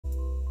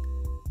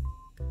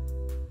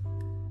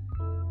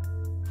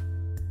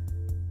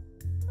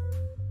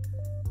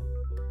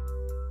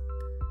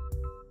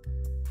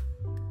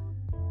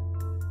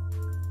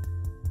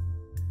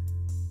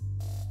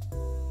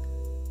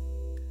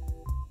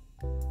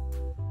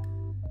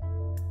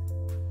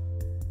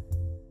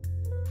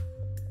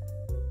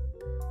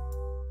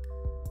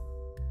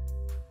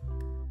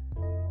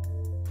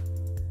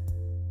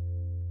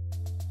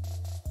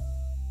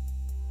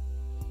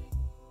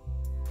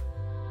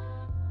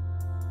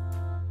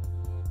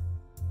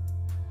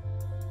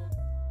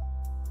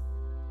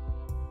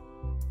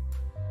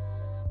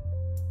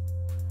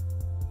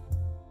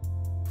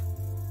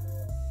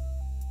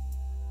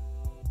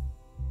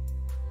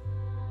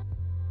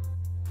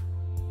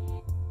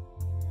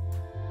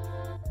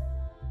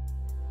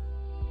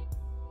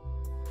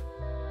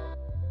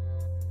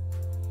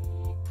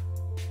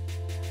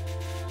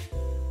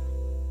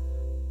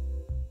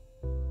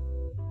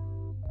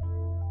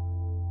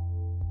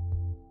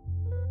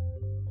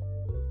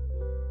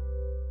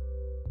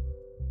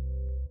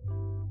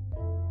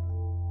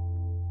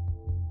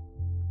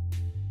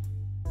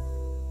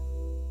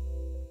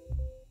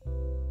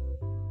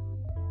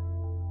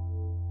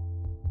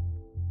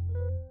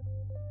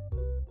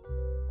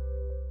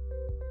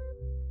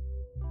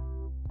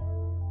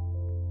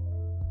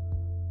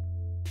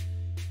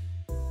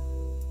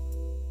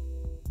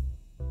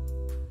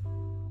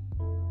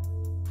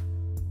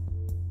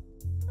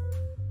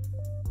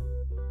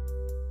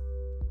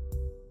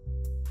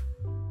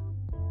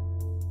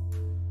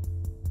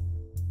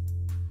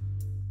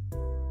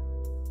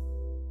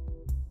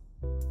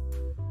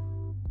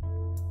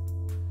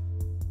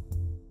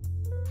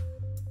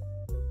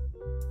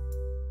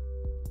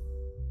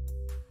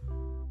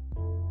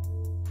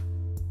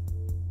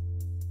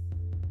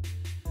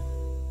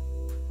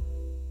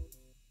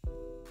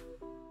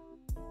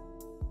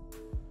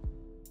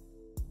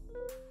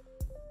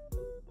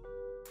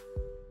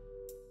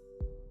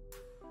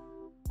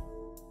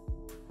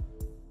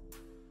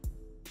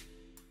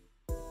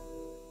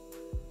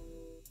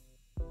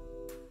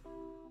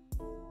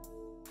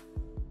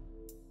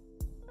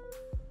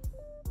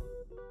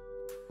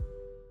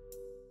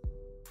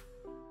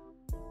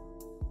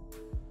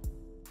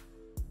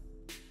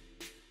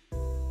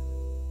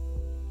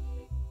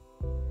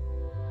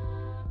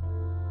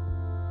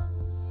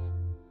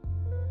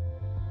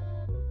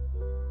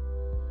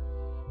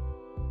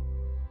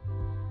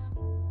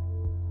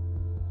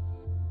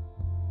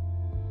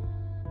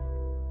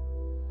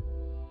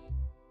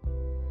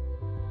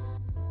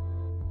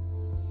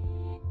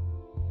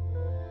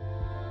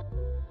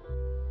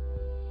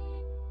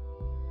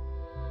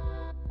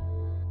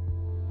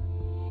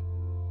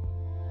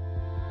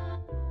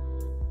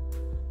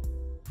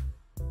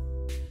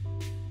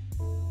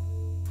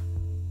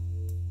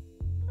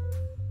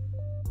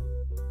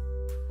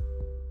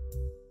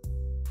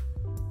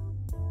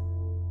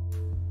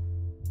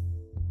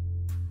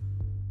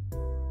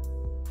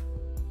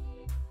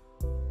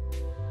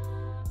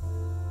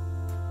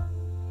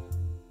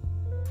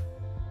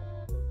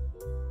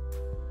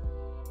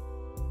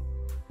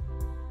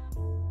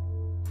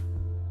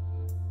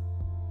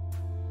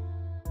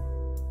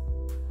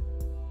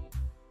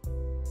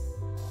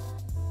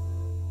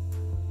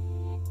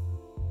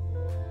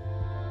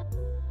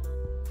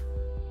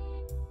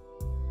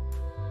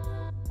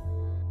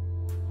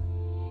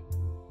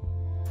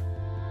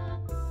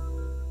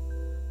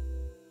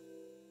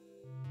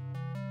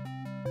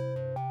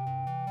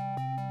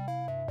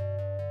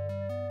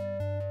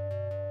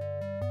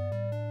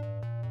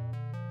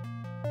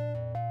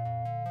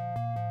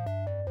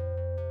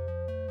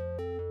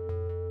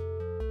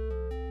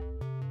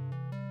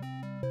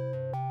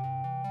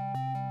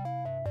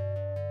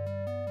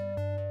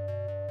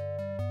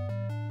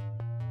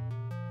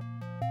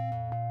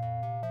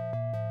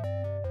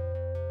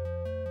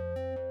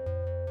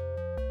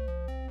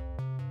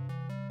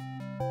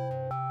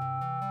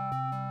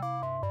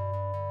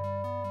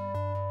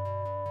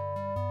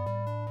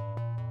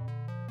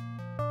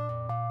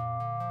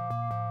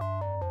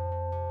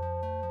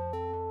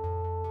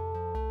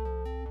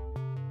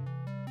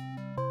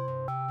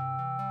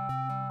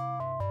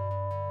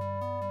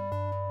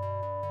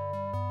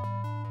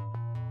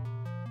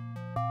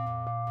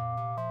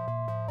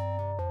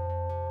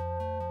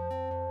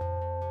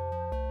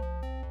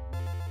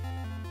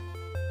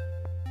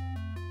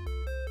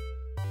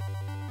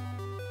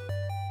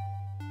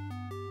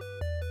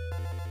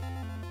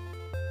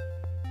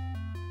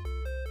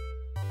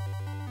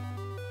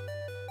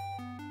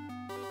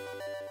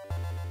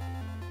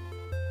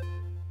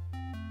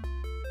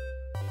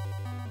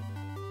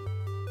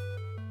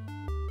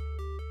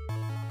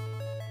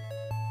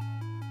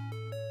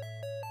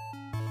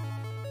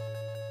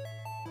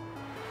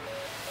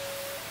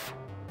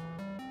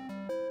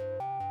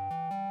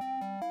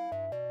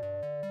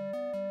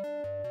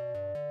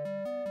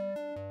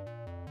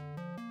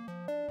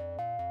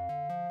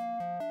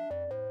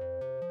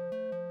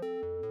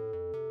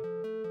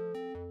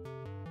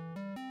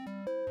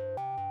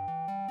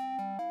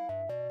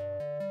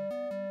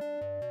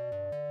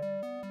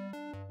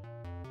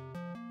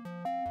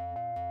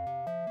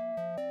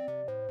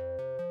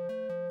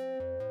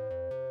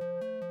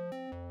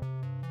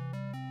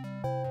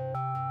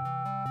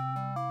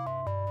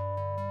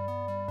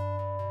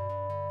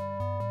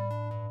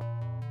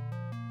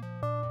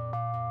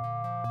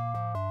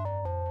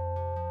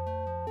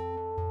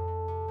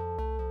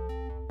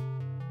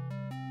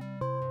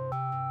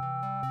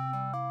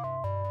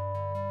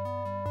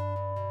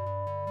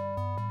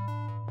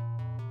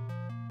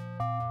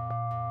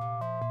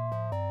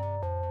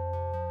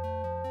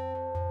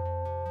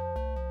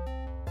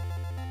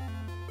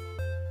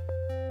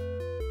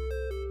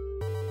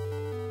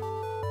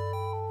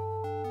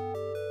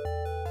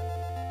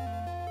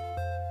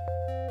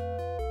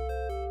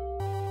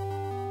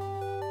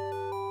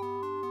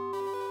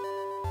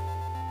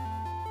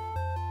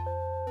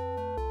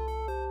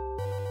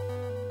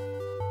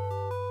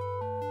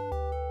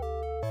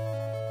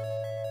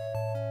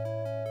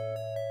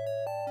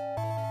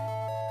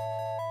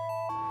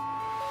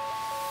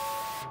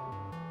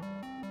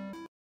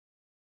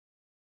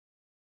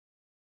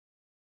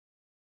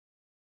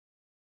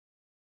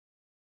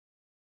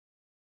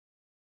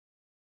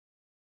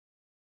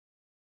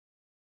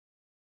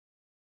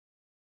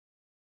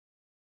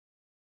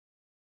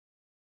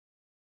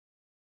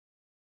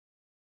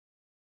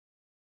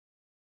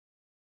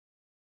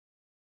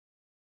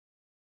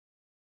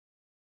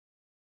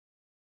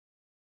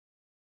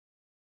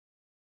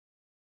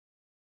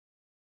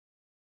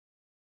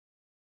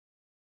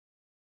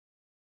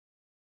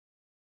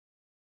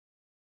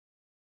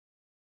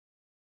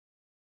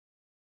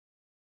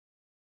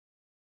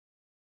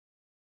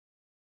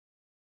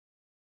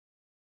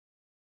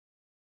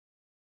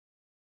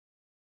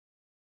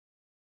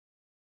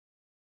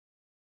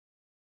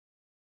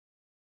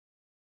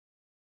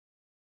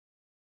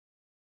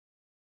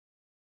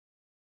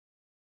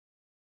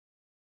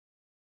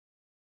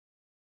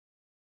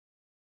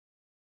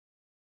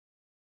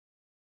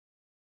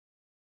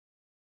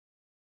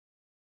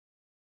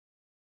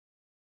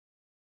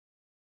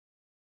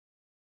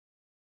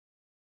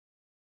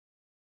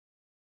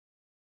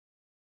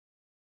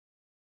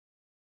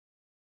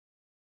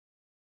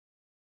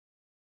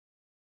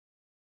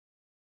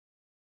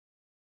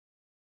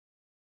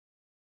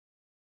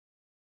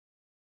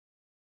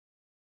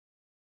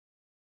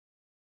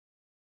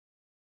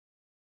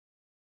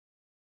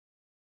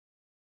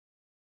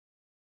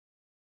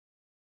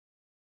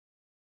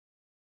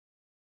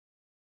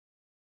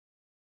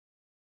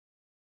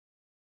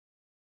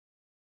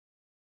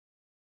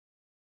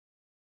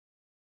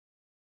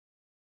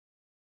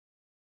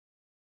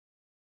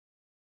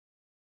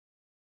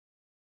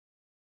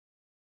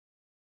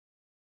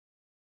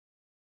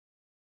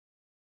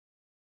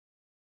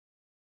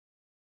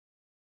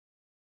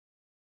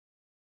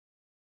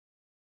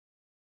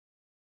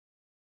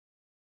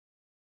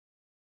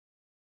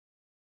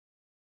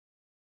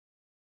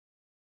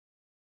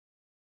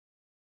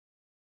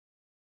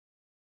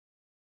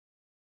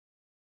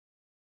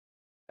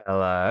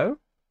Hello.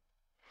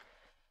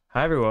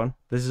 Hi everyone.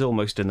 This is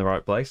almost in the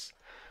right place.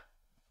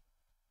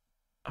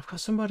 I've got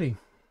somebody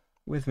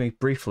with me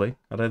briefly.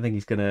 I don't think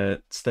he's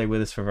gonna stay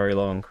with us for very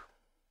long.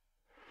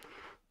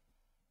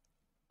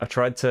 I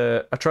tried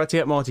to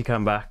get Marty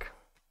Cam back.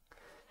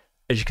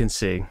 As you can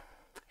see,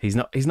 he's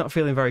not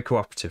feeling very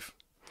cooperative.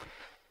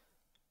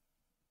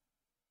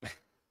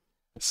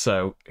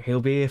 So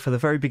he'll be here for the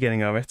very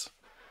beginning of it,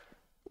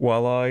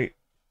 while I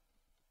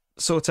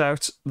sort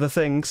out the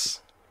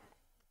things.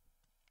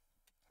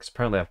 Because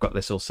apparently I've got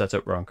this all set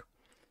up wrong.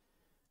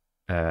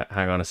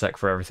 Hang on a sec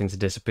for everything to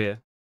disappear.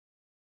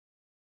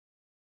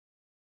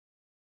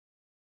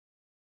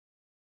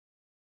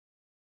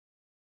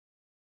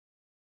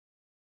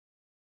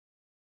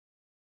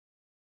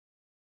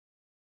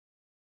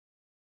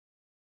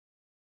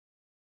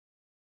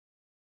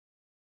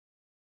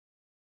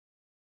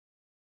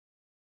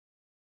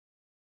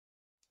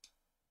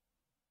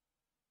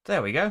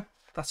 There we go.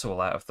 That's all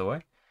out of the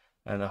way.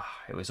 And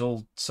it was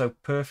all so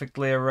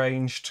perfectly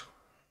arranged.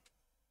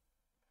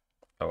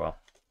 Oh well.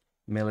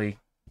 Millie,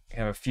 you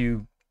have a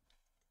few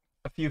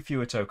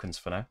fewer tokens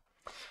for now.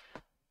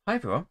 Hi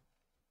everyone.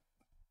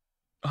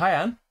 Hi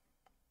Anne.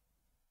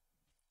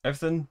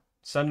 Everything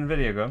sound and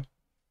video going?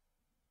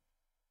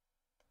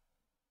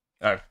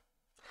 Oh.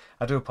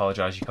 I do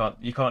apologise,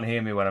 you can't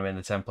hear me when I'm in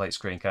the template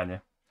screen, can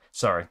you?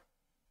 Sorry.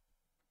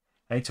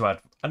 I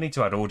need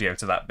to add audio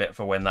to that bit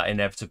for when that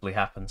inevitably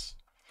happens.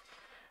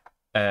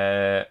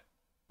 But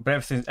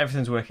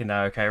everything's working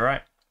now, okay,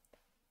 right?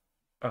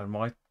 Oh,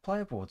 my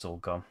player board's all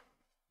gone.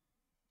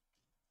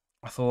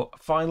 I thought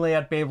finally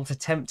I'd be able to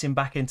tempt him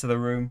back into the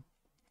room,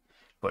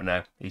 but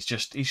no, he's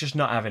just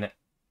not having it.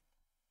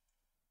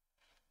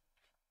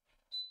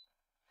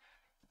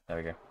 There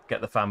we go.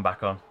 Get the fan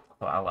back on.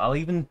 I'll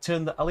even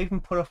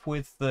put up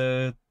with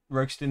the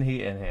roasting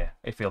heat in here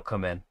if he'll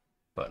come in,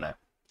 but no.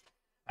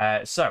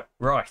 So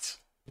right,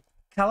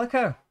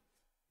 Calico.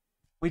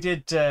 We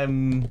did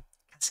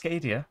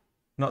Cascadia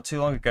not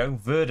too long ago.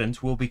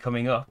 Verdant will be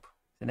coming up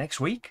the next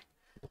week.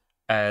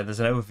 There's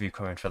an overview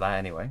coming for that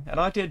anyway. And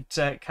I did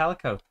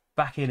Calico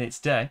back in its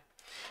day.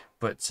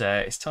 But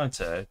it's time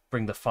to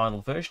bring the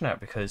final version out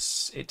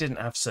because it didn't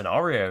have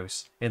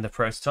scenarios in the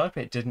prototype.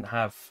 It didn't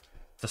have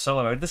the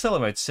solo mode. The solo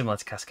mode is similar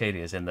to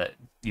Cascadia's in that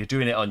you're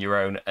doing it on your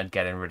own and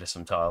getting rid of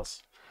some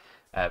tiles.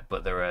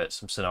 But there are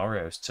some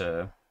scenarios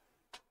to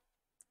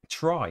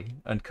try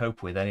and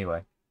cope with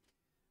anyway.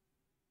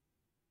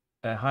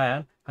 Hi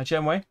Anne. Hi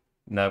Genway.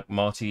 No,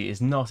 Marty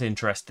is not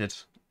interested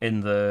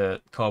in the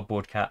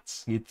cardboard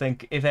cats. You'd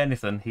think, if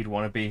anything, he'd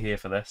want to be here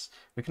for this.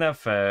 We can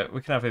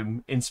have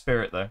him in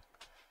spirit though.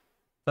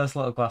 First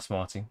little glass,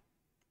 Marty.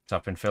 So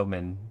I've been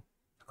filming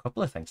a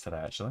couple of things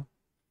today actually.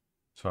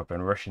 So I've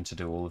been rushing to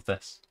do all of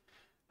this.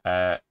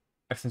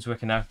 Everything's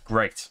working now.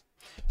 Great.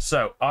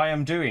 So I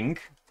am doing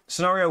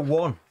scenario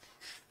 1.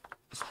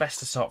 It's best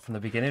to start from the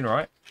beginning,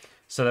 right?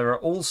 So there are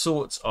all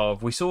sorts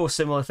of... We saw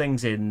similar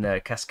things in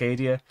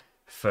Cascadia,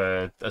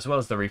 as well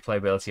as the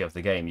replayability of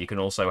the game. You can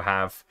also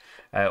have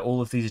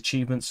all of these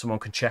achievements. Someone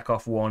can check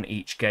off one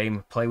each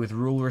game, play with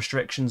rule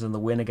restrictions, and the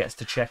winner gets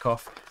to check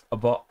off a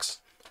box.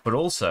 But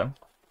also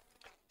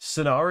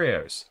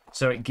scenarios.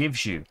 So it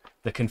gives you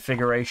the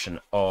configuration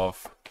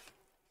of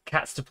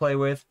cats to play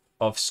with,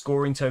 of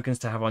scoring tokens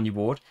to have on your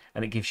board,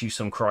 and it gives you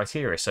some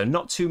criteria. So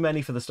not too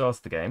many for the start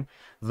of the game.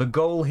 The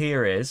goal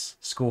here is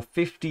score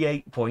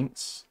 58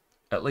 points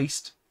at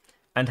least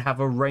and have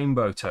a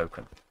rainbow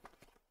token.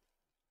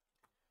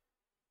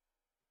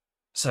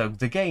 So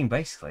the game,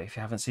 basically, if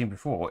you haven't seen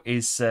before,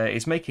 is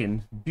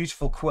making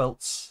beautiful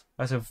quilts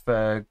out of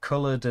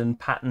coloured and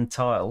patterned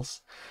tiles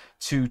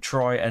to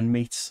try and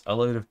meet a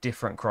load of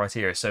different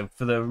criteria. So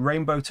for the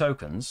rainbow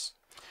tokens,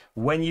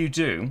 when you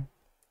do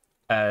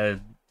a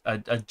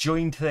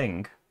joined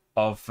thing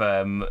of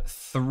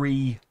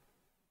 3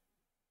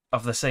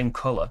 of the same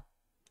colour,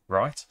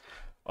 right,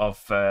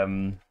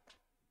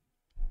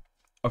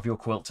 of your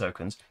quilt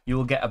tokens, you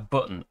will get a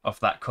button of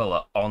that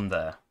colour on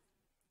there.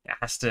 It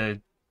has to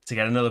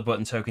get another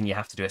button token, you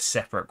have to do a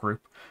separate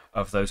group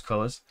of those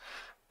colours.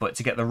 But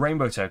to get the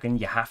rainbow token,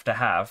 you have to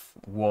have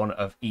one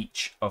of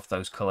each of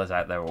those colours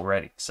out there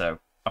already. So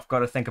I've got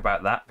to think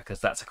about that because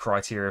that's a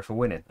criteria for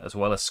winning, as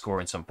well as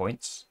scoring some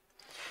points.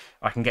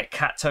 I can get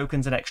cat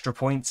tokens and extra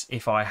points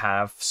if I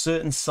have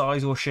certain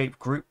size or shape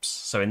groups.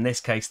 So in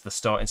this case, the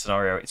starting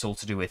scenario, it's all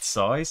to do with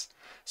size.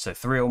 So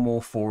 3 or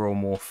more, 4 or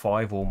more,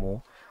 5 or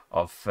more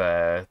of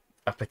a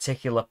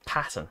particular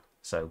pattern.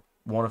 So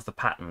one of the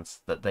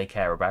patterns that they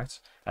care about.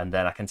 And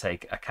then I can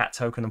take a cat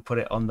token and put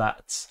it on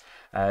that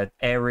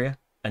area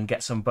and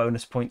get some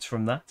bonus points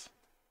from that.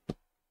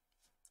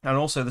 And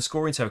also the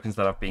scoring tokens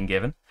that I've been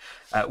given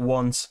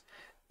want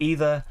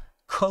either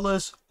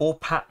colours or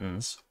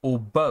patterns or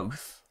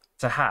both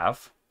to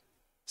have.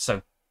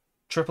 So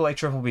AAA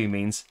Triple B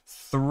means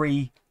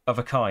 3 of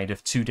a kind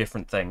of 2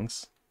 different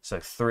things. So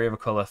 3 of a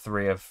colour,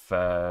 3 of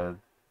a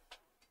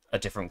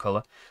different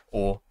colour,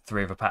 or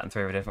 3 of a pattern,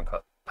 3 of a different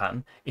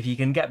pattern. If you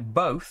can get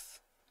both,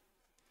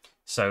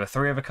 so a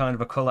 3 of a kind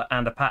of a colour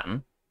and a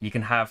pattern, you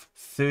can have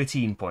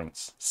 13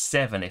 points,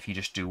 7 if you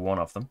just do one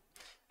of them.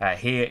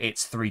 Here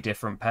it's 3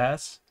 different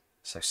pairs,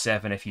 so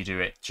 7 if you do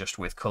it just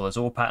with colours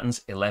or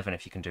patterns, 11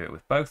 if you can do it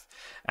with both.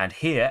 And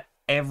here,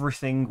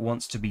 everything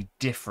wants to be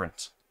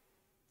different.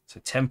 So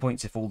 10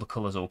 points if all the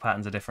colours or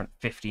patterns are different,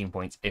 15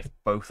 points if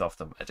both of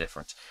them are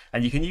different.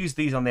 And you can use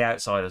these on the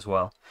outside as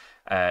well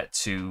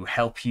to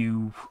help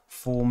you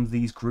form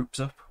these groups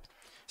up.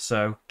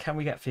 So can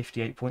we get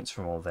 58 points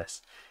from all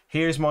this?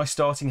 Here's my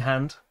starting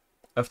hand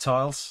of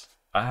tiles.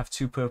 I have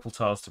 2 purple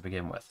tiles to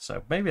begin with,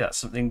 so maybe that's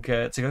something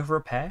to go for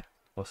a pair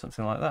or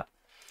something like that.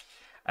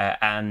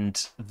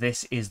 And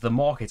this is the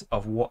market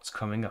of what's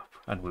coming up,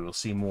 and we will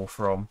see more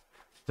from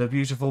the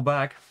beautiful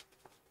bag.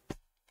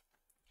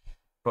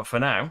 But for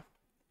now,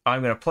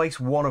 I'm going to place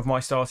one of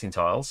my starting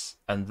tiles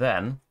and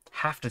then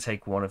have to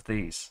take one of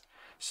these.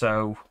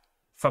 So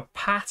for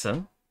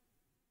pattern,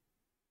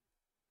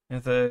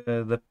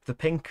 the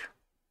pink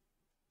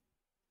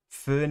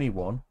ferny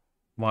one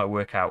might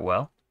work out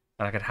well,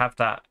 and I could have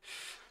that.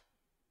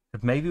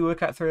 Could maybe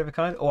work out 3 of a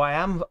kind. Or I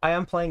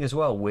am playing as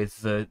well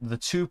with the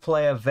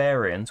 2-player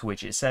variant,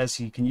 which it says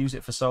you can use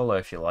it for solo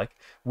if you like,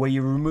 where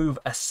you remove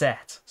a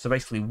set. So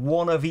basically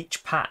one of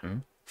each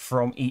pattern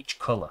from each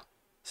colour.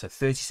 So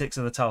 36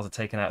 of the tiles are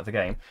taken out of the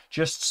game,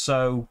 just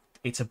so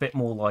it's a bit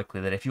more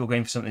likely that if you're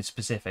going for something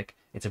specific,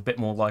 it's a bit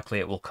more likely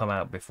it will come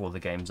out before the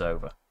game's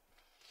over.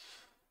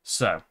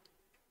 So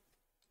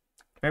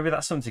maybe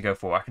that's something to go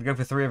for. I could go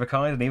for 3 of a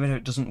kind, and even if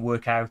it doesn't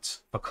work out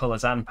for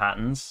colours and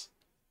patterns,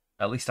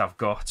 at least I've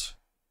got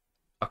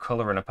a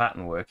colour and a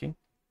pattern working.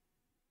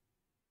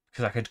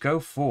 Because I could go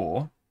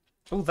for...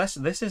 Oh, this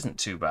isn't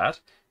too bad.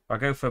 I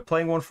go for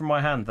playing one from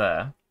my hand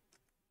there.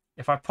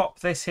 If I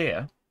pop this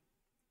here,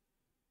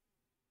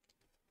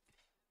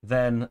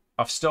 then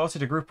I've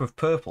started a group of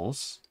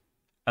purples,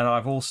 and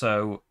I've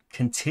also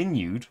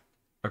continued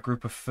a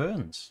group of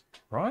ferns,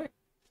 right?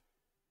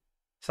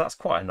 So that's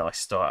quite a nice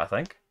start, I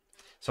think.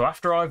 So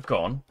after I've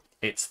gone,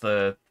 it's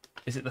the...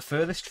 Is it the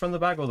furthest from the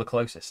bag or the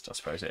closest? I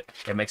suppose it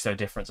makes no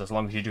difference as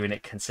long as you're doing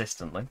it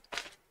consistently.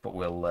 But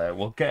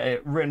we'll get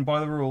it written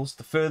by the rules.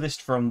 The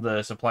furthest from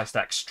the supply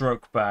stack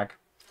stroke bag,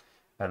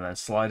 and then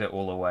slide it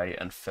all away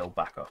and fill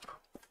back up.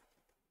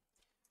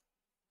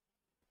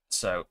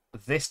 So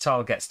this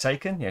tile gets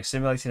taken,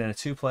 simulating in a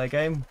 2-player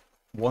game.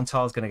 1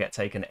 tile is going to get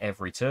taken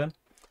every turn.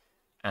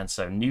 And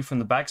so new from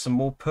the bag, some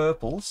more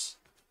purples.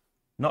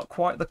 Not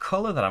quite the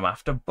colour that I'm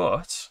after,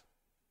 but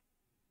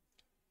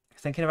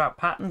thinking about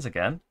patterns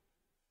again.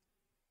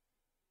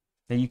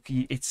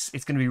 It's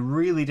going to be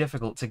really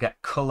difficult to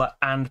get colour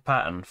and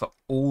pattern for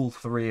all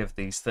 3 of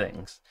these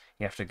things.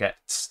 You have to get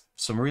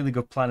some really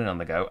good planning on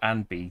the go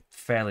and be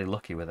fairly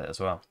lucky with it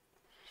as well.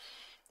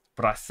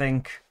 But I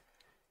think...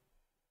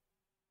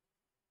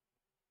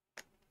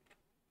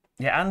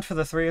 Yeah, and for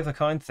the 3 of a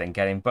kind thing,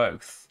 getting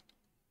both.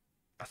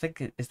 I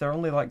think, is there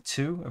only like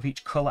 2 of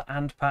each colour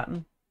and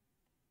pattern?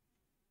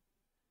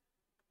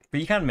 But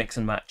you can mix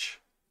and match.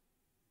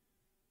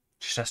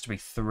 It just has to be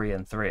 3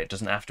 and 3. It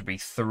doesn't have to be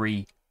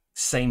 3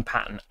 same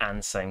pattern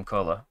and same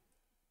colour.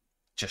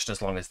 Just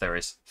as long as there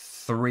is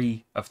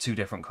 3 of 2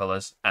 different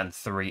colours and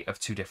 3 of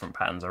 2 different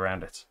patterns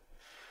around it.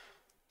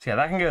 So yeah,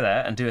 that can go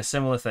there and do a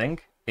similar thing.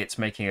 It's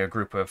making a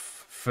group of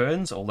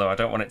ferns, although I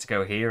don't want it to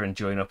go here and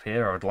join up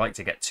here. I would like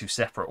to get 2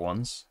 separate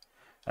ones.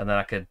 And then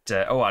I could...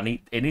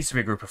 it needs to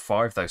be a group of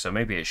 5 though, so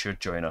maybe it should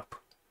join up.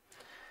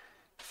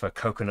 For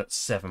coconut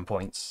 7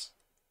 points.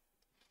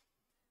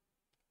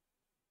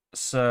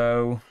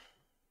 So...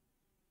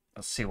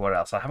 Let's see what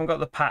else. I haven't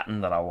got the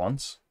pattern that I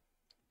want.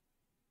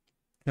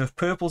 If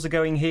purples are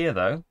going here,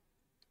 though,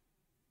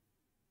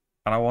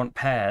 and I want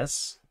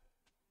pairs,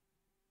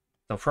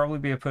 there'll probably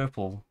be a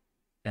purple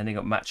ending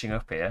up matching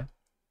up here.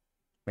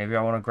 Maybe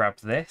I want to grab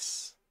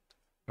this,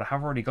 but I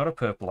have already got a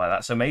purple like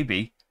that. So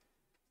maybe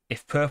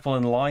if purple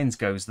and lines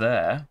goes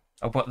there...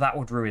 Oh, but that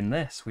would ruin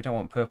this. We don't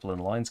want purple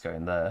and lines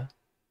going there.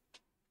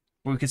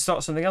 But we could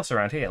start something else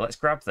around here. Let's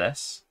grab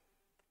this.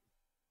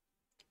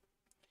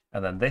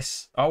 And then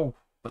this... Oh...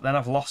 But then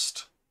I've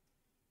lost...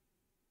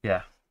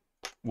 Yeah.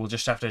 We'll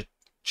just have to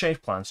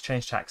change plans,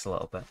 change tacks a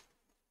little bit.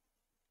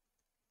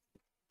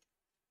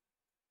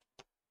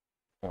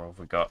 What have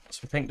we got?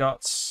 Some pink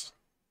dots.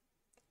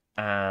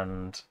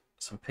 And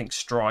some pink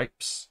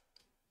stripes.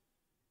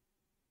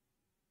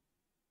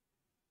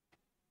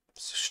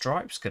 So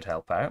stripes could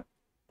help out.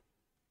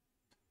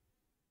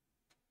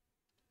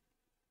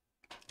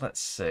 Let's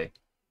see.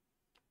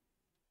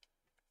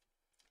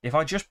 If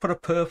I just put a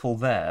purple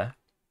there...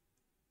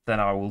 then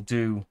I will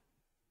do...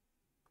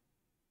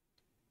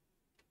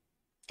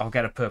 I'll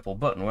get a purple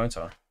button, won't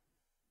I?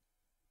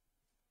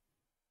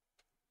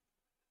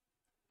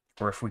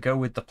 Or if we go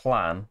with the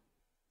plan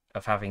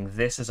of having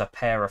this as a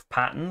pair of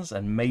patterns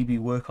and maybe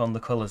work on the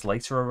colours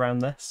later around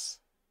this.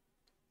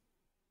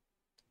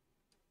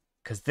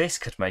 Because this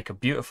could make a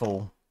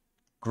beautiful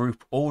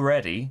group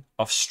already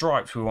of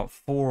stripes. We want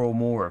 4 or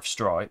more of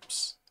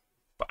stripes.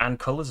 And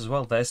colours as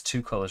well. There's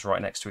 2 colours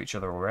right next to each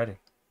other already.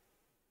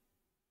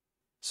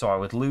 So I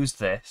would lose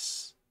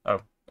this.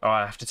 Oh,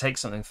 I have to take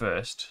something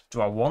first.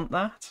 Do I want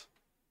that?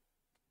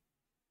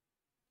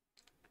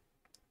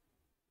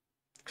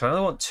 Because I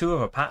only want 2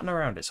 of a pattern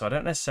around it, so I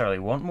don't necessarily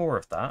want more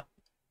of that.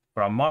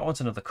 But I might want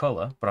another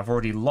colour, but I've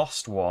already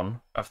lost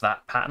one of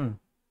that pattern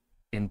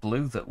in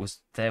blue that was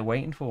there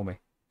waiting for me.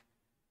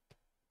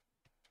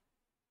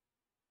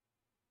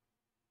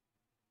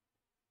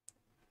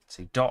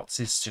 See, dots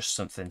is just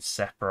something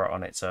separate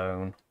on its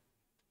own.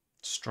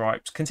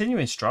 Stripes,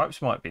 continuing stripes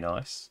might be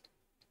nice.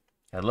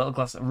 A little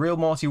glass. Real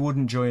Marty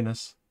wouldn't join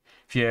us.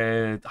 If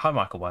you, hi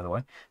Michael, by the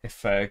way.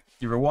 If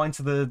you rewind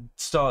to the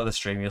start of the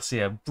stream, you'll see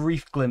a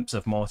brief glimpse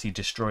of Marty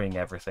destroying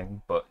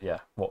everything. But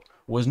yeah, what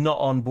was not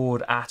on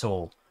board at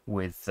all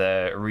with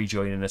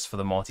rejoining us for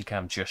the Marty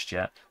cam just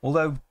yet.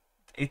 Although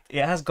it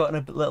has gotten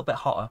a little bit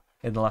hotter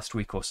in the last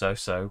week or so,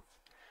 so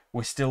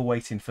we're still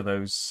waiting for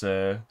those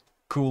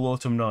cool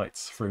autumn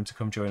nights for him to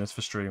come join us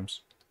for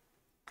streams.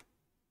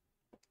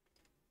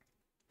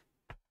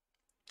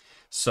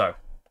 So,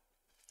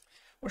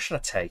 what should I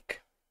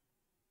take?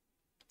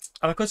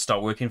 And I could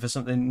start working for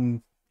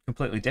something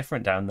completely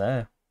different down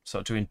there.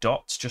 Start doing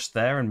dots just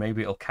there, and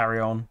maybe it'll carry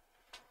on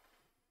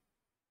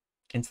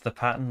into the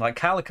pattern. Like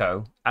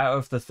Calico, out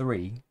of the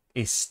 3,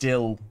 is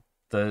still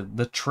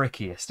the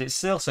trickiest. It's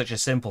still such a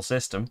simple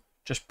system.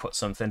 Just put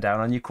something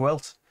down on your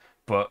quilt.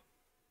 But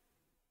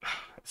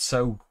it's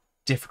so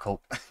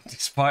difficult,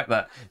 despite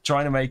that.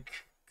 Trying to make...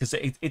 Because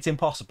it's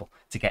impossible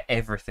to get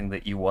everything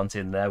that you want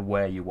in there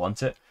where you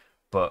want it.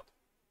 But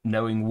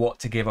knowing what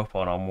to give up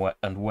on what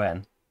and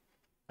when,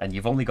 and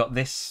you've only got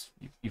this,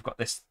 you've got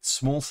this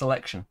small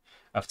selection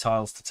of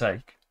tiles to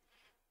take.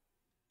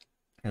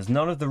 There's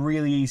none of the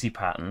really easy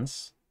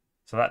patterns,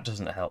 so that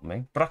doesn't help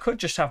me. But I could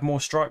just have more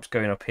stripes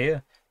going up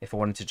here if I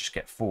wanted to just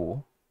get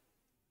 4.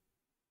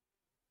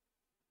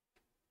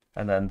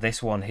 And then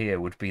this one here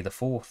would be the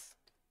 4th.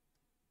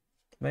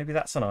 Maybe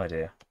that's an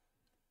idea.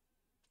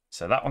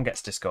 So that one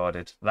gets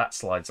discarded, that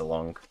slides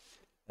along,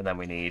 and then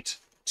we need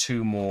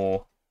 2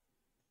 more.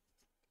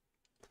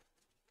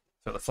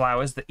 So the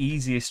flowers, the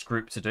easiest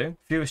group to do.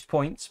 Fewest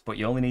points, but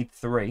you only need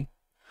 3.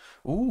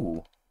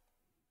 Ooh.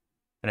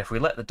 And if we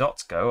let the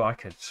dots go, I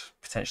could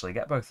potentially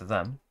get both of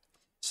them.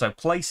 So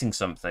placing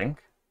something,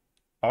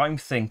 I'm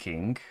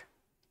thinking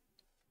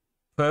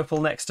purple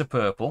next to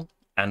purple,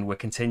 and we're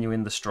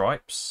continuing the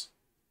stripes.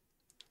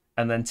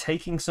 And then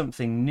taking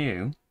something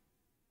new.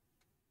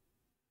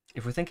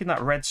 If we're thinking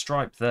that red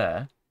stripe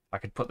there, I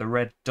could put the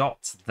red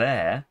dots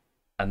there,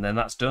 and then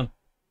that's done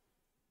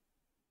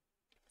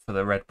for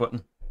the red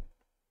button.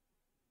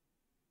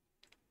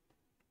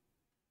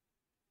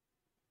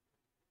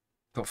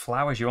 But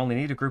flowers, you only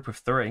need a group of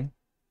 3.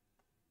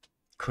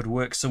 Could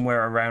work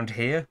somewhere around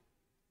here,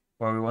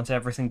 where we want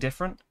everything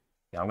different.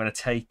 Yeah, I'm going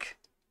to take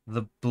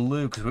the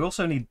blue, because we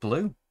also need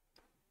blue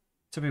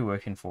to be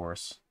working for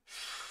us.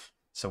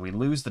 So we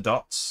lose the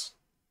dots.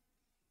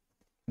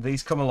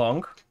 These come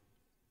along.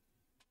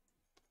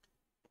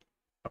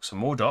 Got some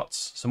more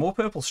dots, some more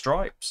purple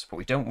stripes, but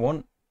we don't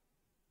want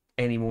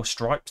any more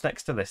stripes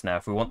next to this now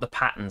if we want the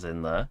patterns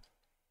in there.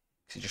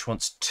 Because it just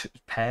wants 2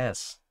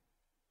 pairs.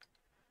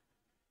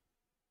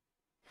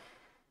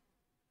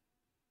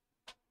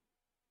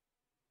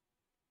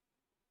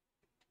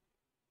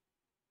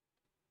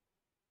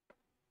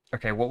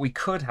 Okay, what we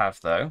could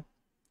have, though,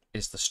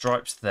 is the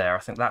stripes there. I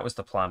think that was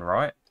the plan,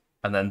 right?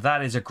 And then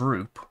that is a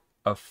group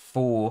of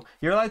 4.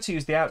 You're allowed to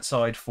use the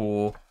outside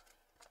for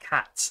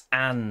cats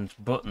and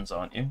buttons,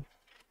 aren't you?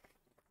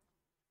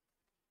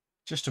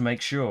 Just to make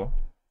sure.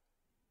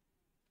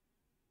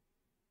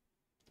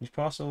 Use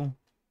parcel.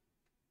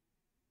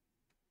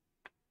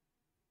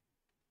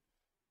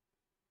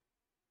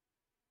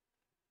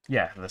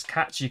 Yeah, there's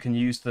cats. You can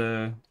use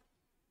the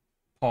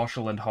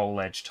partial and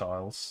whole edge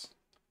tiles.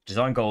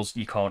 Design goals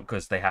you can't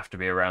because they have to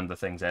be around the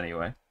things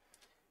anyway.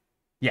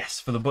 Yes,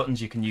 for the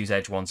buttons you can use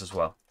edge ones as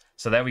well.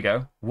 So there we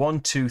go. 1,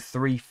 2,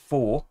 3,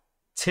 4.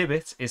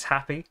 Tibbet is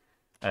happy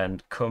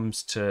and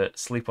comes to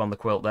sleep on the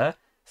quilt there.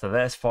 So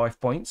there's 5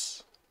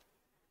 points.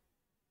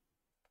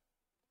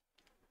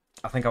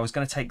 I think I was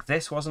going to take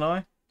this, wasn't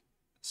I?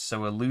 So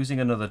we're losing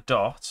another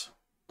dot.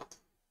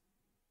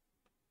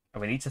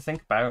 And we need to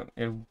think about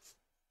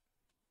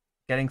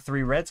getting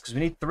 3 reds, because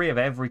we need 3 of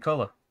every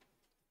colour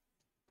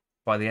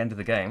by the end of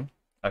the game.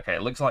 Okay,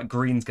 it looks like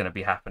green's going to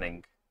be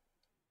happening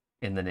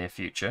in the near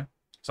future.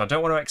 So I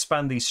don't want to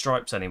expand these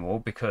stripes anymore,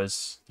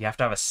 because you have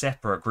to have a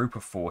separate group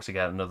of 4 to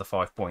get another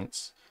 5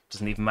 points.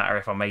 Doesn't even matter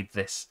if I made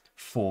this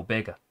 4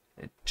 bigger.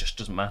 It just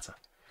doesn't matter.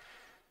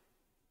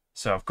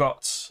 So I've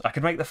got... I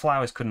could make the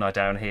flowers, couldn't I,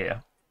 down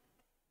here?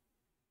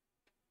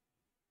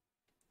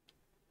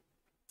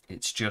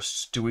 It's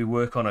just, do we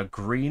work on a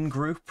green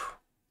group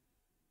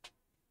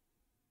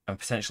and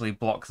potentially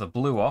block the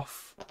blue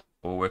off?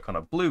 Or work on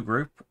a blue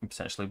group and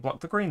potentially block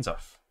the greens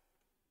off?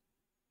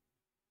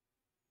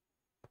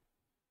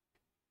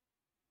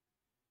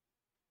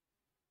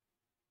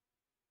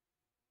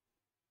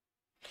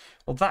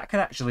 Well, that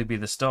could actually be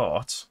the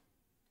start.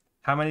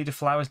 How many do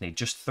flowers need?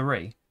 Just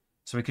 3.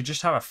 So we could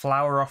just have a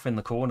flower off in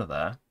the corner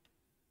there.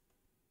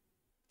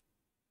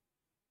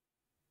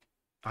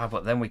 Ah,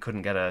 but then we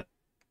couldn't get a...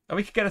 Oh,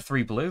 we could get a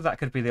 3 blue. That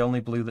could be the only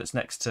blue that's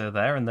next to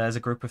there, and there's a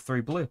group of 3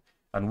 blue.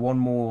 And 1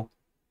 more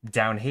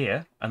down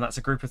here, and that's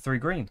a group of 3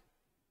 green.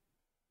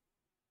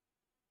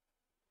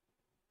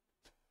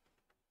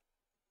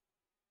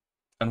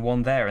 And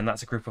 1 there, and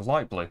that's a group of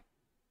light blue.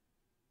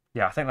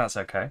 Yeah, I think that's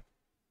okay.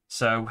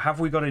 So, have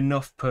we got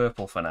enough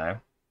purple for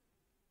now?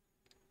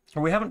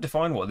 Well, we haven't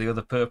defined what the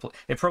other purple...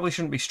 It probably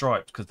shouldn't be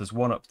striped, because there's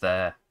one up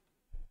there.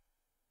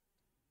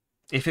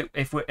 If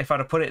I'd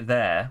have put it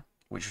there,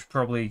 which was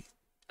probably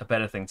a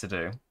better thing to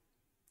do,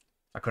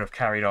 I could have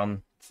carried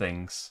on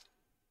things.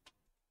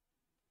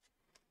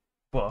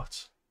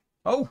 But...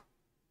 Oh!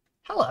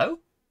 Hello!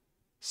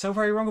 So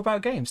Very Wrong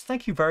About Games.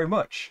 Thank you very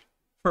much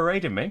for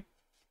raiding me.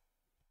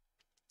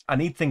 I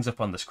need things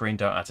up on the screen,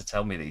 don't I, to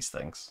tell me these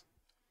things.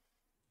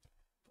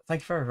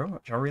 Thank you very, very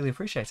much. I really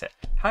appreciate it.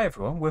 Hi,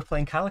 everyone. We're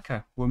playing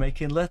Calico. We're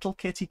making little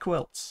kitty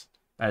quilts.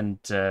 And,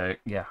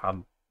 yeah,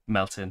 I'm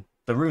melting.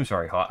 The room's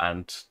very hot,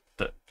 and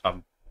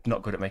I'm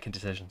not good at making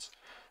decisions.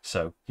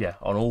 So, yeah,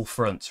 on all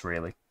fronts,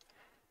 really.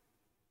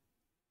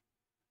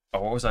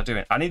 Oh, what was I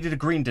doing? I needed a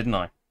green, didn't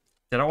I?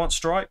 Did I want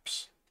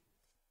stripes?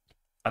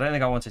 I don't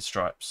think I wanted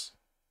stripes.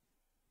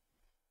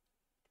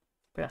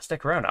 But yeah,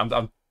 stick around.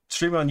 I'm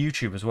streaming on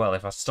YouTube as well.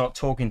 If I start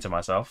talking to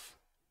myself,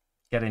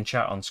 getting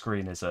chat on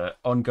screen is an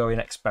ongoing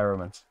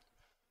experiment.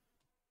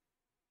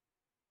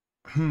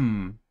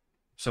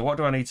 So what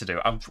do I need to do?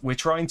 We're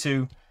trying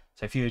to...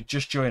 So if you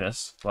just join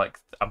us, like,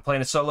 I'm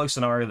playing a solo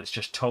scenario that's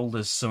just told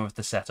us some of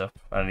the setup,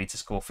 and I need to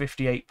score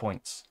 58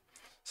 points.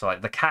 So,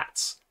 like, the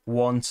cats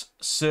want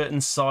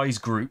certain size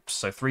groups,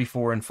 so 3,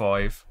 4, and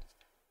 5,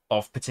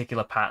 of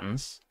particular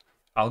patterns.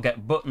 I'll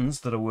get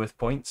buttons that are worth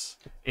points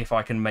if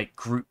I can make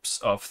groups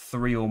of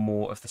 3 or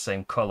more of the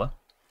same colour.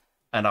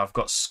 And I've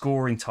got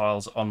scoring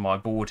tiles on my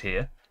board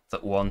here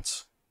that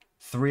want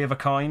 3 of a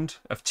kind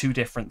of 2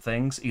 different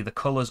things. Either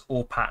colours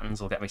or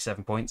patterns will get me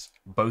 7 points.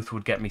 Both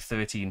would get me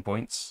 13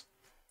 points.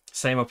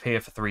 Same up here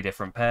for 3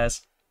 different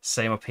pairs.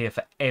 Same up here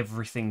for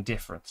everything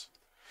different.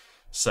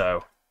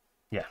 So,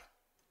 yeah.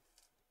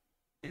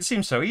 It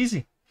seems so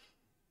easy.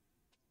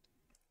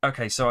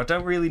 Okay, so I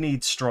don't really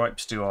need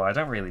stripes, do I? I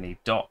don't really need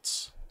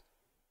dots.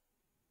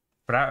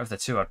 But out of the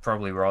 2, I'd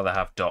probably rather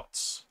have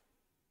dots.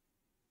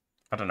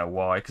 I don't know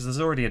why, because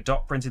there's already a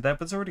dot printed there, but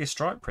there's already a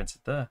stripe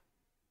printed there.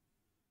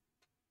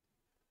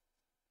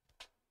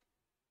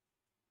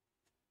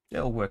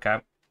 It'll work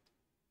out.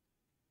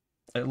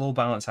 It'll all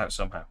balance out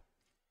somehow.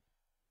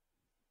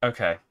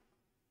 Okay.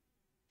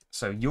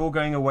 So you're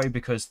going away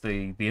because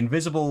the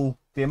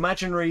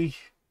imaginary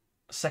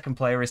second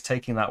player is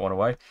taking that one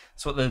away.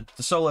 So what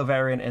the solo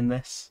variant in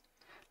this,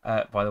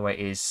 by the way,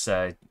 is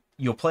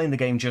you're playing the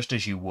game just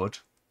as you would.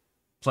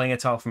 Playing a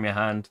tile from your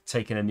hand,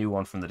 taking a new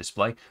one from the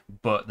display.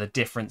 But the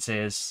difference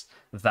is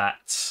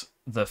that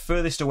the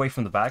furthest away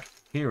from the bag,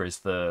 here is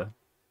the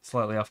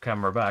slightly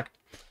off-camera bag,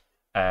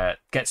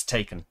 gets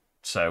taken.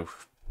 So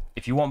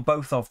if you want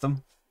both of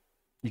them,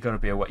 you've got to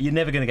be aware. You're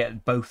never going to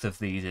get both of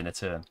these in a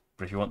turn.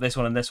 But if you want this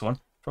one and this one,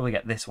 probably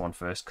get this one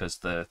first because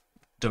the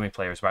dummy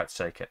player is about to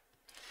take it.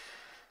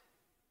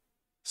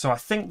 So I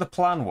think the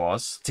plan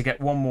was to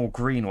get one more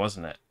green,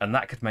 wasn't it? And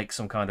that could make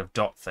some kind of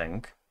dot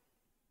thing.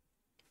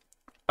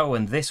 Oh,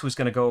 and this was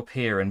going to go up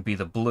here and be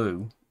the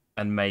blue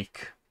and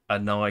make a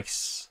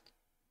nice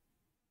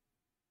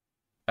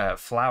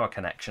flower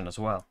connection as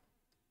well.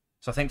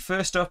 So I think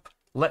first up,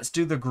 let's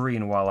do the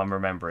green while I'm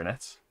remembering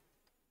it.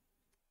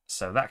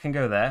 So that can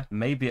go there.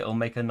 Maybe it'll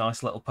make a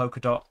nice little polka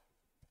dot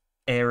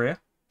area.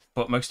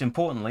 But most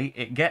importantly,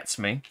 it gets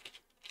me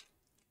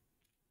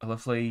a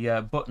lovely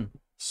button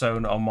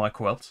sewn on my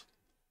quilt.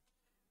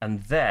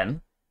 And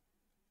then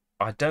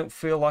I don't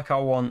feel like I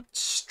want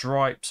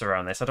stripes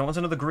around this. I don't want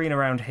another green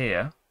around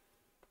here.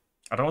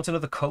 I don't want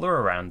another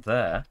colour around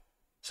there.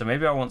 So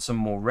maybe I want some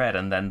more red,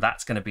 and then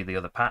that's going to be the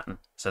other pattern.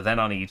 So then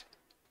I need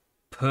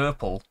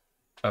purple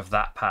of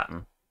that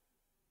pattern.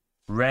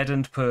 Red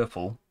and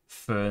purple,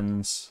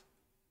 ferns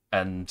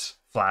and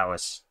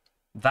flowers.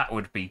 That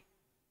would be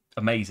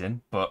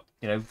amazing, but,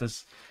 you know,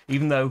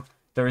 even though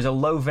there is a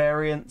low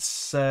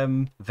variance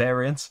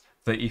variant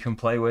that you can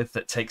play with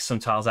that takes some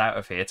tiles out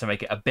of here to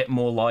make it a bit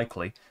more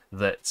likely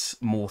that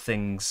more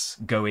things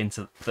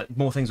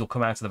will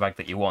come out of the bag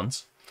that you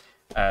want.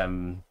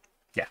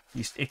 Yeah,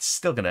 it's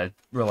still going to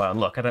rely on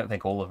luck. I don't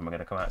think all of them are going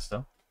to come out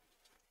still.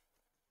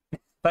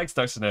 Thanks,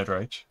 Dr. Nerd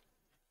Rage.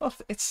 Well,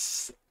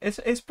 it's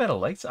better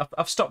late.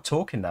 I've stopped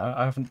talking now.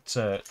 I haven't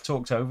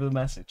talked over the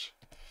message.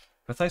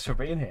 But thanks for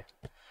being here.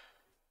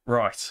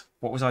 Right,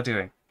 what was I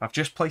doing? I've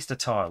just placed a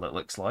tile, it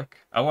looks like.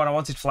 Oh, and I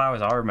wanted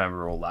flowers. I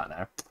remember all that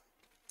now.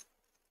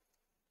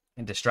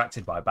 And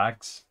distracted by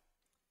bags.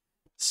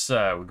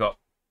 So, we've got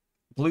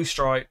blue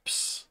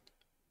stripes,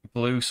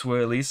 blue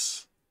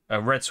swirlies,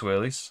 red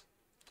swirlies.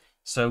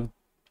 So,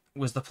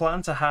 was the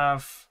plan to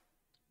have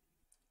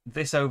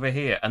this over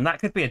here? And that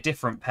could be a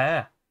different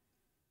pair.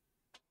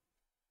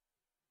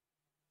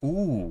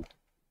 Ooh.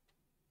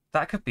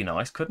 That could be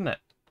nice, couldn't it?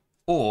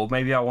 Or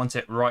maybe I want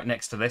it right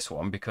next to this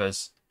one,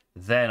 because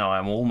then I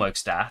am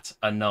almost at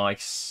a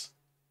nice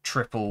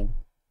triple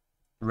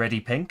ready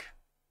pink.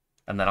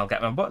 And then I'll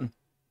get my button.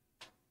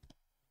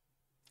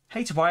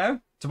 Hey, Tobias.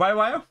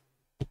 Tobias.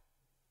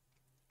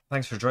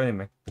 Thanks for joining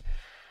me.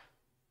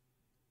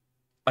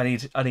 I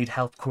need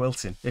help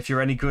quilting. If you're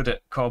any good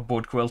at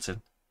cardboard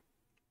quilting,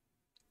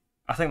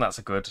 I think that's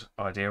a good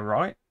idea,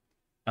 right?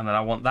 And then I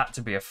want that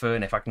to be a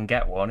fern if I can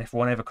get one, if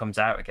one ever comes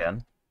out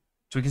again.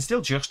 So we can still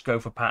just go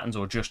for patterns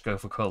or just go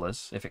for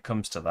colours if it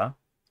comes to that.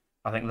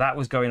 I think that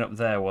was going up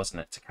there,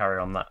 wasn't it, to carry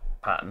on that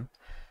pattern.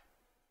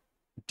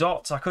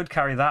 Dots, I could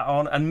carry that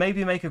on and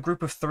maybe make a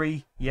group of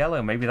 3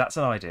 yellow. Maybe that's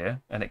an idea.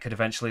 And it could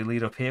eventually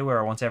lead up here where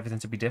I want everything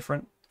to be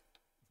different.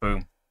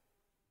 Boom.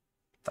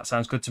 That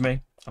sounds good to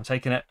me. I'm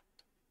taking it.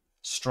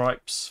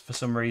 Stripes, for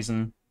some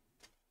reason,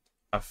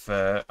 I've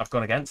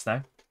gone against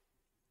now.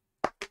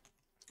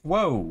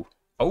 Whoa.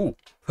 Oh,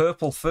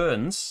 purple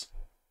ferns.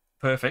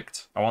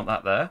 Perfect. I want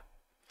that there.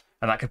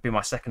 And that could be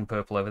my second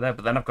purple over there.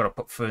 But then I've got to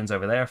put ferns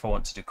over there if I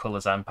want to do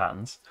colours and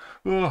patterns.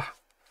 Ugh.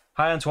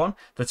 Hi, Antoine.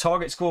 The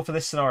target score for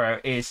this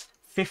scenario is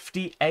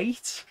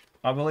 58,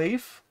 I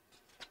believe.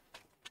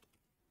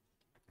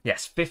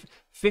 Yes,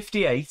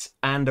 58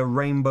 and a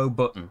rainbow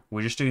button.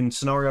 We're just doing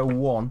scenario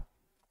 1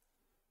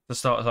 to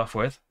start us off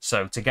with.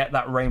 So to get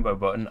that rainbow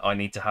button, I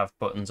need to have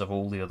buttons of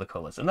all the other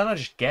colours. And then I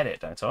just get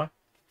it, don't I?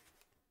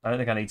 I don't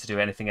think I need to do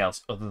anything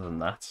else other than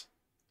that.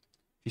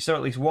 If you sew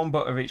at least one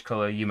button of each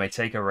colour, you may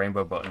take a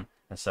rainbow button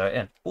and sew it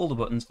in. All the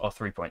buttons are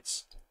 3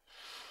 points.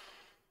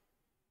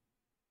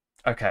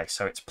 Okay,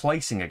 so it's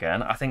placing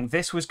again. I think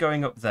this was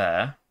going up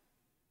there.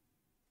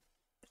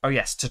 Oh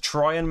yes, to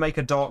try and make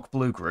a dark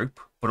blue group,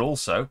 but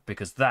also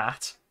because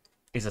that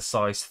is a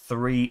size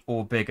 3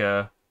 or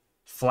bigger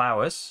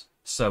flowers.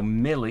 So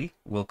Millie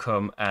will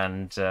come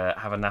and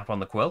have a nap on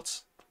the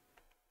quilt.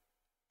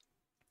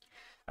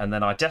 And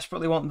then I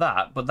desperately want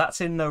that, but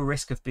that's in no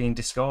risk of being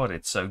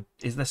discarded. So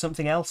is there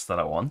something else that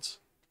I want?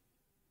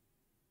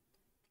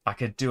 I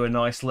could do a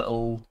nice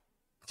little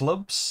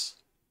clubs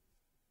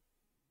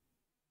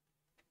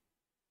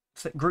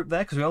group there,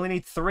 because we only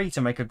need 3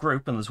 to make a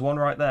group, and there's one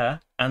right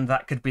there. And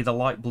that could be the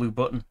light blue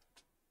button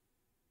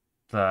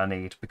that I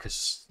need,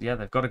 because, yeah,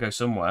 they've got to go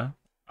somewhere.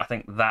 I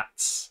think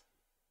that's...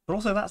 But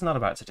also, that's not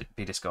about to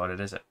be discarded,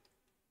 is it?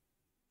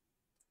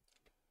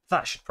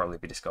 That should probably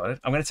be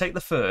discarded. I'm going to take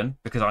the fern,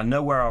 because I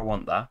know where I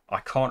want that. I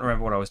can't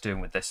remember what I was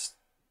doing with this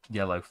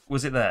yellow.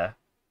 Was it there?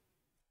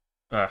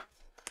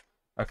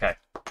 Okay.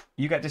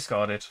 You get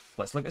discarded.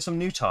 Let's look at some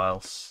new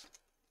tiles.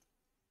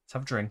 Let's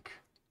have a drink.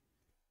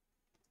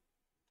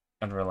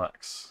 And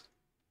relax.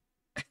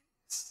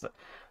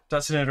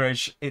 That's an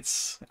outrage.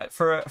 It's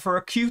for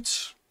a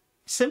cute,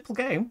 simple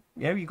game.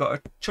 You know, you got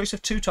a choice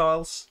of 2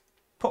 tiles.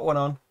 Put one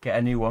on, get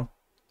a new one.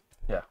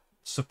 Yeah,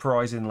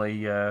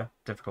 surprisingly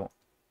difficult.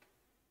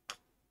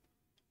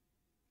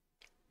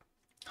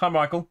 Hi,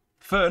 Michael.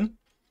 Fern.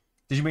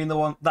 Did you mean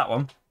that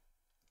one?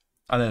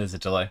 I know there's a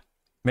delay.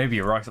 Maybe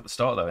you're right at the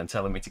start though in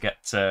telling me to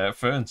get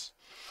ferns.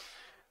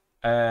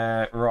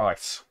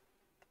 Right.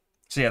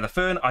 So yeah, the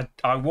fern.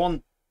 I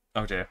want.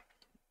 Oh dear.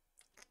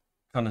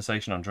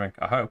 Condensation on drink,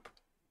 I hope.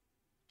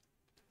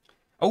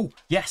 Oh,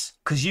 yes,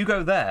 because you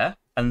go there,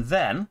 and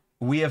then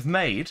we have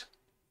made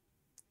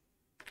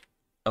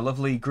a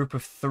lovely group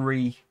of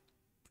 3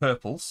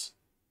 purples.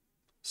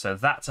 So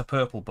that's a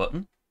purple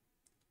button.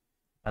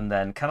 And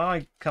then can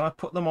I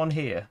put them on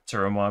here to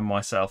remind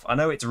myself? I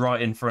know it's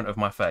right in front of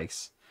my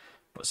face,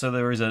 but so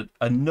there is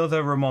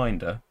another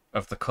reminder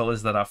of the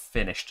colours that I've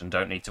finished and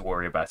don't need to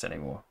worry about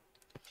anymore.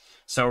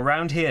 So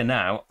around here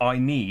now, I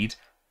need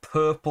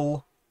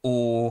purple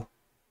or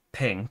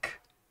pink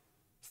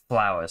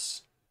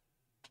flowers.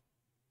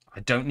 I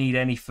don't need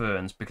any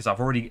ferns because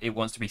it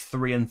wants to be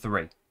 3 and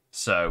 3.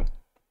 So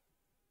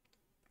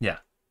yeah,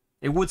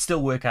 it would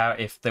still work out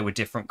if they were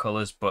different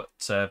colours, but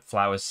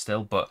flowers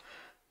still. But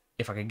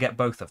if I could get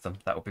both of them,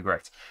 that would be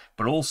great.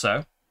 But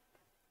also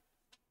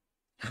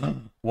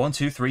 1,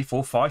 2, 3,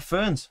 4, 5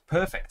 ferns.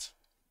 Perfect.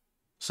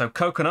 So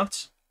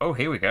coconut. Oh,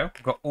 here we go.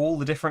 We've got all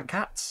the different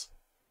cats.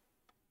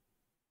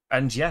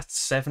 And yes,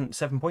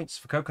 7 points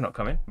for coconut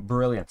coming.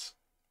 Brilliant.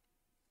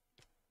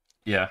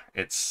 Yeah,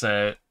 it's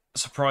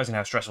surprising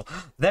how stressful.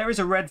 There is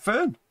a red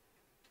fern.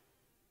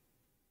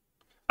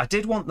 I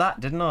did want that,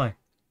 didn't I?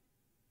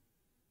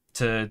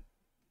 To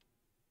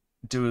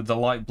do the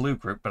light blue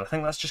group, but I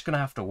think that's just going to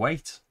have to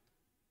wait.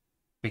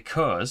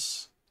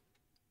 Because...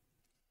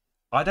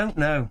 I don't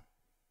know.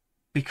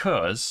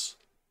 Because...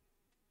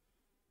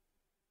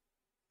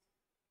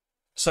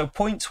 So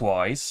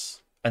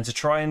points-wise, and to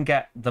try and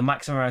get the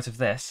maximum out of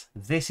this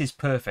is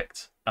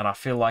perfect. And I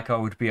feel like I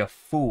would be a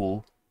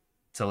fool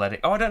to let it...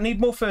 Oh, I don't need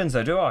more ferns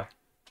though, do I?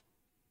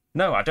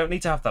 No, I don't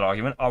need to have that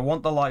argument. I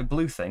want the light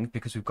blue thing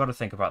because we've got to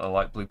think about the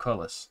light blue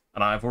colours.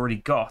 And I've already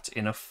got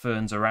enough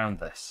ferns around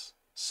this.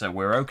 So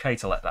we're okay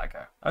to let that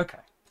go. Okay.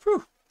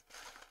 Whew.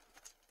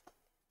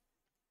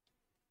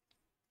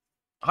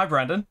 Hi,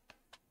 Brandon.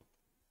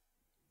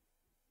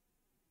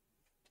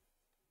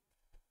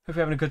 Hope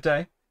you're having a good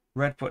day.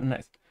 Red button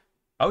next.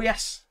 Oh,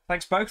 yes.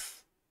 Thanks,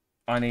 both.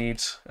 I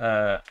need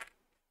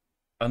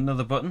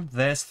another button.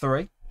 There's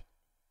 3.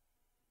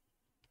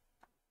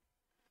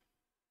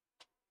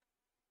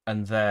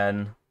 And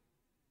then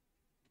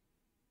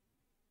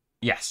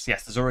Yes,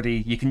 yes. There's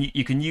already you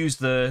can use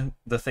the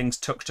things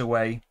tucked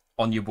away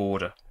on your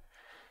border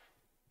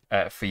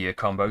for your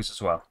combos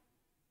as well.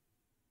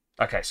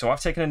 Okay, so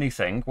I've taken a new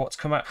thing. What's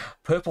come out?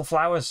 Purple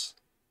flowers.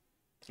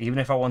 Even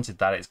if I wanted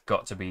that, it's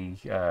got to be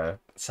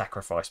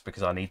sacrificed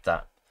because I need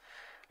that.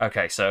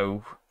 Okay,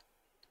 so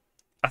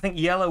I think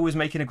yellow was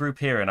making a group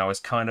here, and I was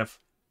kind of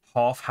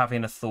half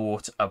having a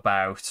thought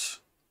about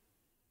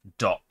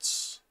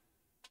dots.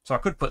 So I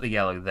could put the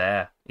yellow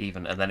there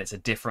even, and then it's a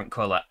different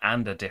colour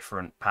and a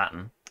different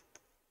pattern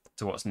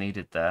to what's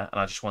needed there. And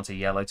I just want a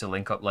yellow to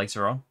link up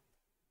later on.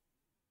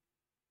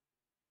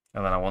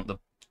 And then I want the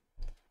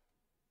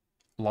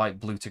light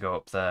blue to go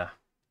up there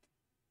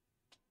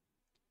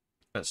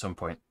at some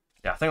point.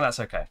 Yeah, I think that's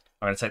okay.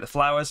 I'm going to take the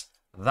flowers.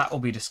 That will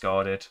be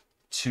discarded.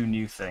 2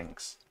 new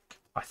things.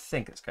 I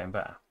think it's going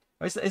better.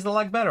 Is the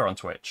lag better on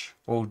Twitch?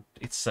 Or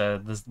it's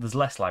there's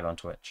less lag on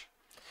Twitch?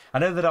 I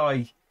know that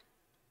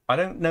I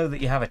don't know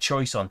that you have a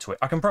choice on Twitch.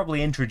 I can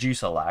probably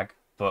introduce a lag,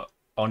 but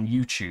on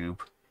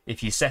YouTube,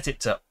 if you set it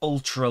to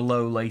ultra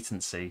low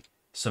latency,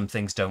 some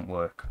things don't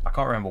work. I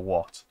can't remember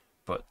what,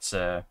 but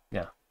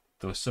yeah,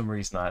 there was some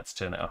reason I had to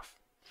turn it off.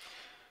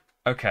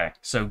 Okay,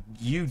 so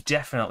you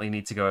definitely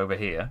need to go over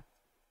here.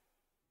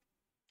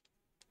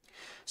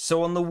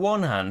 So on the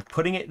one hand,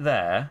 putting it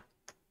there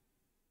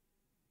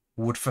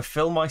would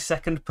fulfill my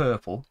second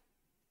purple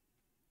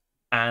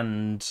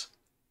and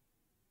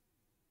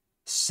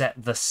set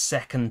the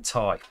second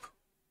type.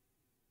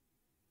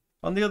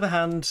 On the other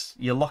hand,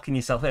 you're locking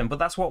yourself in, but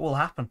that's what will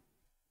happen.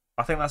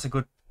 I think that's a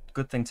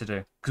good thing to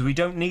do, because we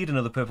don't need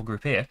another purple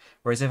group here.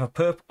 Whereas if a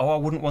purple, I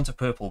wouldn't want a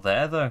purple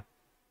there though,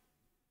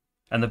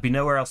 and there'd be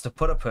nowhere else to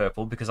put a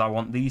purple because I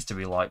want these to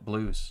be light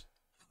blues.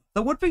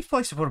 There would be a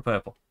place to put a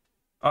purple.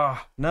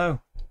 Ah, no,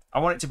 I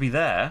want it to be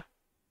there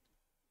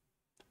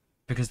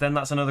because then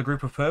that's another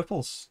group of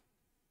purples.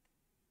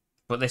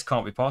 But this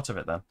can't be part of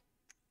it then.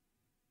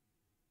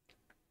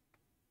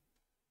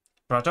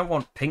 But I don't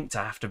want pink to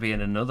have to be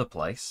in another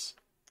place.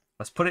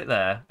 Let's put it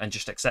there and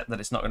just accept that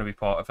it's not going to be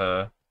part of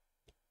a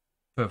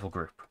purple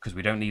group because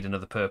we don't need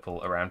another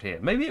purple around here.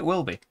 Maybe it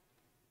will be.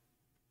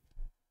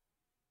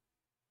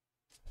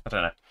 I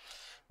don't know.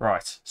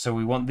 Right, so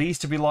we want these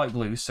to be light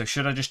blues. So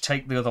should I just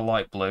take the other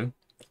light blue?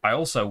 I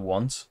also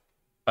want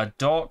a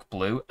dark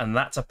blue, and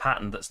that's a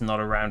pattern that's not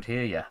around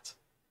here yet.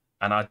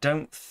 And I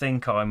don't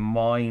think I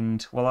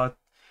mind. Well,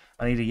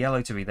 I need a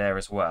yellow to be there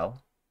as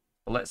well.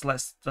 But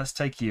let's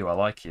take you. I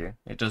like you.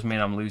 It does mean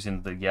I'm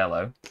losing the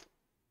yellow,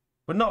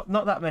 but not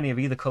that many of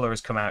either colour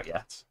has come out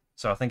yet,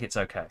 so I think it's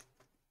okay.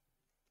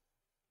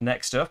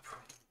 Next up,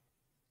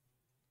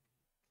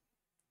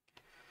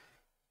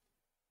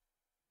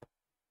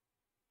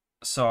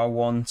 so I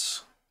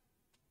want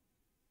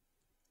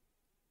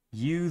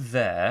you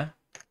there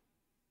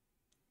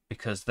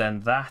because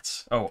then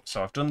that. Oh,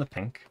 so I've done the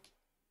pink,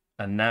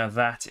 and now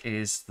that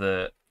is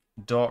the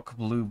dark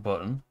blue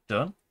button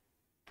done.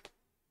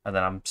 And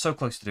then I'm so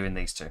close to doing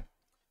these two.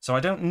 So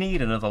I don't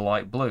need another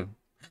light blue.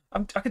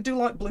 I could do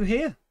light blue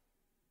here.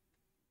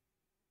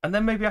 And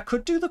then maybe I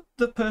could do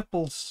the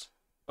purples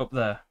up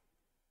there.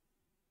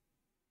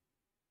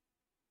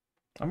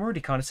 I'm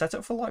already kind of set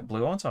up for light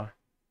blue, aren't I?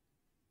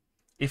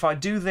 If I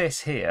do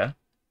this here,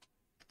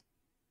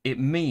 it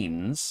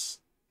means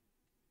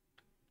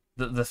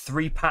that the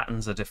 3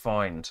 patterns are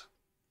defined.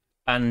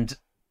 And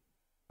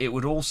it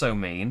would also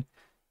mean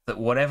that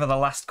whatever the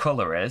last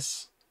colour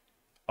is,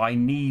 I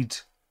need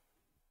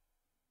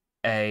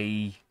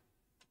a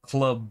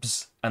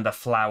clubs and the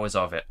flowers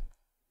of it.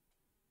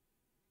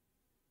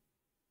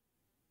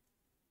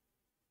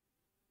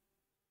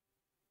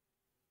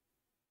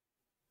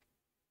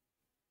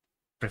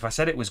 But if I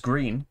said it was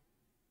green,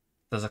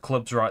 there's a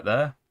clubs right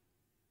there.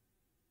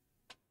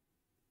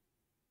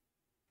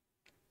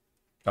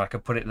 I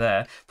could put it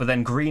there, but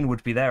then green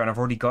would be there, and I've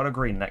already got a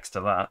green next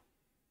to that.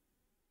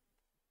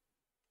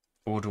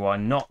 Or do I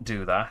not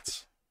do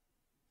that?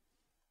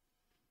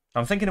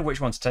 I'm thinking of which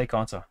one to take,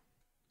 aren't I?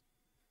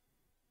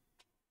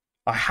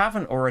 I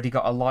haven't already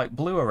got a light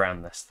blue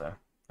around this, though.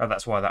 Oh,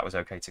 that's why that was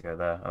okay to go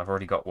there. And I've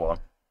already got one.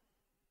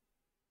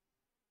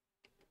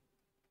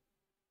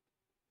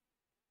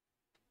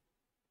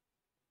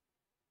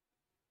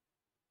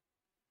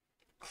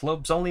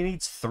 Clubs only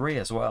needs 3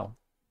 as well.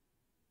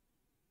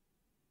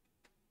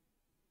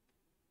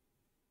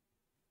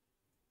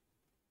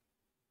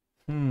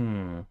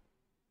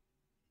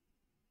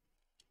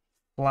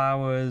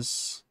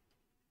 Flowers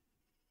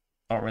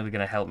aren't really going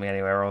to help me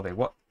anywhere, are they?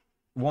 What?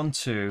 1,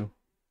 2,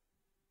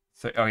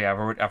 3. Oh yeah,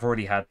 I've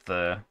already had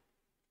the.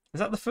 Is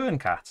that the fern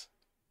cat?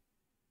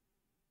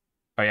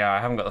 Oh yeah, I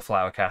haven't got the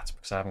flower cat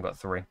because I haven't got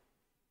 3,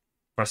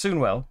 but I soon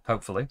will,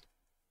 hopefully.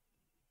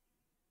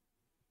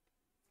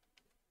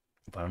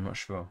 But I'm not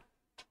sure.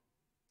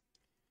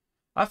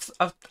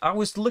 I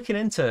was looking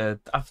into.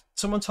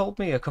 Someone told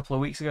me a couple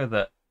of weeks ago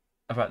that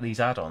about these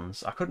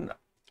add-ons.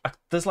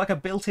 There's like a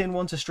built-in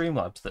one to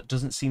Streamlabs that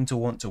doesn't seem to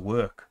want to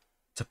work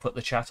to put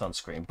the chat on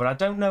screen, but I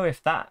don't know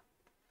if that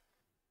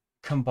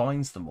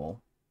combines them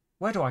all.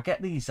 Where do I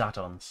get these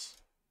add-ons?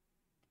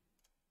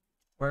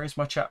 Where is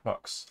my chat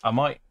box? I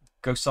might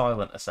go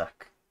silent a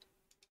sec.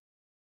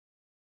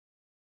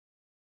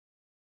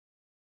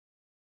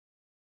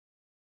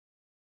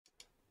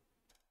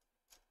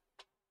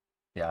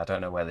 Yeah, I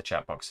don't know where the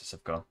chat boxes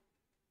have gone.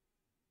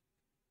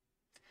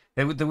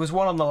 There was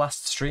one on the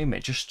last stream.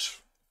 It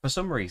just, for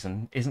some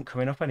reason, isn't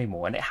coming up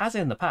anymore. And it has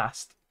in the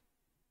past.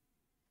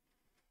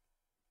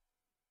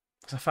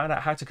 Because I found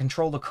out how to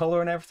control the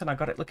colour and everything. I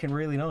got it looking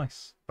really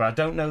nice. But I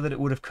don't know that it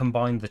would have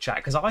combined the chat.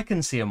 Because I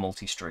can see a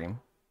multi-stream.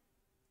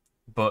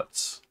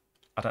 But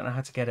I don't know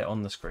how to get it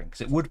on the screen.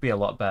 Because it would be a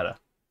lot better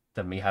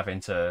than me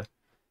having to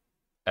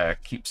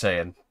keep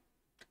saying...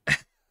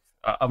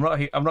 I'm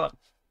not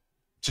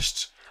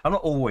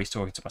always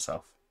talking to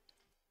myself.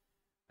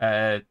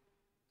 I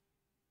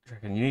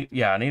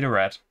need a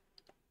red.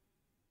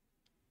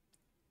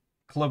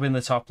 Club in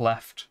the top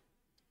left.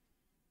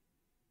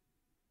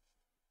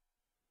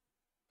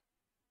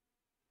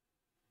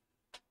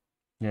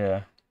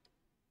 Yeah.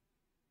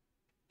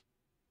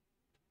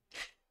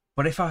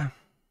 But if I...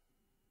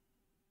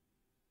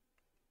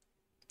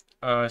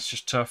 it's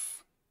just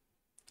tough.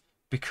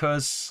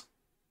 Because...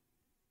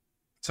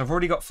 So I've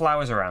already got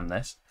flowers around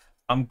this.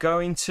 I'm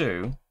going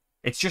to...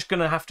 It's just going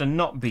to have to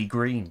not be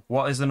green.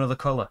 What is another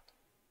colour?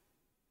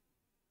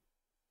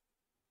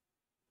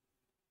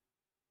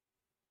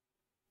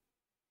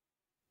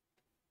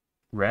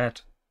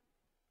 Red.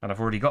 And I've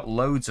already got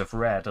loads of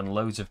red and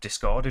loads of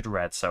discarded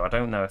red, so I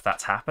don't know if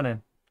that's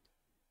happening.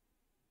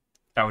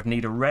 I would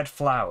need a red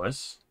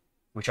flowers,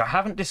 which I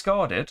haven't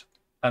discarded,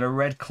 and a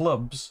red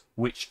clubs,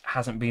 which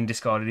hasn't been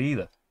discarded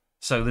either.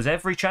 So there's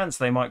every chance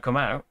they might come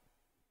out.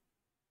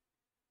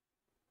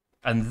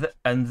 And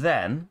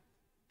then...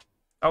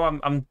 Oh,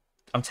 I'm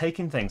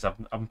taking things.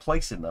 I'm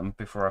placing them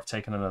before I've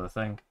taken another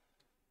thing.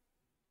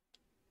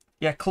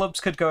 Yeah, clubs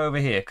could go over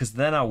here, because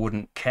then I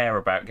wouldn't care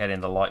about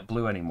getting the light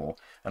blue anymore.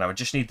 And I would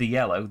just need the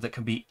yellow that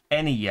can be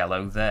any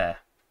yellow there.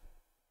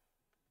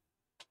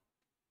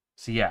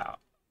 So yeah.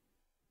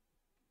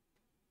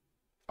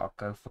 I'll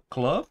go for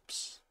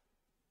clubs.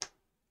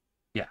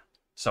 Yeah.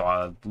 So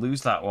I'll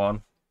lose that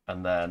one,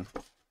 and then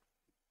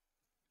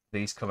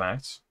these come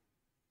out.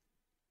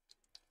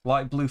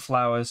 Light blue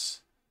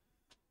flowers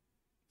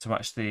to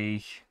match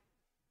the...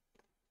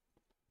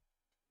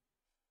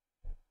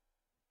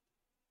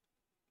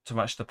 to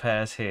match the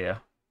pairs here.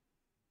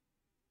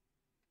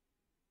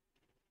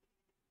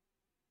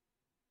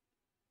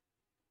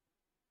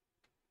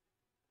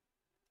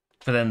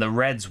 But then the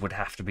reds would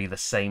have to be the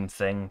same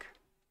thing.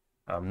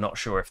 I'm not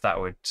sure if that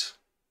would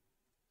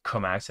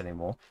come out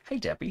anymore. Hey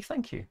Debbie,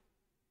 thank you.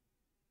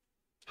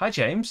 Hi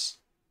James.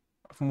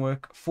 From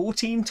work.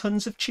 14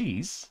 tons of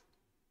cheese.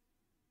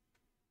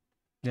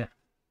 Yeah,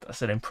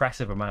 that's an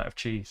impressive amount of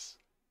cheese.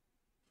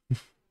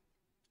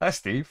 Hi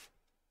Steve.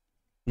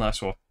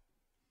 Nice one.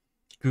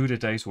 Good a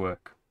day's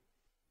work.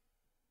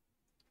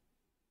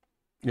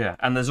 Yeah,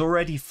 and there's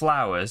already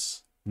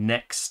flowers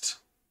next.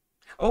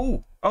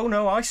 Oh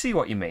no, I see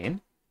what you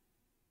mean.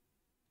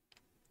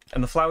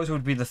 And the flowers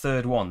would be the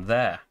third one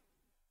there.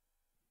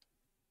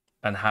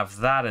 And have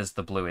that as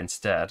the blue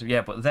instead.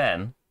 Yeah, but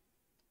then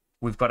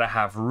we've got to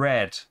have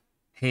red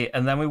here.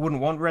 And then we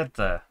wouldn't want red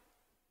there.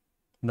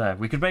 No,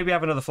 we could maybe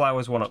have another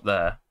flowers one up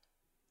there.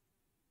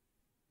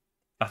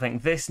 I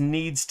think this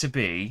needs to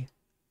be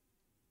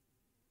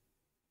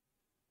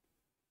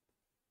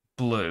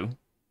blue.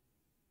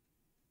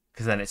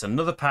 Because then it's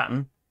another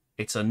pattern.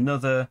 It's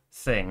another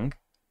thing.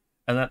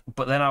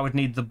 But then I would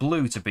need the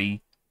blue to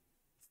be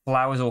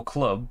flowers or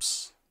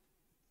clubs.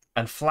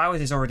 And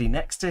flowers is already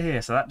next to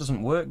here, so that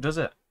doesn't work, does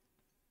it?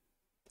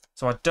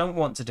 So I don't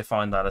want to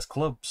define that as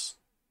clubs.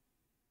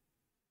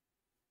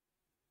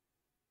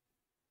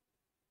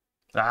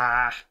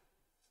 Ah!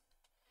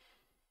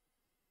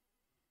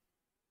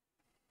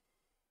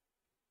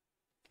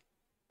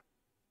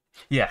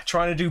 Yeah,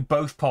 trying to do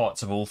both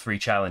parts of all three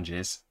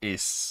challenges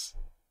is...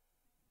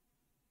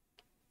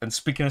 And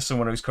speaking as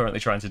someone who's currently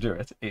trying to do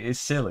it, it is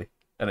silly.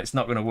 And it's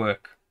not going to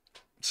work.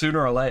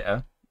 Sooner or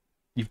later,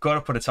 you've got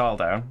to put a tile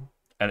down,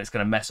 and it's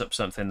going to mess up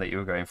something that you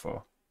were going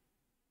for.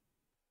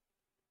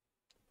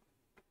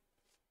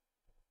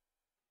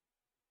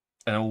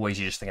 And always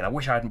you're just thinking, I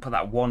wish I hadn't put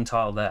that one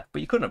tile there.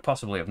 But you couldn't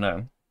possibly have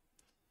known.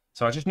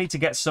 So I just need to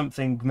get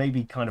something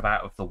maybe kind of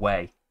out of the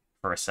way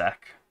for a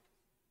sec.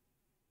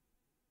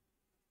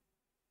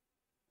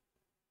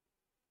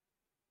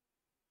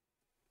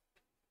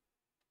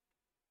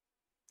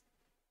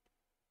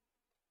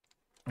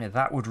 Yeah,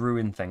 that would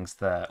ruin things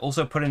there.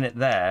 Also, putting it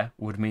there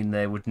would mean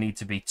there would need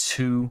to be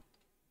two...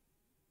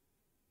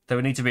 There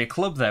would need to be a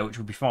club there, which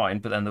would be fine,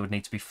 but then there would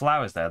need to be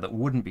flowers there that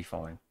wouldn't be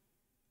fine.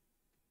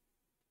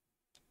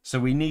 So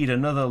we need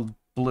another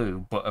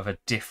blue, but of a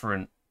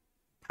different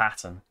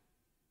pattern.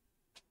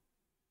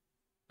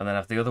 And then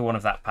have the other one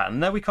of that pattern.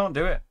 No, we can't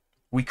do it.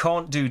 We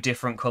can't do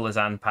different colours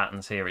and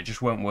patterns here. It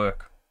just won't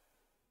work.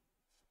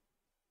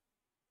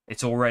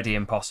 It's already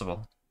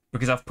impossible.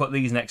 Because I've put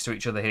these next to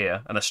each other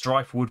here, and a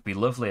stripe would be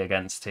lovely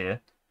against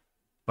here,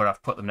 but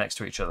I've put them next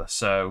to each other.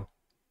 So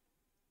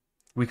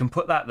we can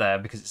put that there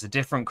because it's a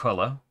different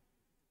colour,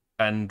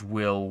 and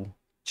we'll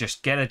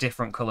just get a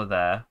different colour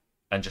there,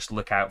 and just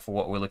look out for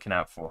what we're looking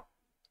out for.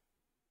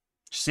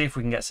 Just see if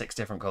we can get 6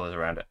 different colours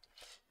around it.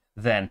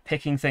 Then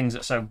picking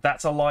things, so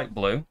that's a light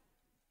blue.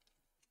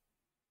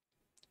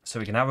 So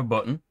we can have a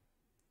button.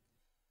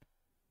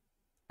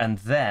 And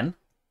then,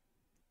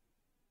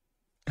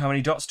 how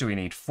many dots do we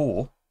need?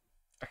 4.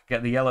 I can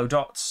get the yellow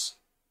dots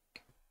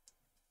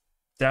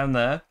down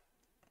there.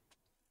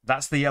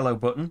 That's the yellow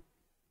button.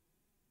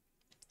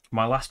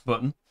 My last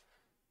button.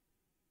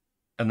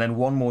 And then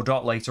 1 more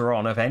dot later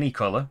on of any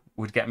colour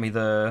would get me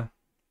another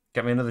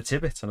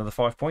tibbit, another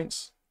 5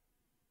 points.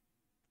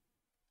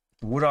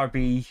 Would I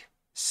be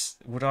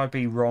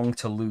wrong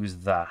to lose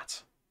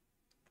that?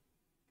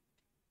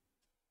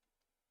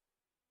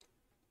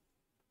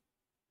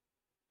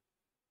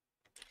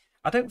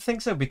 I don't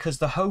think so, because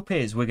the hope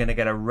is we're going to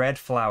get a red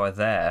flower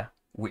there,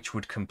 which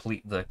would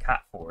complete the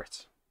cat for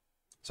it.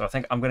 So I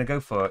think I'm going to go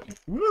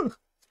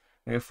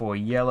for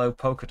yellow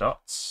polka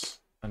dots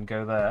and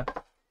go there.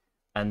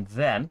 And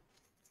then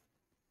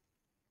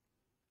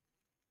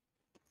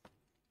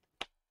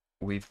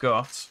we've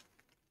got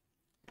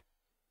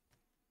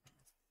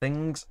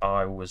things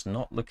I was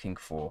not looking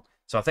for.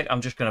 So I think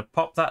I'm just going to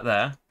pop that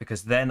there,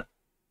 because then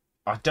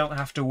I don't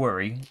have to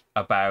worry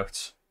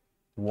about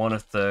one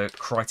of the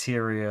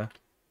criteria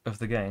of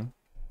the game,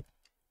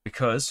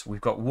 because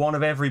we've got 1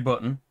 of every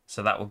button,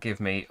 so that will give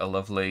me a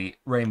lovely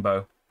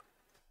rainbow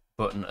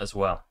button as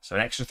well. So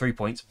an extra 3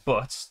 points,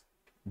 but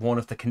one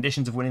of the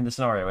conditions of winning the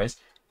scenario is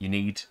you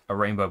need a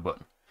rainbow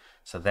button.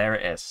 So there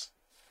it is.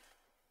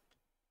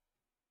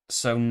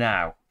 So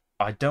now,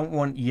 I don't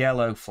want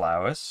yellow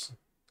flowers,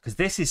 because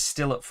this is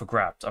still up for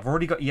grabs. I've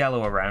already got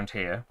yellow around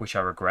here, which I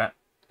regret.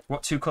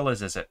 What 2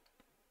 colours is it?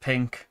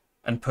 Pink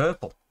and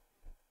purple.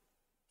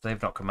 They've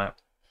not come out.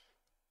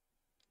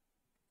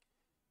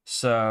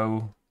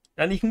 So,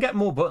 and you can get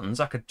more buttons.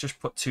 I could just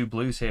put 2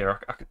 blues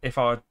here. If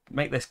I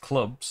make this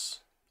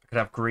clubs, I could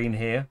have green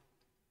here,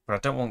 but I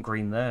don't want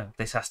green there.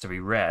 This has to be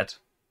red,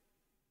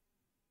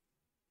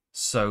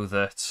 so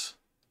that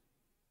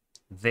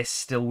this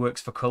still works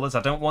for colours.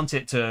 I don't want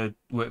it to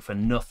work for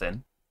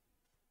nothing,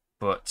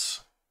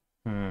 but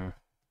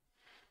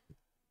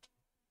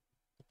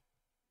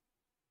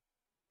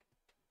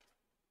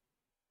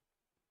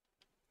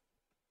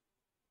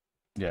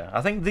yeah,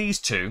 I think these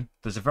 2,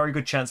 there's a very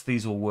good chance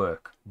these will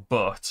work,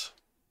 but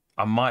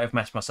I might have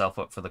messed myself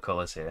up for the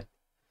colours here.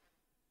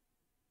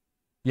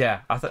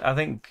 Yeah, I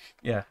think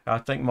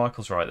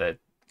Michael's right there.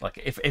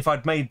 Like, if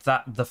I'd made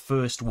that the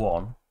first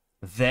one,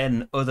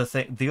 then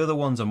the other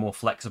ones are more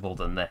flexible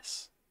than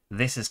this.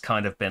 This has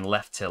kind of been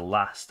left till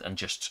last and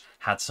just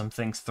had some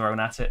things thrown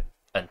at it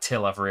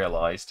until I've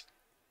realised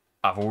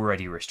I've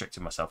already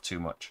restricted myself too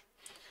much.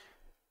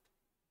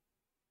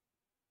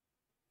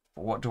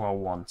 But what do I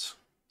want?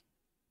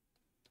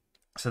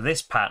 So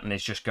this pattern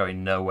is just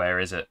going nowhere,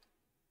 is it?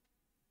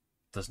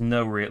 There's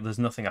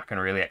nothing I can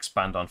really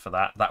expand on for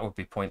that. That would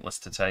be pointless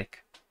to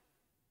take.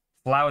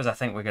 Flowers, I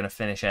think we're going to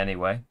finish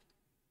anyway.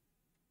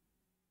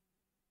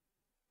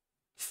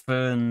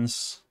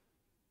 Ferns,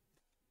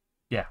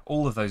 yeah,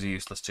 all of those are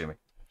useless to me.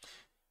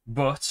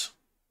 But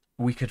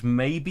we could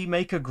maybe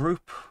make a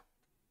group.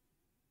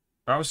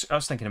 I was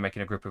thinking of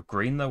making a group of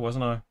green though,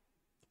 wasn't I?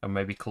 And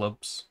maybe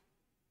clubs.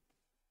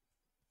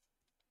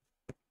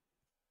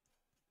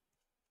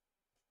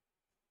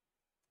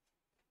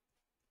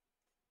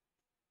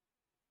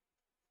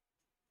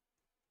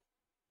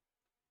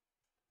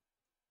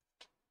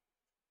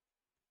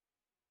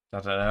 I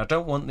don't know. I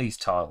don't want these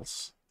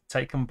tiles.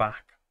 Take them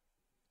back.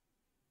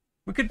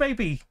 We could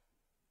maybe...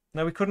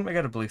 No, we couldn't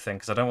get a blue thing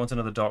because I don't want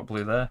another dark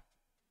blue there.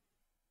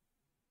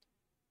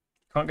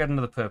 Can't get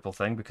another purple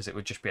thing because it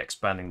would just be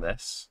expanding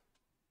this.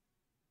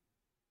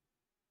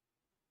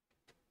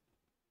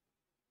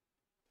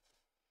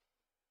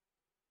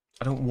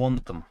 I don't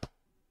want them. I'm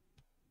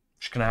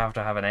just going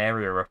to have an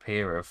area up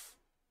here of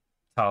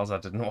tiles I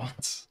didn't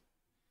want.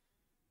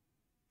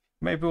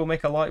 Maybe we'll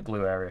make a light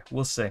blue area.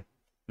 We'll see.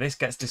 This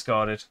gets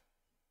discarded.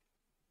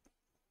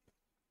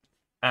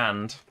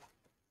 And...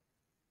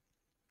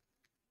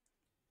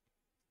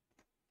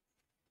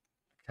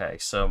 okay,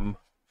 some...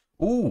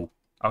 ooh!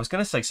 I was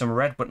going to say some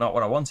red, but not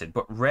what I wanted.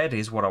 But red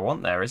is what I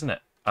want there, isn't it?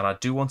 And I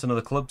do want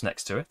another clubs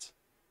next to it.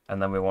 And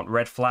then we want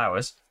red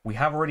flowers. We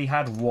have already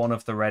had one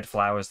of the red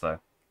flowers, though.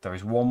 There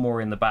is one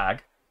more in the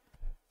bag.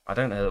 I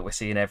don't know that we're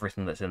seeing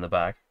everything that's in the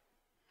bag.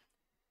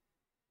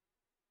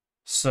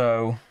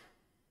 So,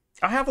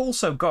 I have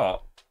also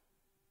got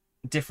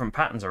different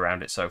patterns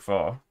around it so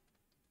far.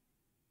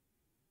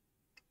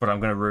 But I'm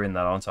going to ruin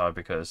that, aren't I?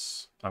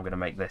 Because I'm going to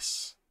make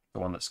this the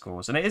one that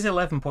scores. And it is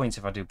 11 points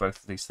if I do both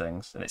of these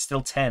things. And it's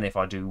still 10 if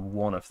I do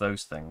one of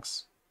those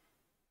things.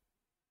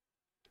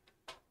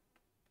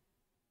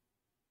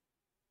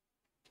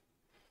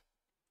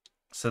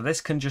 So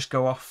this can just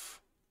go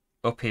off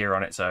up here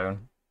on its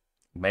own.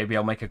 Maybe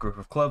I'll make a group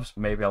of clubs.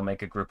 Maybe I'll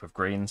make a group of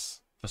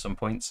greens for some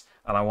points.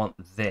 And I want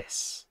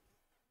this.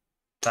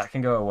 That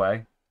can go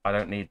away. I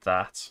don't need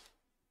that.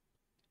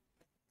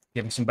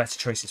 Give me some better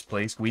choices,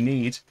 please.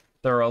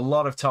 There are a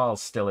lot of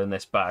tiles still in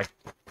this bag.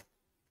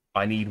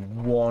 I need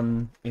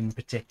one in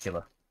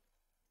particular.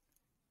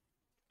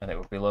 And it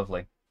would be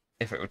lovely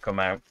if it would come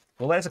out.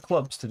 Well, there's a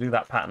clubs to do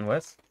that pattern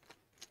with.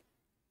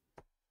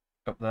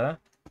 Up there.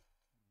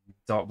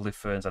 Dark blue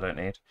ferns I don't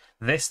need.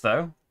 This,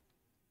 though,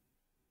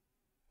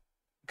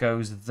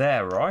 goes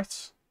there,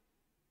 right?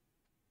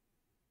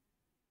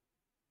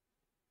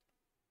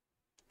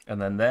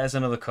 And then there's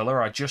another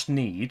colour. I just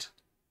need...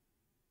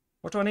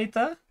 What do I need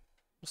there?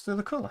 Let's do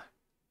the colour.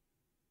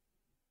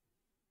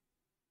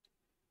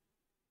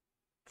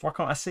 Why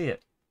can't I see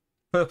it?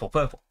 Purple,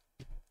 purple.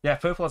 Yeah,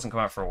 purple hasn't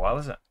come out for a while,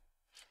 has it?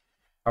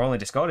 I've only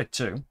discarded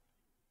 2.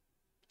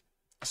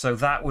 So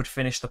that would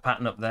finish the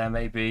pattern up there,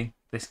 maybe.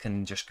 This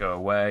can just go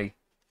away.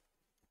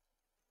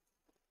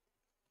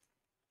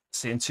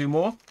 Seeing 2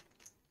 more?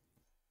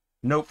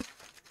 Nope.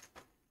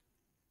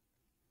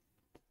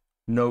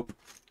 Nope.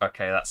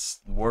 Okay, that's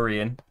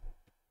worrying.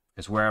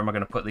 Because where am I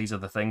going to put these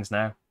other things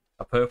now?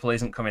 A purple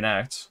isn't coming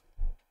out.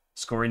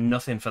 Scoring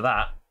nothing for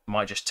that.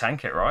 Might just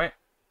tank it, right?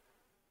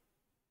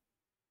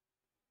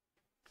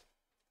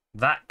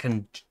 That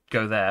can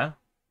go there.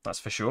 That's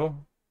for sure.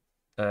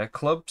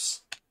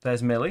 Clubs.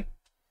 There's Millie.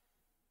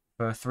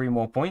 For 3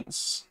 more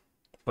points.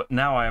 But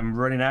now I am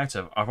running out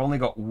of... I've only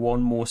got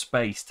 1 more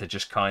space to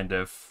just kind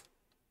of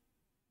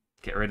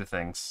get rid of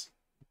things.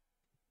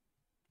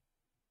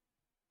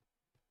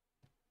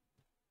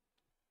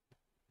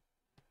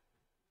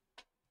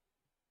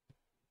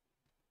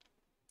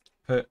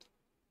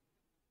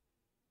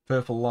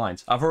 Purple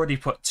lines. I've already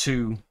put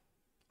 2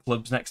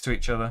 clubs next to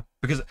each other.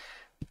 Because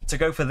to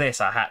go for this,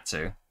 I had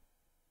to.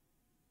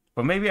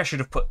 But maybe I should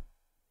have put...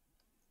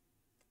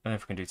 I don't know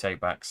if we can do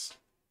take-backs.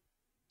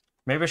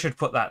 Maybe I should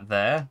put that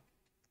there.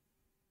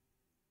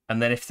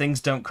 And then if things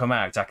don't come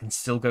out, I can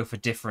still go for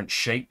different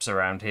shapes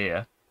around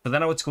here. But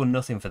then I would score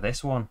nothing for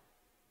this one.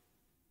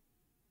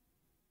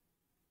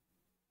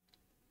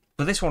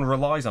 But this one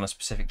relies on a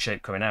specific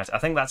shape coming out. I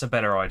think that's a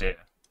better idea.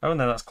 Oh,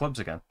 no, that's clubs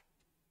again.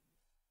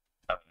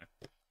 Oh, no.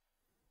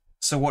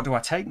 So what do I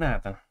take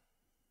now, then?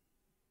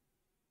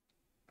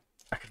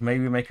 I could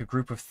maybe make a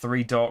group of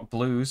 3 dark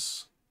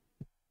blues.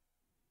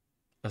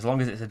 As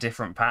long as it's a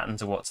different pattern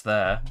to what's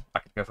there, I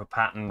could go for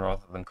pattern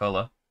rather than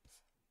colour.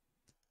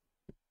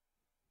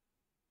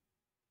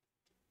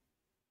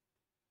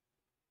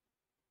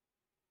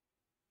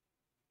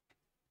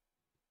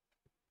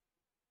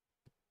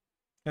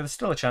 Yeah, there's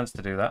still a chance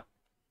to do that.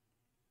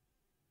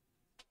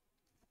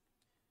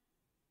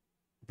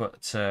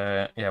 But,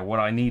 yeah,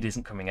 what I need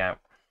isn't coming out.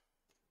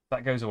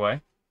 That goes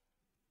away.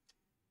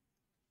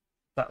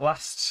 That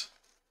last...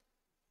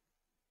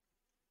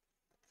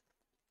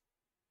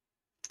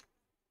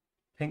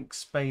 pink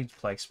spade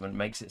placement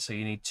makes it so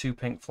you need 2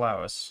 pink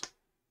flowers.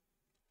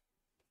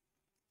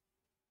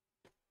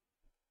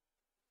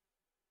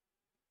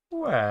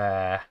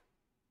 Where?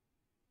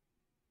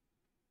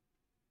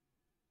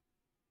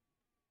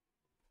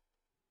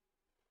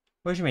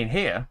 What do you mean,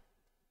 here?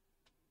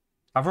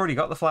 I've already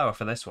got the flower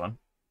for this one.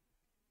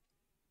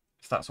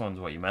 If that's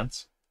one's what you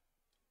meant.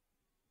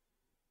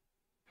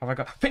 Have I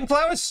got pink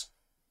flowers?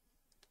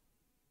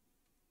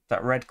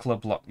 That red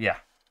club lock, yeah.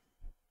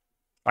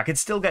 I could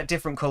still get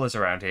different colours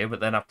around here, but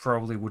then I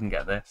probably wouldn't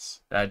get this.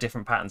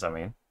 Different patterns, I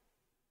mean.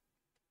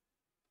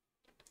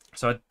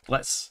 So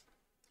let's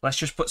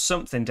just put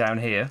something down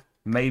here.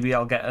 Maybe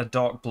I'll get a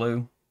dark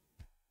blue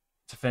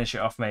to finish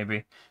it off,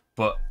 maybe.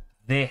 But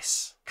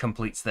this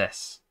completes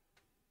this.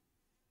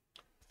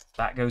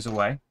 That goes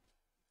away.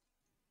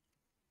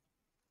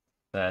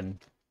 Then...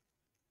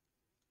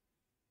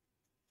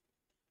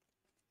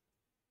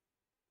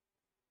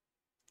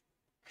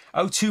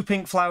 Oh, 2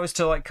 pink flowers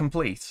to, like,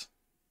 complete.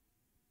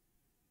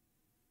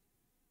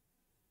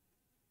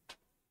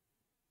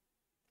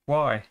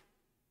 Why?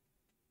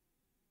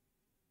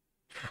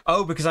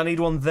 Oh, because I need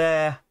one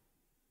there.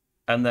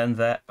 And then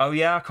there. Oh,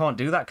 yeah, I can't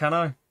do that, can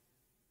I?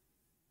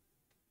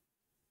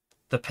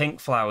 The pink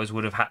flowers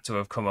would have had to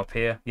have come up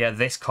here. Yeah,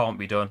 this can't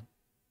be done.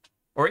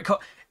 Or it can't...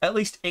 At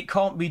least it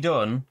can't be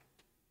done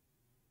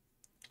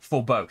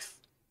for both.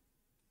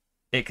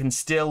 It can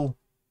still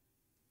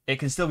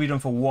be done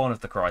for one of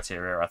the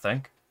criteria, I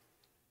think.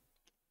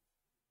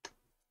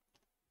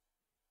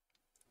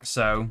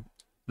 So,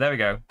 there we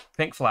go.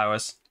 Pink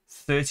flowers,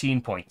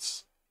 13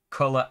 points.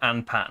 Colour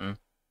and pattern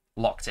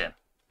locked in.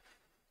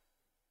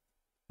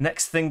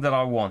 Next thing that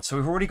I want. So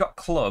we've already got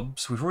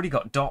clubs. We've already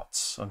got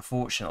dots,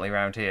 unfortunately,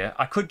 around here.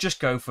 I could just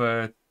go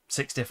for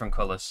 6 different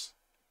colours.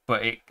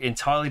 But it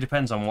entirely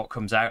depends on what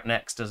comes out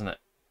next, doesn't it?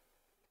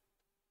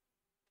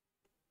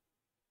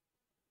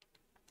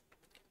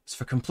 So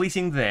for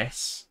completing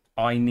this,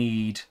 I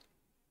need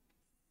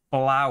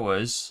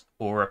flowers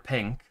or a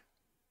pink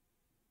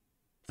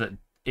that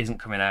isn't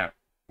coming out.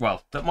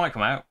 Well, that might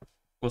come out.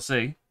 We'll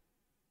see.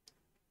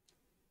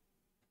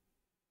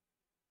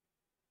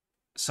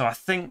 So I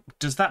think,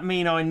 does that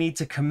mean I need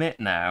to commit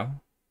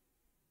now?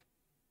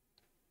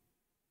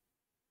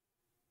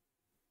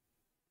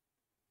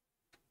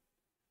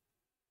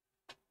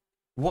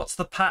 What's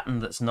the pattern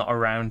that's not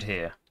around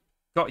here?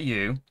 Got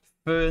you.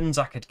 Ferns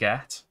I could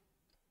get.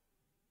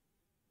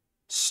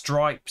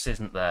 Stripes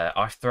isn't there.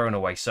 I've thrown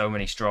away so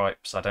many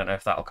stripes. I don't know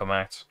if that'll come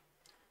out.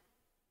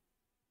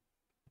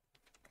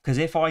 Because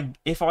if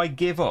I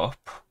give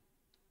up,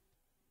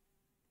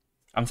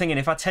 I'm thinking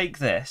if I take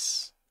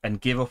this and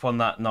give up on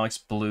that nice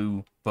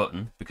blue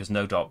button, because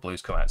no dark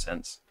blues come out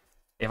since,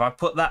 if I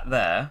put that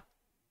there,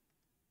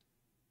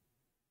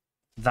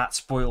 that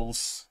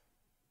spoils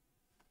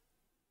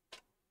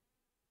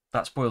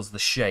the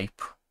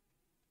shape.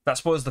 That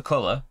spoils the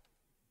colour.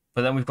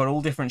 But then we've got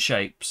all different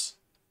shapes.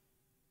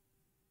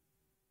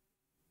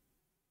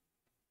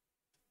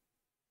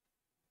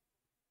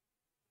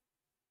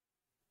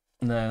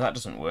 No, that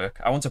doesn't work.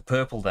 I want a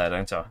purple there,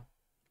 don't I?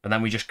 And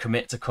then we just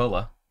commit to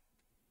colour.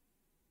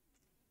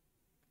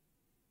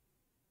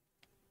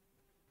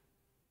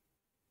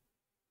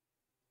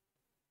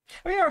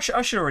 Oh yeah,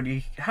 I should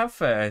already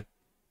have a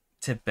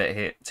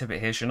tidbit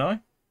here, shouldn't I?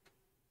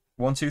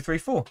 1, 2, 3,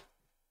 4.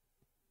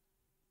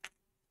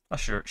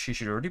 She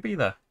should already be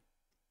there.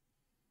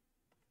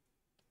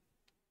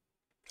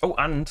 Oh,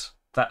 and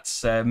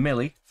that's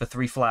Millie for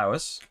 3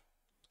 flowers.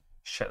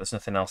 Check there's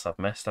nothing else I've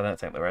missed. I don't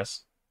think there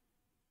is.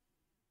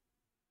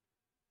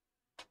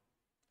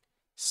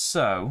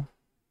 So,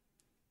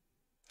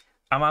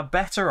 am I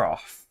better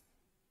off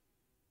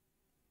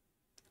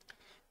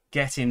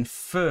getting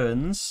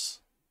ferns,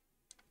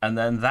 and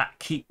then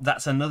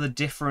that's another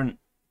different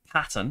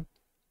pattern,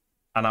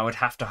 and I would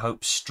have to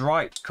hope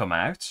stripes come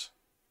out?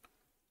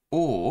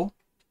 Or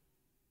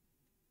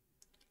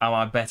am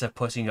I better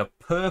putting a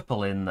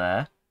purple in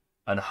there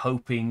and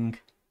hoping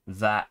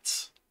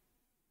that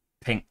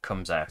pink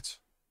comes out?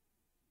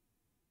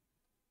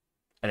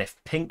 And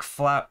if pink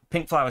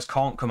flowers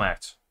can't come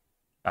out,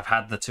 I've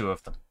had the 2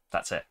 of them.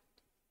 That's it.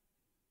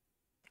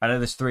 I know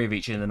there's 3 of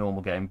each in the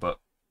normal game, but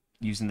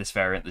using this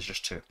variant, there's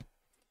just 2.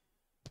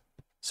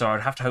 So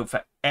I'd have to hope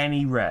for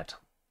any red.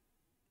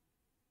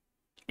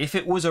 If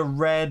it was a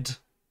red...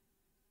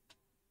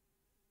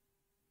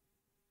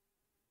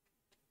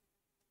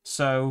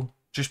 So,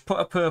 just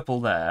put a purple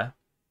there.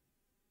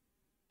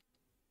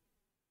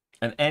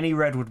 And any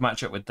red would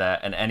match up with there,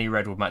 and any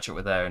red would match up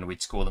with there, and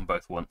we'd score them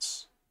both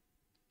once.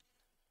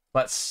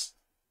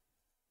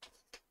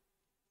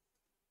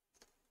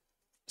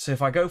 So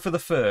if I go for the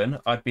fern,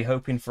 I'd be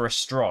hoping for a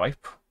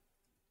stripe.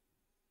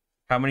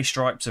 How many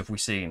stripes have we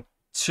seen?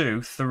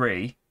 2,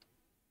 3.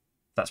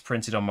 That's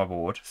printed on my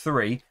board.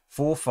 3,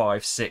 4,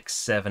 5, 6,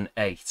 7,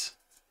 8.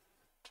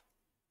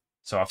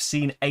 So I've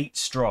seen 8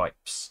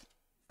 stripes.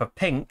 For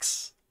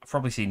pinks, I've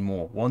probably seen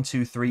more. 1,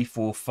 2, 3,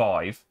 4,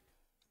 5,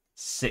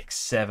 6,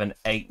 7,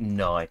 8,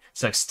 9.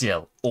 So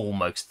still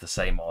almost the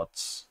same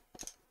odds.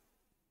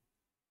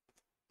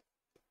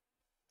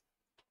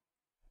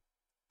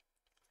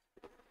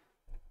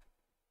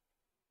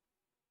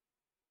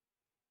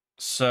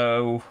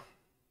 So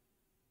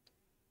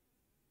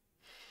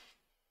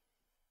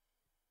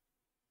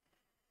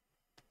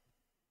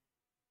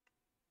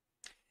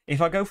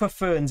if I go for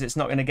ferns, it's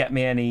not going to get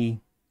me any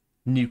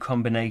new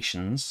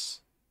combinations.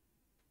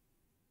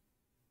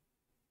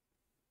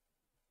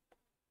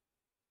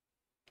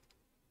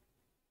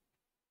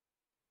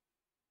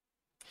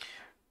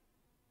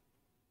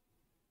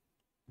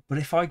 But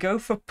if I go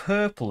for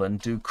purple and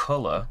do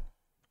colour,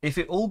 if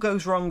it all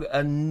goes wrong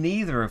and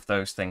neither of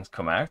those things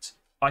come out,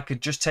 I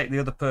could just take the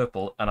other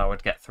purple and I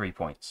would get 3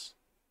 points.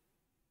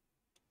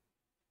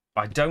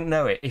 I don't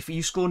know it. If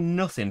you score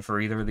nothing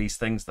for either of these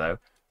things, though,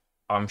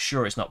 I'm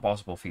sure it's not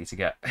possible for you to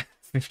get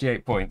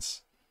 58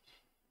 points.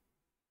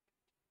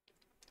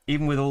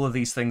 Even with all of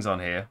these things on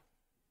here.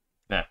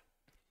 Yeah.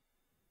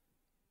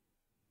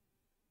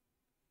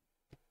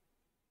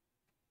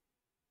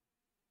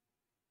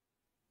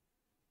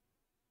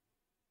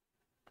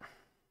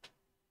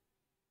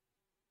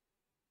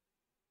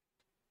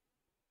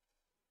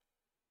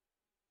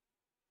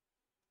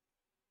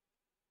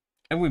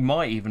 And we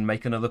might even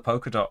make another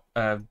polka dot,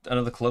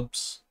 another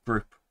clubs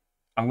group.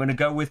 I'm going to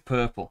go with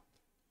purple.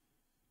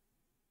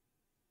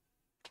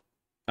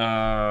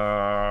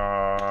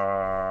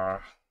 I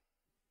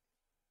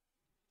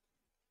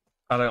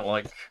don't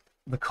like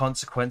the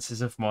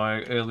consequences of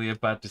my earlier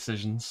bad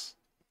decisions.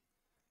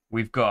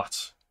 We've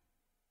got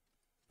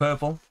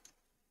purple.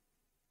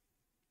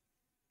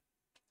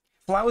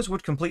 Flowers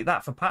would complete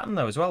that for pattern,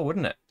 though, as well,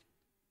 wouldn't it?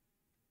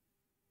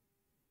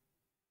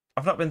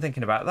 I've not been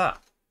thinking about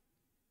that.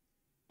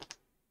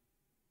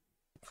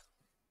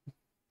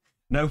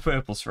 No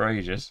purples for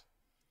ages.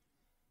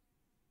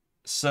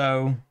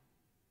 So,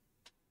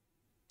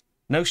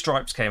 no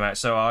stripes came out,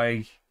 so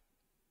I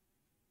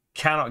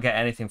cannot get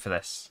anything for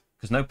this.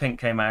 Because no pink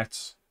came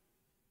out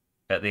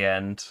at the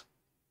end.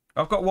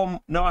 I've got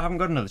one... No, I haven't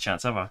got another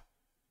chance, have I?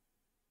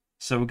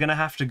 So we're going to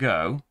have to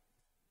go...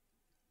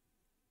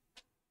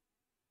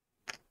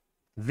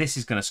 This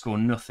is going to score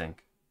nothing.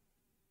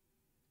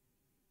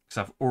 Because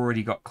I've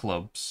already got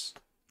clubs.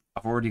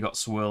 I've already got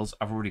swirls.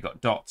 I've already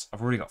got dots.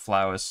 I've already got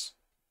flowers.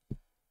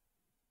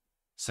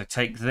 So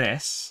take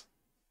this.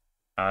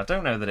 I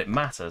don't know that it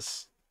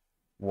matters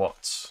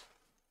what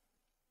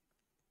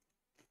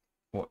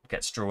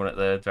gets drawn at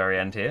the very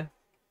end here.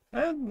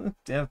 Yeah,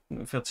 don't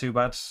feel too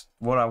bad.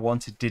 What I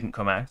wanted didn't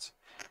come out.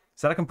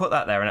 So I can put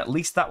that there, and at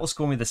least that will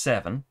score me the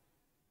 7.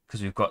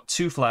 because we've got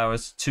 2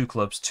 flowers, 2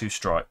 clubs, 2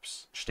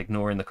 stripes, just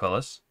ignoring the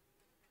colours.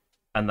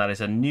 And that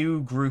is a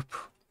new group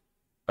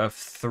of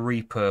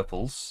 3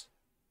 purples.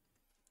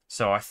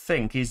 So I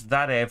think, is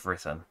that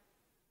everything?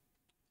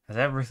 Has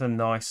everything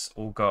nice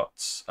all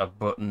got a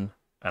button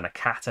and a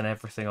cat and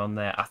everything on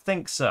there? I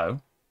think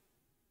so.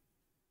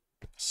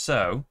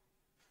 So,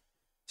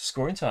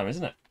 scoring time,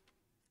 isn't it?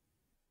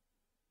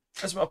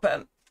 Where's my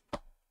pen?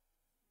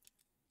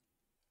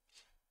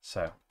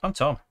 So, I'm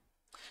Tom.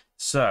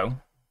 So,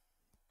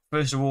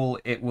 first of all,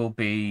 it will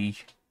be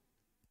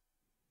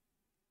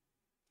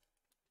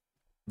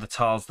the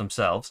tiles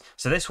themselves.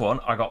 So this one,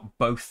 I got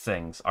both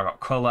things. I got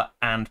colour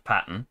and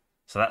pattern.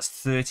 So that's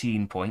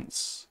 13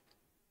 points.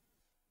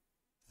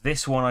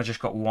 This one, I just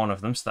got one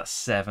of them. So that's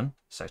 7.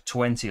 So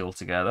 20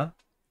 altogether.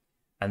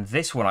 And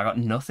this one, I got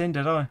nothing,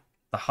 did I?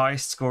 The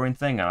highest scoring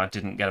thing, and I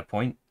didn't get a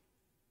point.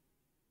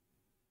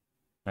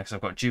 Next,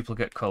 I've got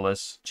duplicate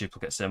colours,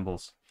 duplicate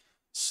symbols.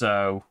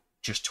 So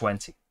just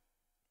 20.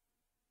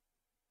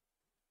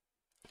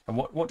 And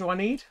what do I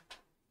need?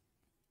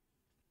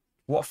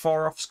 What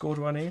far off score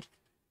do I need?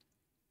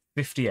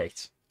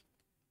 58.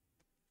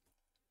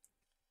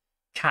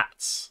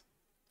 Cats.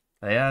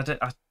 Yeah,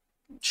 I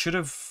should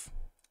have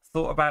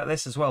thought about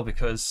this as well,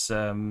 because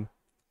a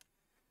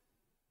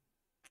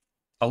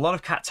lot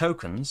of cat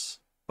tokens,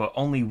 but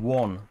only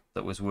one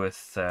that was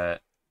worth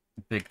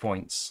big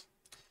points.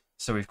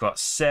 So we've got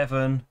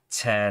 7,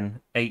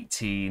 10,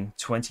 18,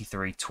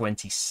 23,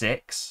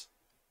 26.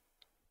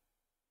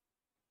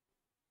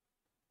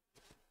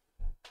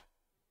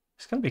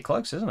 It's going to be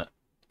close, isn't it?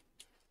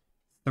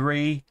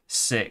 3,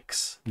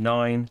 6,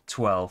 9,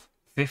 12,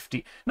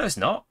 15. No, it's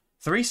not.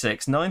 3,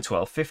 6, 9,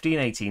 12, 15,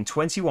 18,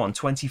 21,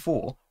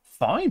 24.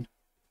 Fine.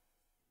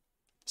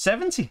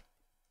 70.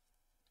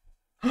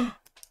 Why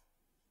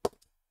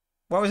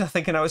was I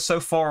thinking I was so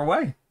far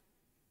away?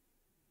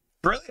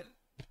 Brilliant.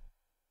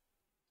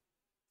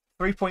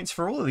 3 points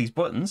for all of these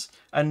buttons.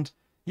 And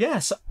yeah,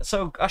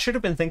 so I should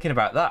have been thinking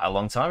about that a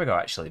long time ago,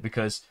 actually,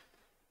 because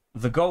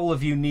the goal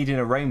of you needing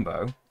a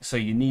rainbow, so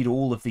you need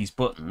all of these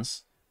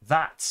buttons,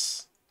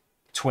 that's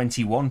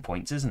 21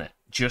 points, isn't it?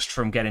 Just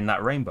from getting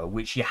that rainbow,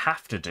 which you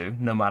have to do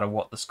no matter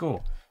what the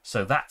score.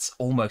 So that's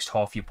almost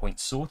half your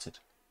points sorted.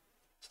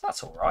 So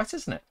that's all right,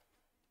 isn't it?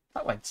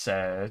 That went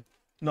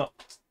not.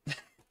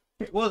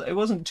 It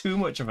wasn't too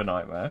much of a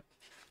nightmare.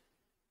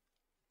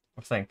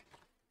 I think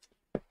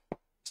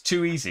it's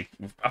too easy.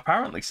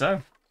 Apparently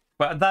so.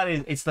 But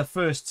it's the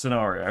first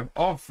scenario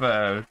of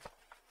a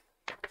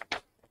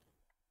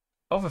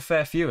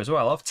fair few as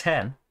well, of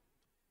 10.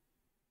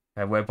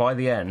 Where by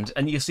the end,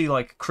 and you see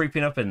like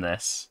creeping up in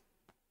this,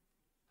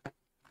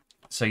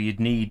 so you'd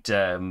need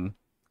one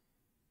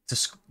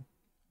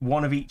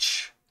of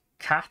each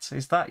cat,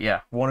 is that?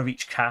 Yeah, one of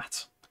each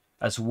cat,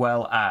 as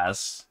well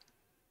as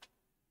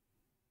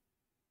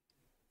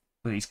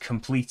these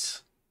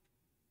complete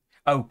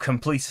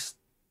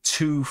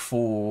 2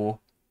 for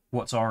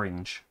what's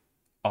orange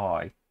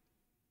eye,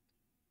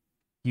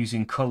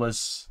 using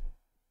colours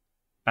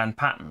and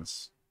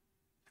patterns.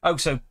 Oh,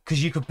 so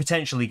because you could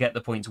potentially get the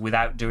points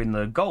without doing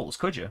the goals,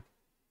 could you?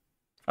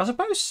 I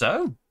suppose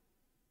so.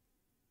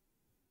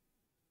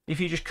 If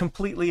you just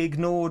completely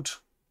ignored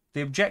the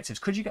objectives,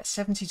 could you get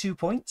 72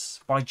 points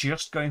by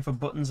just going for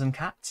buttons and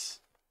cats?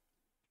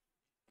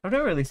 I've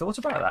never really thought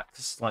about that,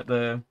 because like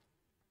the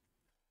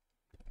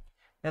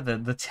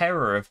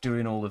terror of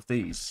doing all of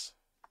these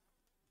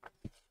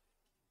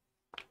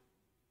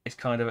is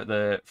kind of at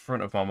the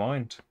front of my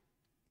mind.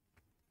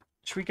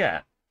 Should we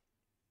get?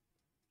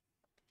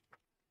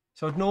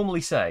 So I'd normally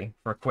say,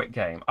 for a quick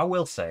game, I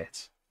will say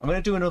it. I'm going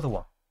to do another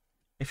one.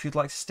 If you'd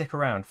like to stick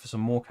around for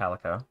some more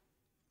Calico.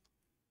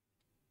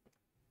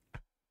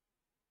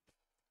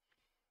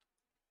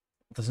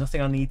 There's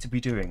nothing I need to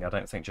be doing, I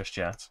don't think, just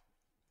yet.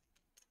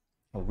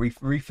 Well,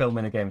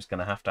 refilming a game is going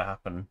to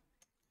happen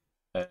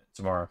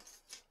tomorrow.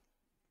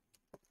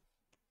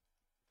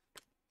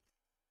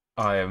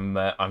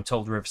 I'm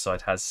told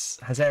Riverside has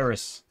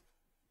errors.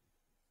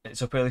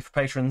 It's up early for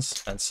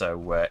patrons, and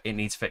so it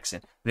needs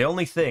fixing. The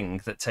only thing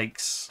that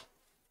takes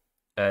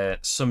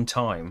some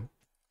time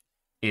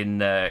in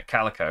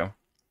Calico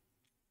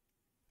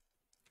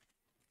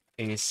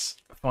is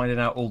finding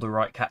out all the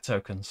right cat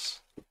tokens,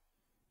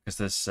 because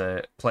there's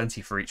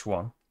plenty for each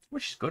one,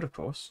 which is good, of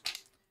course.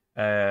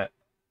 But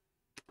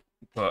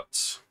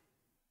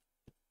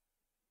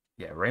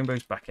yeah,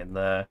 rainbow's back in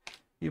there,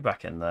 you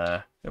back in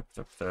there, up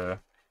there,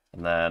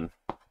 and then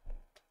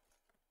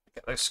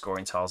get those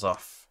scoring tiles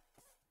off.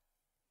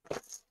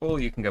 Or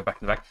you can go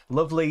back in the back.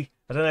 Lovely.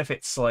 I don't know if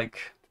it's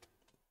like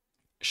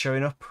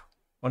showing up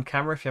on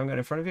camera if you haven't got it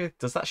in front of you.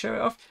 Does that show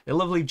it off? A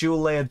lovely dual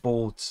layered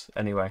boards,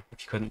 anyway,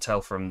 if you couldn't tell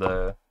from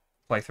the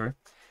playthrough.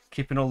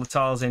 Keeping all the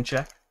tiles in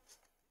check.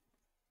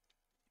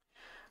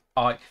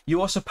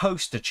 You are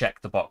supposed to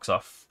check the box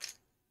off.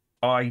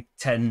 I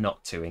tend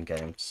not to in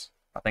games.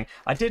 I think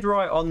I did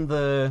write on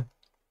the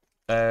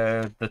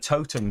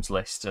totems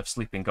list of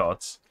sleeping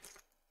gods,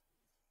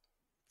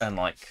 and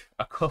like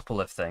a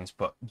couple of things,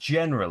 but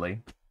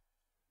generally,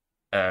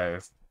 yeah,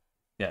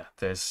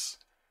 there's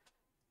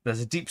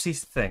There's a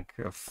deep-seated thing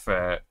of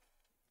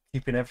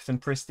keeping everything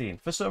pristine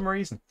for some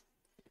reason.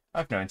 I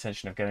have no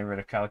intention of getting rid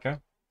of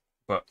Calico,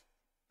 but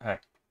hey,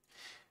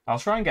 I'll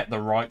try and get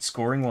the right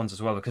scoring ones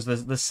as well because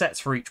there's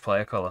sets for each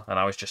player color, and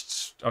I was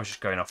just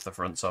going off the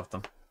fronts of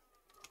them.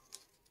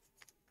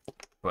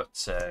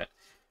 But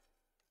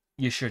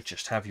you should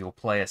just have your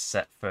player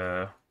set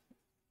for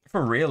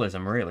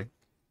realism, really.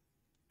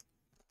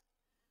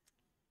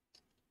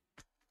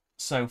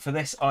 So for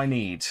this, I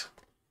need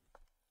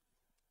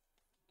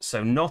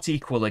not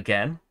equal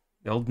again,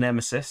 the old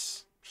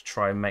nemesis. To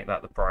try and make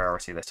that the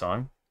priority this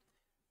time.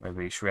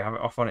 Maybe should we have it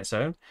off on its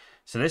own?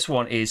 So this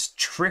one is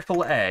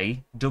triple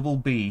A, double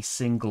B,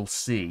 single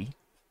C,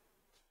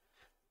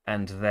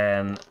 and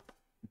then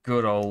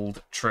good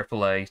old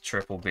triple A,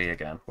 triple B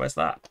again. Where's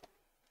that?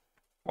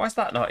 Why is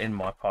that not in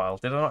my pile?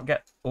 Did I not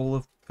get all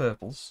of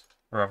purples,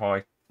 or have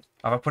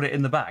I put it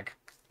in the bag?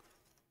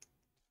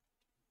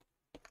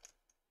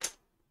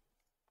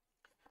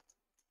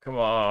 Come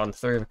on,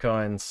 three of a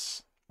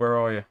kinds. Where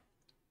are you?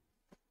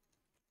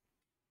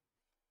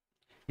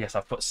 Yes,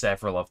 I've put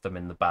several of them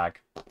in the bag.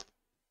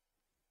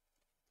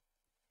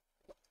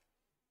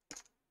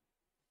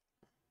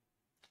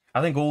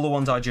 I think all the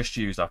ones I just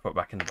used I put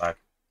back in the bag.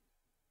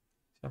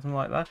 Something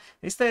like that.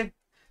 It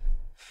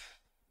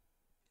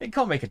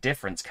can't make a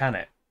difference, can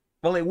it?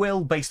 Well, it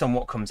will based on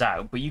what comes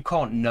out, but you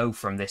can't know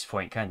from this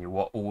point, can you,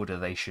 what order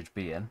they should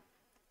be in?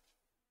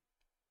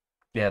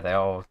 Yeah, they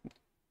are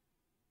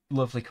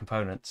lovely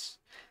components.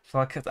 So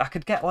I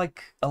could get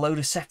like a load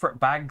of separate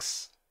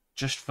bags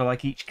just for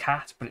like each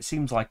cat, but it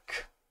seems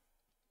like,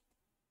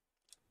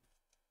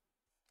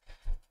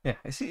 yeah,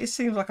 it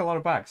seems like a lot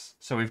of bags.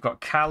 So we've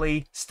got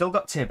Callie, still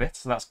got Tibbet,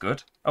 so that's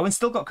good. Oh, and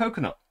still got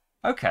Coconut.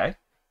 Okay,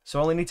 so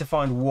I only need to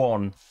find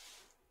one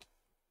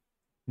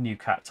new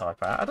cat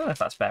type out. I don't know if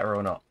that's better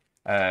or not,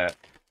 but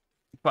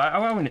I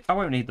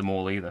won't need them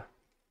all either.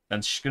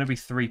 And she's going to be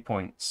 3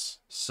 points.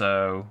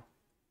 So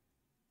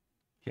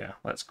yeah,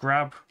 let's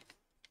grab.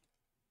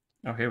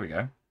 Oh, here we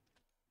go.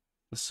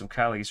 There's some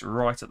Callies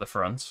right at the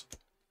front.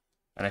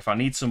 And if I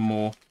need some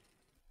more,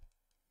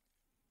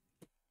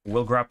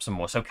 we'll grab some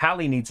more. So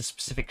Callie needs a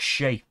specific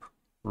shape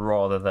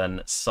rather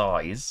than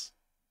size.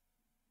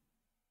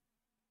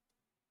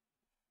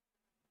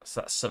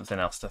 So that's something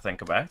else to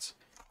think about.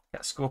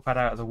 Get score pad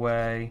out of the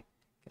way.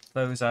 Get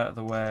those out of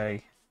the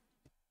way.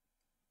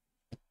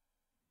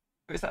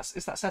 Is that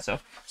set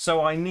up?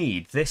 So I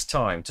need this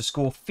time to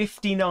score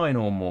 59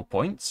 or more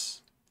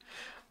points.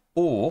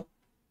 Or...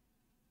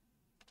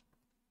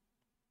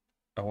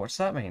 oh, what does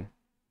that mean?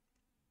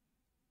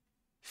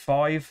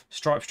 5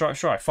 stripe.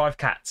 5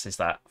 cats, is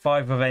that?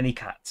 5 of any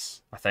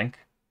cats, I think.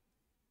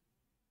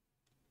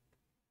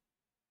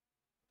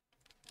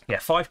 Yeah,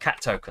 5 cat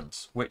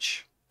tokens,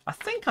 which I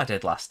think I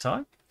did last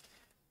time.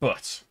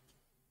 But...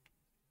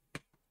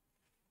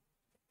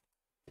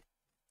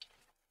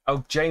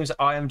 oh, James,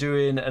 I am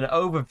doing an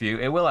overview.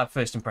 It will have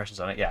first impressions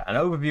on it, yeah. An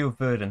overview of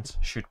Verdant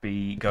should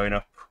be going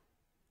up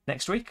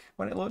next week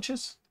when it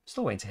launches.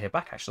 Still waiting to hear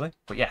back, actually.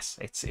 But yes,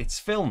 it's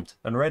filmed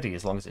and ready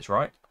as long as it's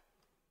right.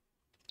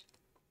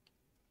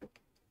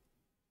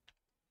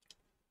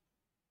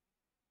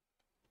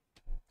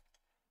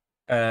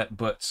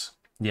 But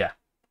yeah,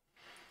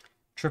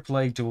 triple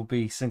A, double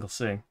B, single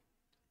C.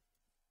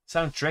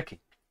 Sounds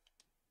tricky.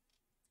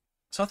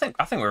 So I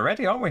think we're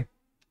ready, aren't we?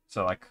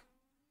 So like,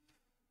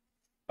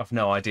 I've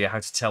no idea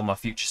how to tell my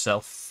future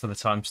self for the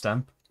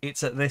timestamp.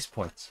 It's at this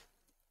point.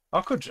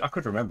 I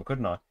could remember,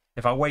 couldn't I?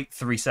 If I wait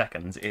 3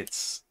 seconds,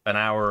 it's 1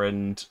 hour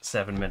and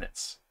 7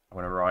 minutes. I'm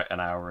going to write 1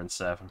 hour and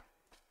 7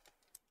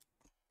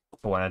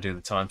 for when I do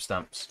the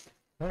timestamps.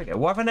 There we go.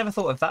 Why have I never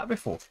thought of that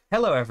before?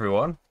 Hello,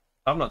 everyone.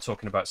 I'm not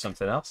talking about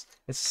something else.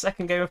 It's the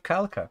second game of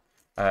Calico.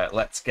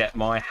 Let's get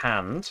my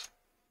hand.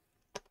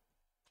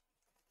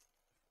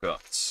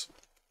 Got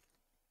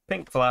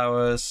pink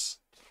flowers,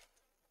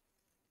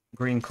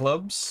 green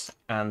clubs,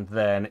 and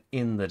then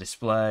in the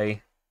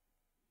display.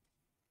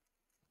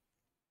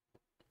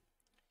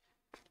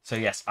 So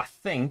yes, I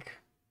think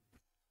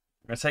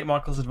I'm going to take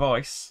Michael's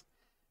advice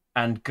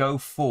and go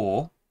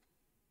for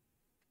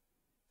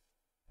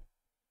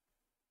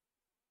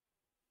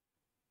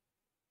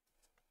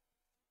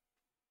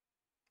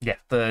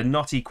the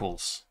not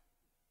equals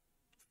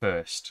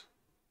first.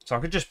 So I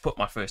could just put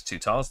my first 2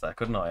 tiles there,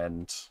 couldn't I?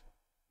 And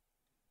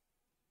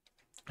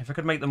if I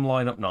could make them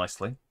line up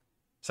nicely.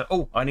 So,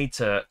 oh, I need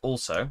to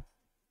also,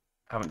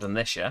 haven't done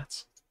this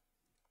yet,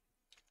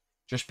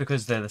 just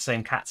because they're the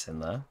same cats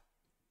in there.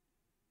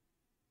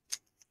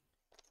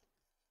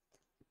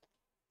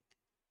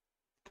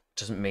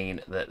 Doesn't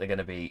mean that they're going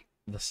to be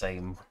the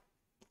same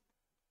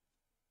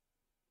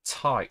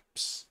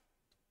types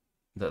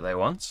that they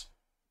want.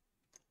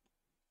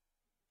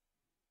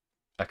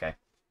 Okay.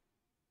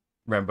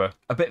 Remember,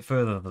 a bit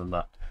further than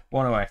that.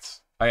 108.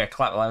 Oh yeah,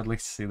 clap loudly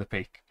to see the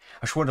peak.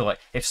 I just wonder, like,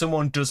 if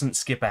someone doesn't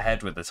skip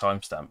ahead with the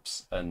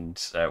timestamps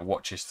and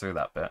watches through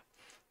that bit,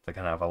 they're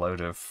going to have a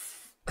load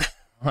of,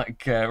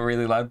 like,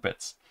 really loud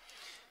bits.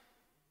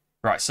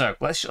 Right, so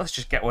let's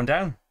just get one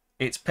down.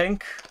 It's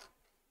pink.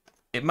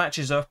 It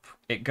matches up.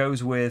 it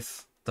goes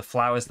with the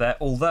flowers there.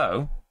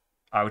 Although,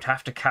 I would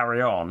have to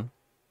carry on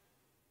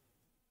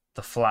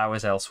the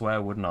flowers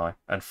elsewhere, wouldn't I?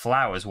 And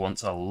flowers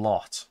wants a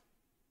lot.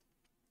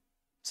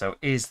 So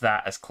is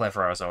that as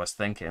clever as I was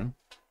thinking?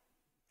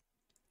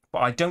 But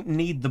I don't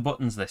need the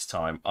buttons this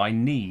time. I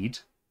need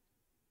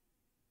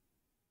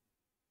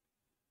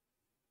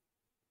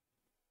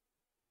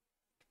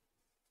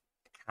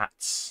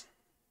cats.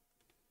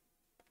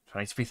 So I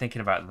need to be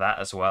thinking about that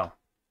as well.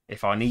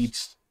 If I need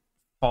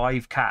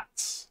 5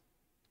 cats,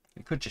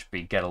 it could just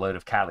be get a load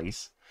of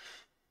callies.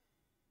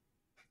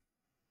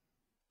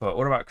 But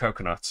what about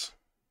coconuts?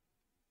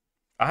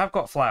 I have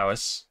got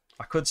flowers.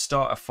 I could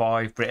start a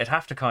 5, but it'd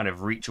have to kind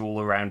of reach all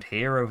around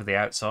here over the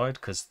outside,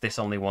 because this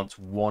only wants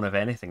 1 of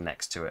anything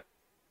next to it.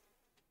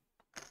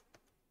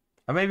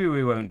 And maybe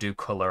we won't do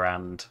colour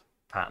and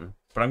pattern,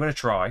 but I'm going to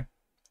try.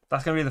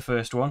 That's going to be the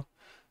first one.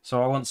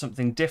 So I want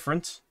something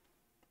different.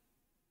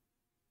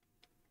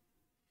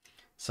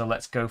 So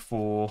let's go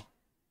for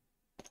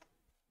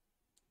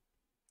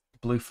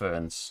blue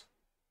ferns.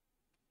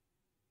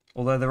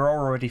 Although there are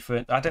already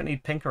ferns. I don't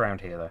need pink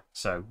around here though.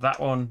 So that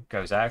one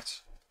goes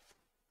out.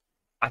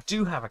 I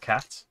do have a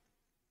cat.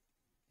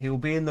 He will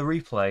be in the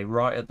replay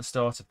right at the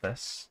start of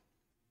this.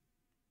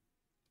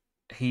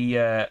 He,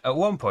 at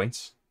one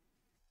point,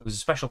 there was a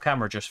special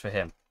camera just for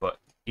him, but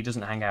he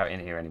doesn't hang out in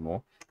here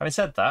anymore. Having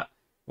said that,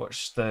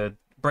 watch the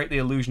break the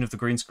illusion of the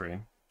green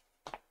screen.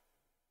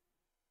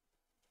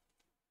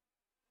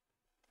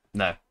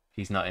 No,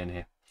 he's not in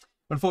here.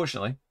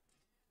 Unfortunately.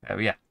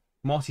 But yeah,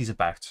 Morty's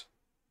about.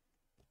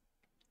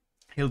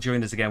 He'll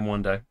join us again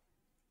one day.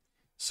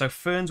 So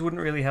ferns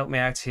wouldn't really help me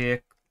out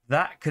here.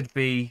 That could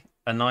be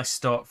a nice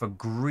start for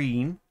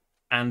green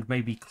and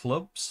maybe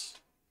clubs.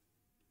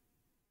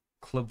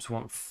 Clubs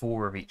want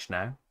 4 of each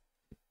now.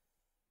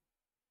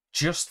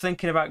 Just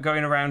thinking about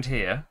going around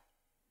here.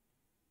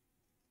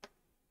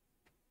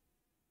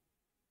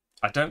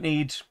 I don't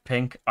need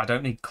pink. I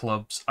don't need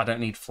clubs. I don't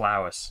need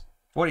flowers.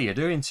 What are you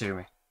doing to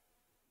me?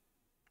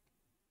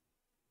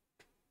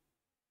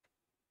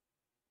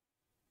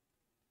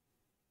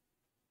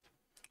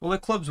 Well, the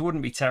clubs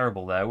wouldn't be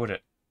terrible there, would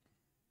it?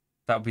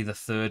 That would be the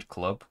 3rd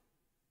club.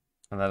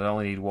 And then I'd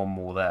only need 1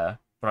 more there.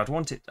 But I'd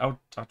want it.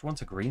 I'd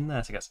want a green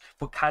there to get.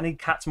 But I need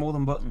cats more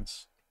than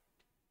buttons.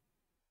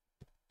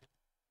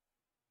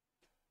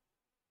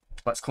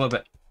 Let's club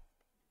it.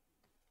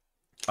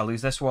 I'll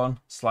lose this one.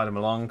 Slide them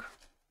along.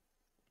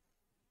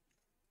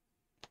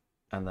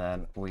 And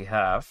then we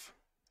have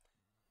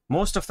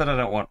more stuff that I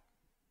don't want.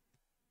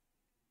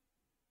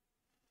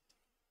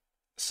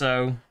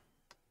 So,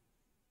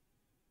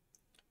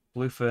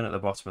 blue fern at the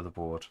bottom of the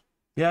board.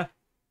 Yeah.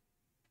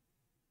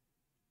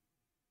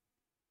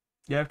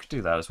 Yeah, we could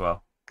do that as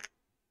well.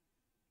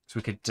 So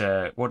we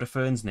could, what do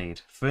ferns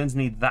need? Ferns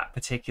need that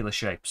particular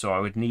shape, so I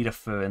would need a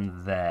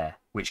fern there,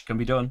 which can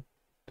be done.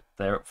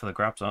 They're up for the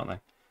grabs, aren't they?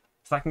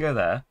 So that can go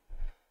there.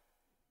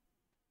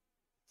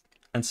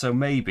 And so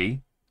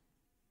maybe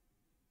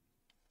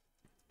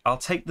I'll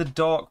take the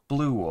dark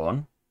blue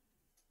one.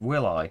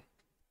 Will I?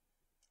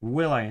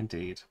 Will I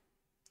indeed?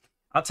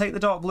 I'll take the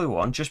dark blue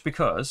one just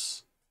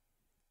because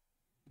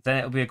then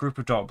it'll be a group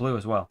of dark blue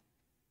as well.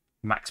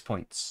 Max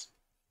points.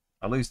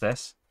 I lose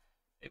this.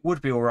 It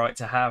would be alright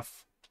to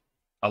have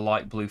a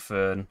light blue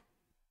fern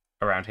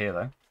around here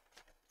though.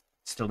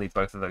 Still need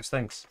both of those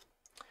things.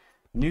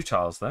 New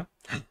tiles though.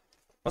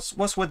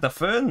 What's with the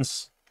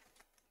ferns?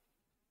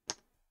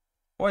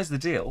 What is the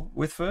deal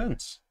with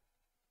ferns?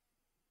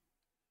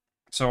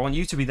 So I want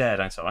you to be there,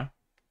 don't I?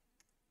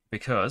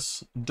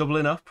 Because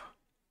doubling up,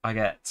 I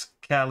get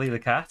Callie the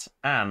cat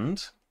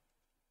and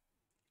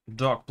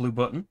dark blue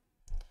button.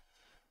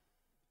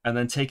 And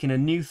then taking a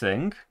new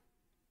thing,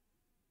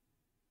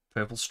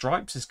 purple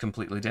stripes is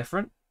completely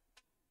different.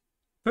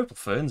 Purple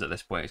ferns at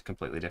this point is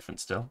completely different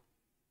still.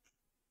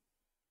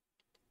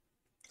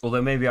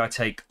 Although maybe I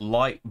take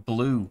light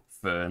blue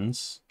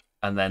ferns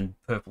and then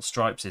purple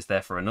stripes is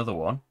there for another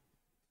one.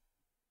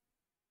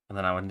 And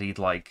then I would need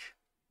like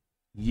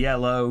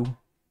yellow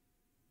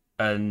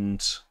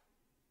and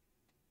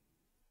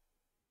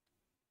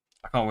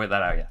I can't work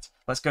that out yet.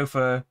 Let's go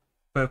for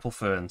purple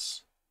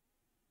ferns.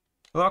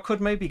 Although I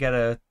could maybe get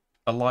a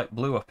light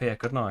blue up here,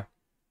 couldn't I?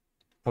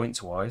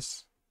 Points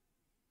wise.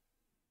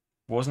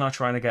 Wasn't I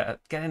trying to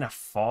getting a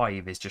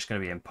 5 is just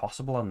going to be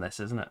impossible on this,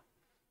 isn't it?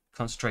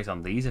 Concentrate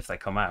on these if they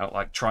come out.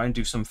 Like try and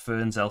do some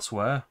ferns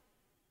elsewhere.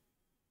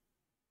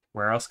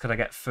 Where else could I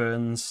get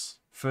ferns?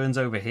 Ferns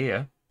over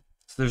here.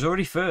 So there's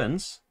already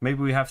ferns.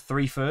 Maybe we have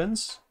 3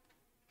 ferns.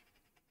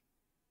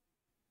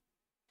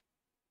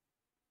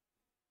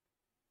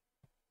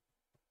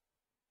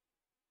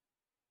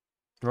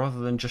 Rather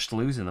than just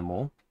losing them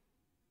all.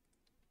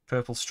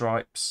 Purple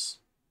stripes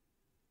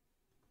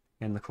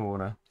in the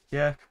corner.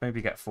 Yeah, could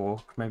maybe get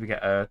 4. Could maybe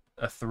get a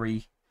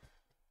 3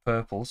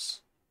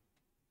 purples.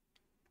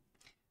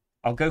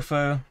 I'll go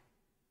for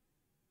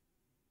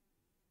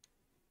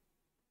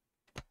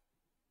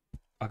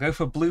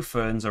blue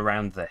ferns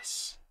around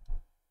this.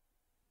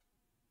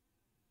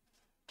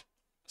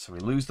 So we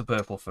lose the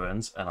purple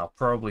ferns, and I'll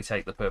probably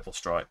take the purple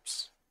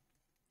stripes.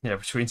 Yeah,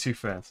 between two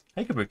ferns.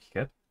 Hey, Kabuki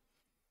Kid.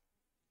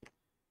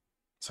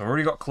 So I've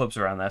already got clubs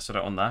around there, so I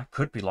don't want that.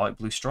 Could be light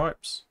blue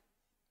stripes.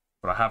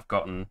 But I have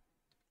gotten...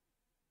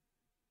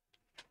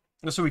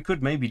 So we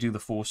could maybe do the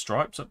 4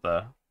 stripes up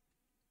there.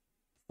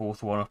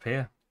 4th one up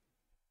here.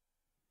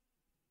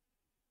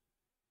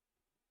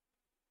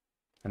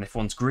 And if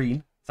one's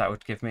green, that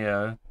would give me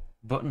a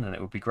button and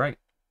it would be great.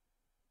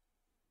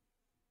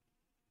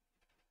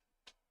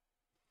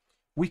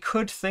 We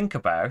could think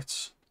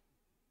about...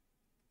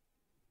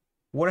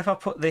 What if I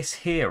put this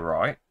here,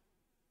 right?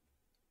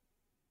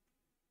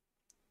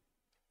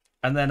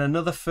 And then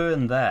another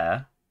fern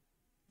there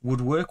would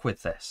work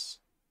with this.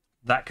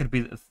 That could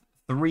be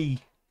 3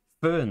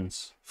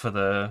 ferns for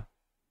the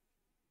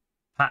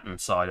pattern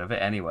side of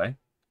it anyway.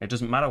 It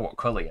doesn't matter what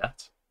colour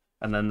yet.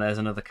 And then there's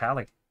another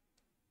Cali.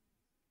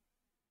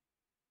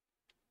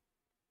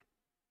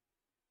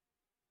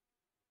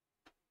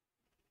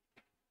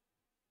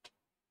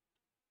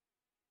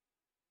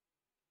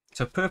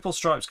 So purple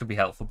stripes could be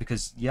helpful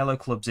because yellow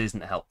clubs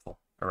isn't helpful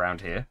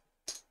around here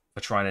for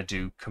trying to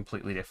do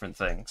completely different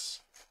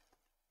things.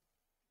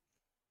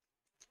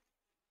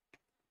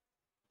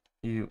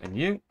 You and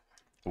you.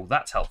 Oh,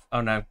 that's helpful.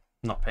 Oh no,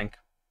 not pink.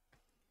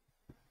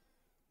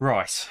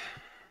 Right.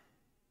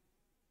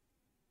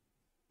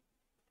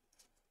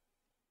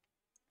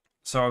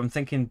 So I'm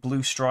thinking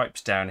blue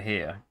stripes down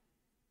here.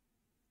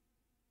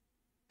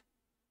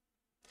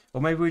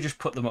 Or maybe we just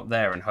put them up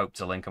there and hope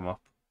to link them up.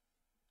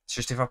 It's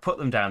just if I put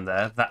them down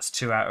there, that's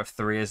 2 out of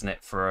 3, isn't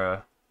it,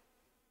 for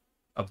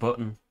a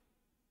button?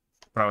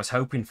 But I was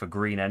hoping for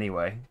green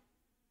anyway.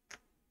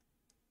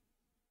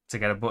 To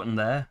get a button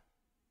there.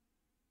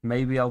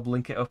 Maybe I'll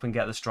blink it up and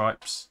get the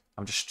stripes.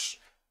 I'm just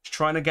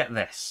trying to get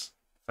this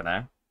for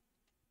now.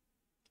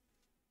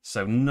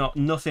 So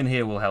nothing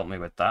here will help me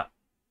with that.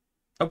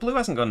 Oh, blue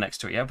hasn't gone next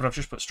to it yet, but I've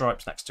just put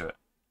stripes next to it.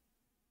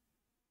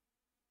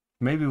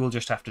 Maybe we'll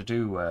just have to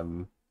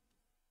do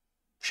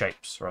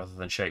shapes rather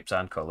than shapes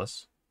and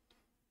colours.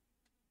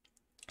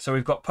 So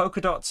we've got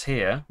polka dots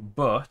here,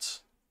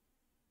 but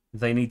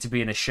they need to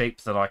be in a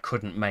shape that I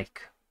couldn't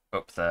make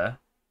up there.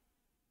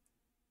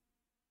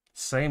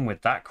 Same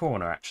with that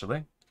corner,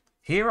 actually.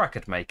 Here I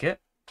could make it.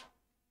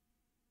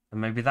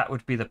 And maybe that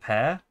would be the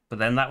pair, but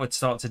then that would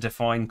start to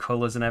define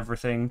colours and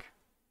everything.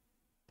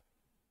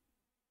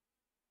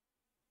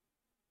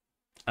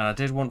 And I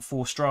did want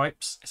 4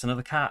 stripes. It's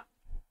another cat.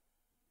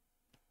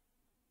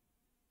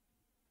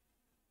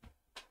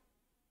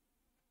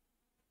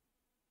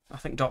 I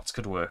think dots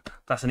could work.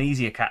 That's an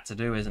easier cat to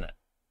do, isn't it?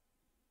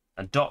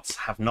 And dots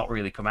have not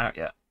really come out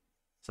yet.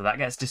 So that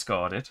gets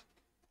discarded.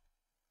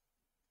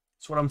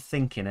 That's what I'm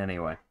thinking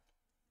anyway.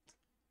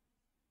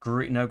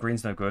 No,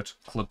 green's no good.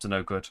 Clubs are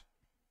no good.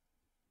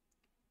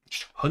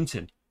 Just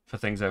hunting for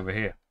things over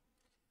here.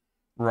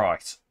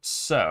 Right,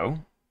 so...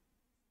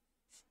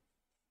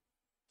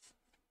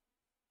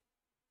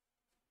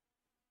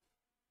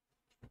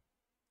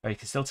 Oh, you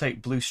can still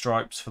take blue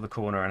stripes for the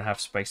corner and have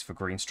space for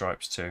green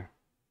stripes too.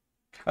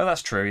 Oh,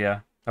 that's true, yeah.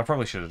 I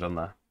probably should have done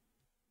that.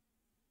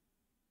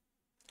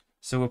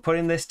 So we're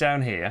putting this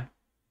down here.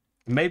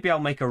 Maybe I'll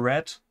make a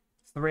red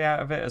 3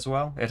 out of it as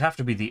well. It'd have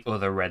to be the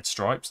other red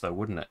stripes though,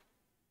 wouldn't it?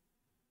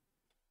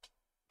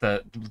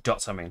 The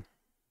dots, I mean.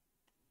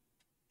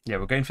 Yeah,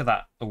 we're going for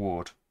that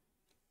award.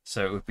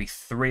 So it would be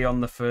 3 on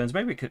the ferns.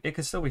 Maybe it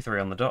could still be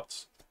 3 on the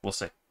dots. We'll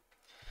see.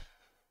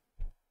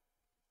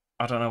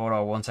 I don't know what I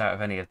want out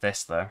of any of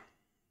this though.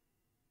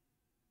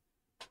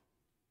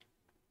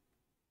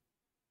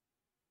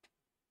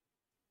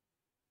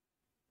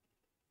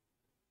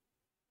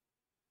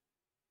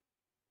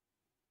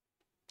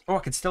 Oh, I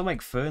could still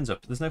make ferns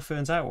up. There's no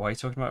ferns out. Why are you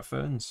talking about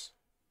ferns?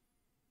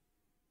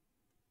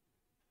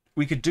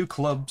 We could do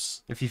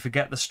clubs. If you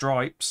forget the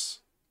stripes.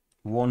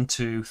 1,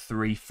 2,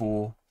 3,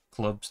 4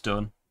 clubs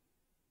done.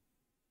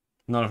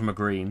 None of them are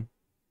green.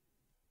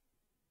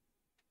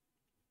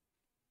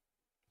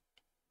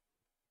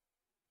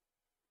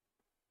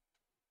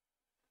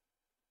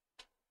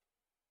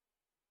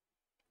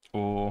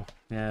 Or,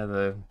 yeah,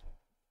 the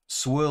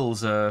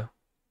swirls are...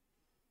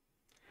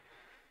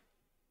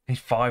 Need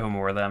 5 or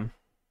more of them.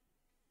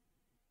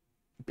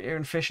 Beer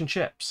and fish and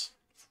chips.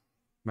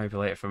 Maybe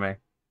later for me.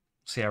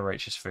 See how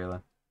Rachel's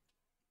feeling.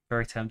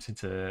 Very tempting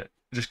to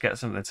just get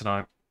something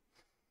tonight.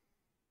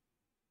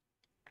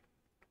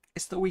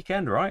 It's the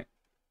weekend, right?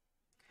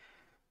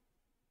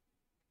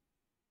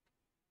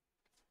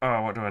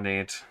 Oh, what do I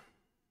need?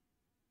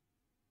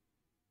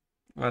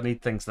 I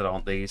need things that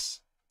aren't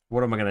these.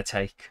 What am I going to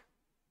take?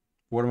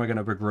 What am I going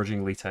to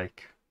begrudgingly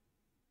take?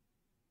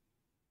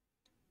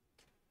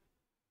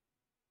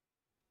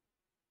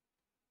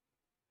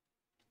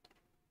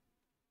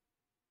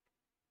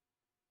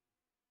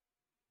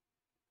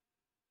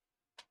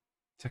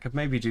 So I could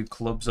maybe do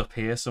clubs up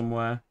here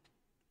somewhere.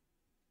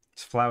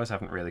 These flowers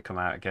haven't really come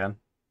out again.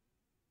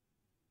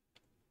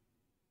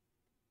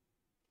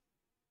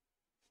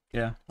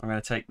 Yeah, I'm going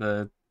to take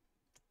the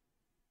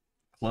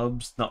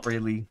clubs. Not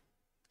really.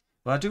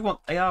 Well, I do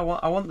want. Yeah,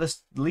 I want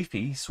this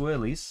leafy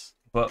swirlies,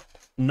 but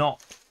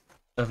not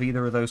of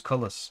either of those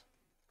colours.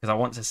 because I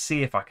want to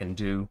see if I can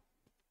do...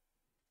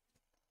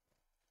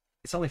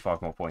 It's only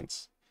 5 more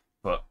points,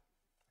 but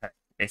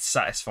it's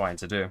satisfying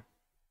to do.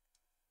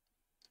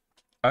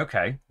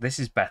 Okay, this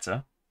is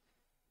better.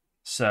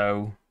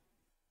 So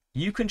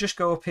you can just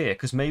go up here,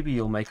 because maybe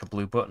you'll make a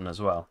blue button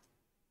as well.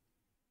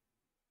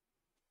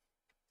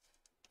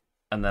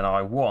 And then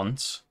I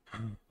want...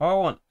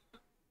 Oh,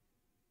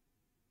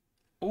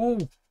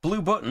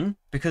 blue button,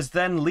 because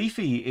then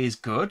Leafy is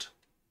good.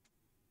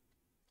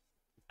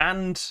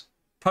 And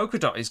polka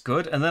dot is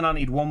good, and then I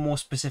need one more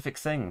specific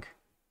thing.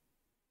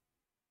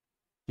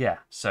 Yeah,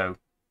 so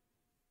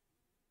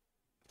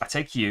I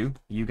take you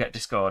get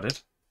discarded.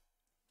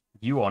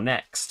 You are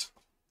next.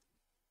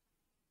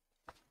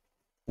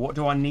 What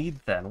do I need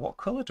then? What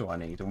colour do I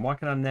need? And why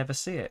can I never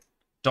see it?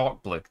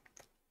 Dark blue.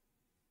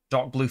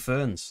 Dark blue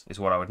ferns is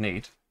what I would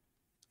need.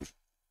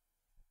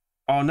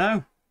 Oh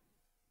no!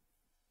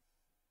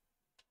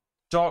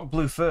 Dark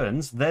blue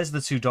ferns. There's the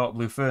 2 dark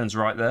blue ferns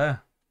right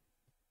there.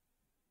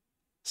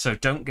 So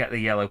don't get the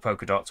yellow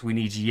polka dots. We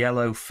need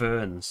yellow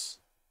ferns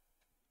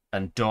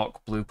and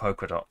dark blue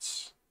polka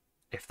dots,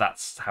 if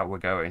that's how we're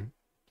going.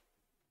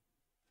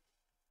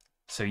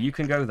 So you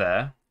can go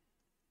there.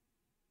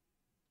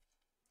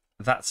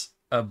 That's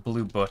a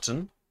blue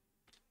button.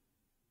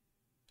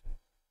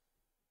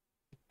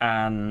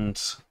 And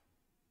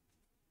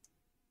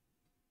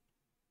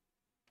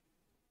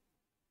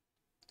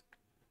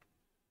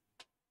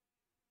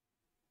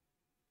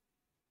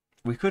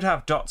we could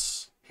have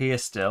dots here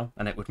still,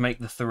 and it would make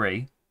the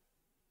 3.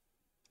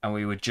 And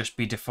we would just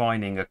be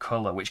defining a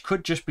colour, which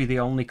could just be the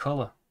only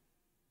colour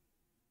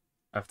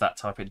of that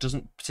type. It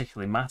doesn't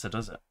particularly matter,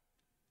 does it?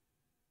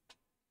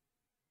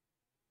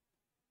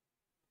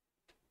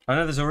 I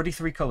know there's already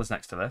 3 colours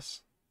next to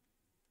this.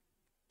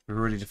 We've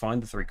already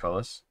defined the 3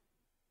 colours.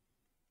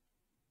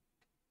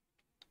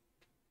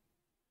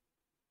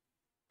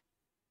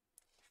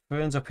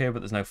 Ferns up here, but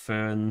there's no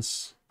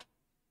ferns.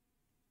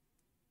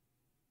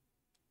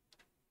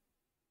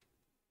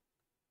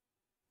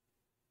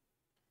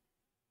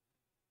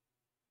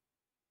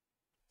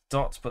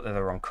 Dots, but they're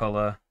the wrong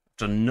colour.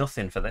 Done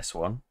nothing for this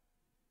one.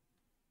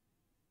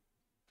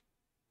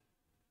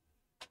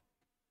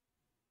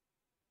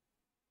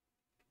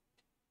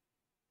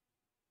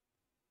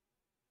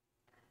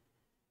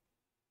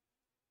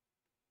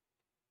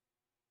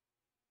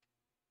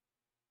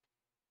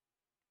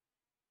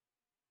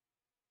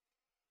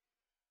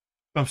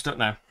 I'm stuck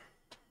now.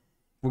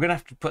 We're going to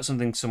have to put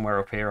something somewhere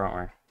up here,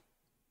 aren't we?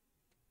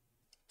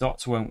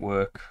 Dots won't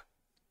work.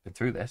 Been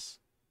through this.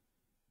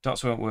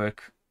 Dots won't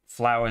work.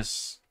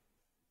 Flowers,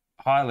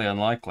 highly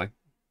unlikely.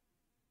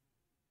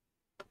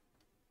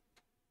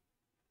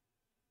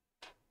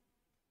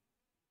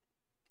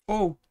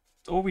 Or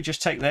we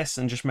just take this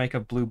and just make a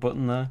blue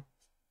button there.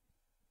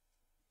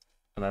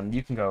 And then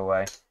you can go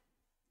away.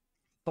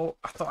 I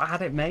thought I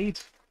had it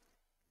made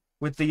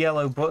with the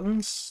yellow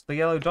buttons, the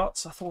yellow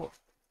dots. I thought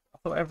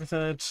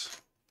everything had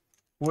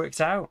worked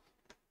out.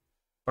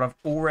 But I've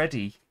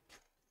already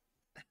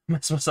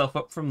messed myself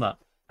up from that.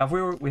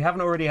 We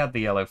haven't already had the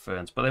yellow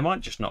ferns, but they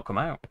might just not come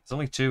out. There's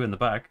only 2 in the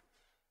bag,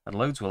 and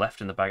loads were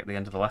left in the bag at the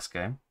end of the last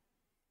game.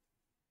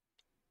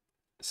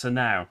 So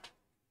now,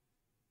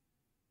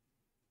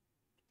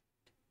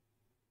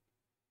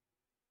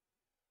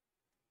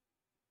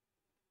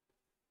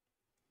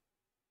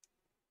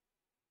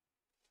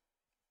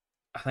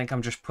 I think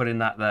I'm just putting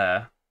that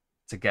there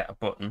to get a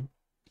button.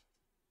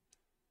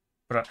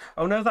 But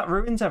oh no, that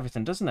ruins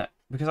everything, doesn't it?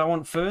 Because I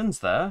want ferns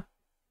there.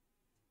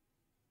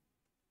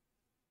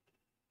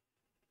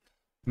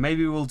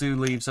 Maybe we'll do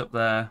leaves up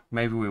there.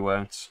 Maybe we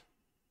won't.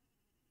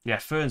 Yeah,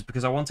 ferns,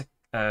 because I want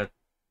a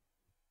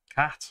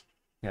cat.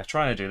 Yeah,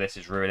 trying to do this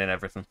is ruining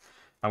everything.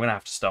 I'm going to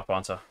have to stop,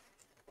 aren't I?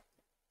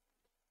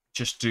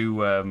 Just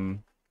do... I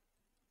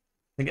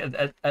think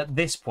at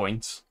this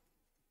point,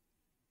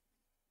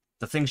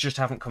 the things just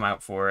haven't come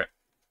out for it.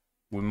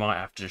 We might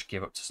have to just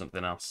give up to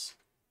something else.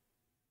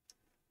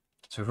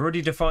 So we've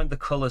already defined the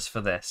colours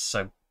for this.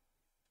 So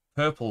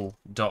purple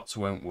dots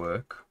won't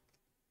work.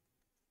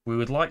 We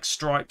would like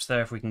stripes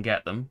there if we can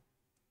get them.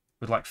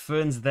 We'd like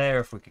ferns there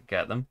if we could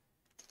get them.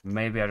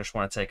 Maybe I just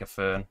want to take a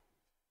fern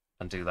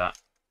and do that.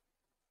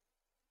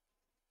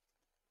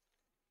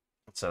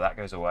 So that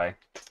goes away.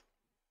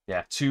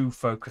 Yeah, too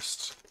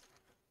focused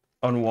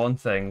on one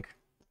thing.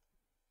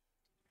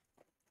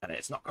 And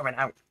it's not coming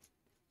out.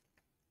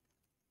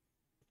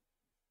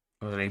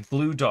 We need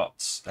blue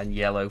dots and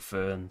yellow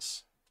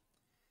ferns.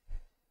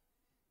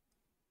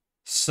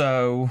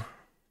 So...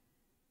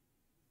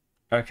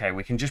 okay,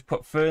 we can just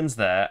put ferns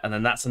there, and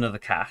then that's another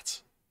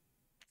cat.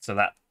 So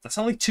that's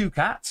only 2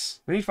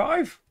 cats. We need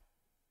 5.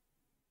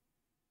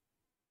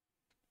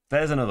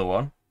 There's another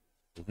one.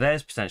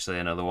 There's potentially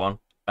another one.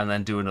 And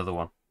then do another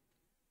one.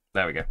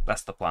 There we go.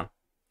 That's the plan.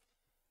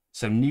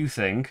 So new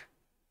thing.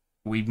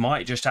 We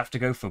might just have to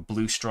go for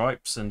blue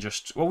stripes and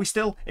just... well, we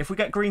still... if we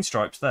get green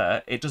stripes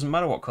there, it doesn't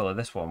matter what colour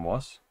this one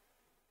was.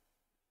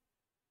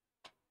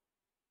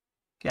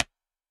 Yeah.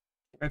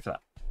 Go for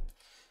that.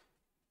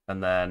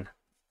 And then...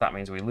 that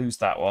means we lose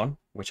that one,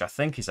 which I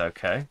think is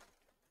okay.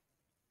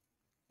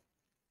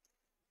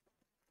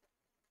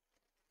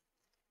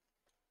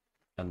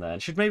 And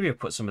then should maybe have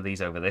put some of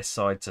these over this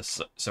side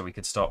so we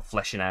could start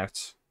fleshing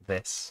out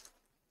this.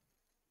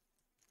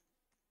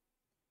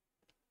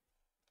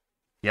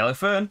 Yellow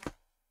fern.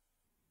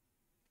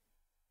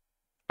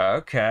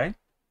 Okay.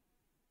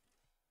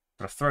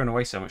 But I've thrown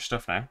away so much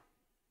stuff now.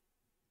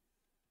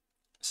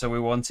 So we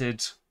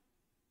wanted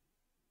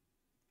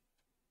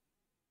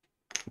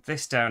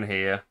this down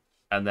here,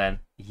 and then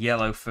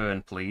yellow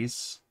fern,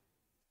 please.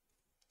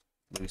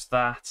 Lose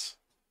that.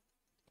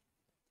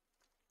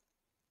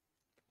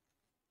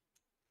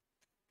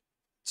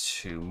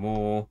 2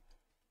 more.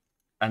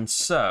 And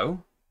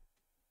so,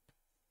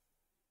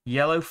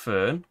 yellow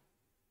fern,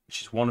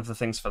 which is one of the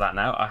things for that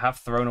now. I have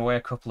thrown away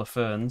a couple of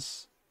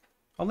ferns.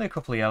 Only a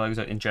couple of yellows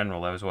in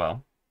general, though, as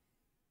well.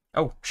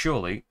 Oh,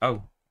 surely.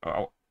 Oh,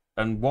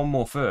 and 1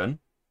 more fern.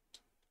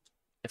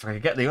 If I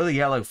could get the other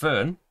yellow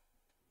fern.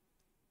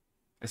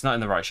 It's not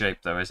in the right shape,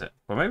 though, is it?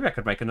 Well, maybe I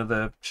could make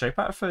another shape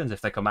out of ferns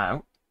if they come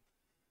out.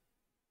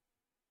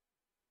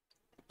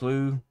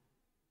 Blue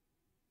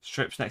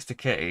strips next to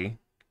Kitty.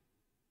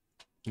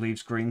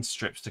 Leaves green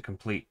strips to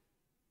complete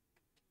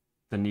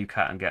the new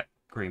cat and get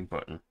green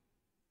button.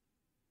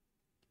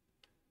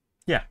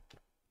 Yeah.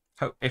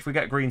 If we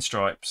get green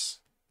stripes,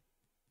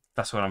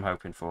 that's what I'm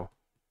hoping for.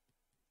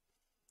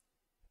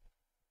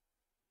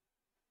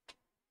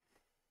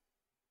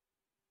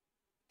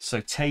 So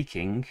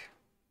taking...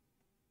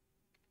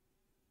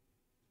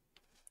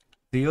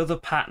 The other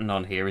pattern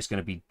on here is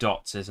going to be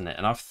dots, isn't it?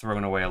 And I've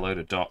thrown away a load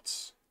of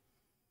dots.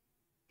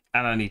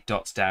 And I need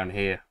dots down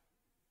here.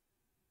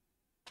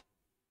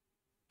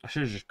 I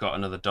should have just got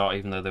another dot,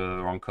 even though they were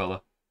the wrong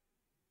colour.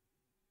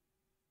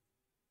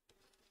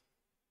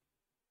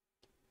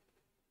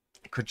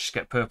 I could just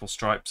get purple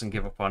stripes and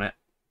give up on it.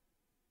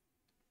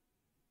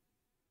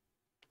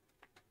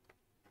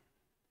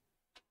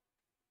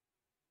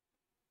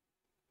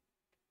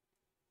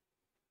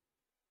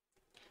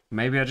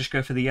 Maybe I just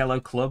go for the yellow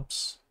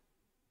clubs.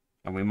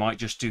 And we might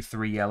just do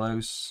 3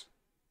 yellows.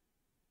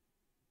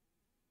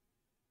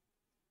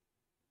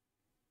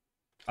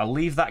 I'll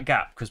leave that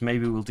gap because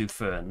maybe we'll do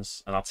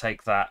ferns. And I'll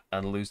take that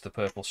and lose the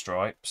purple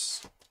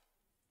stripes.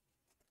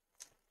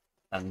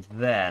 And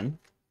then...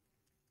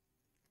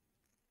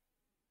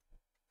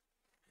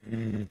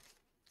 green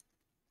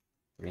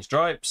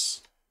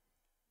stripes.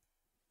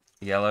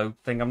 Yellow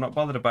thing I'm not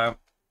bothered about.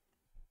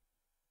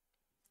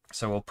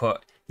 So we'll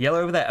put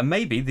yellow over there. And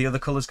maybe the other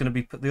colour's going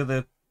to be... the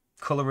other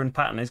colour and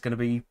pattern is going to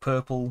be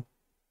purple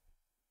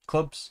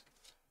clubs.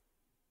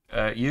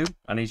 I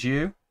need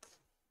you.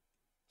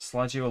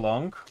 Slide you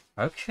along.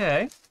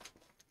 Okay.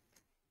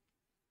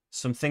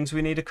 Some things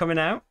we need are coming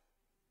out.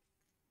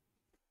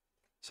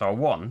 So I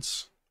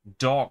want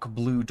dark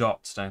blue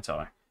dots, don't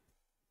I?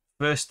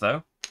 First,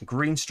 though,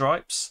 green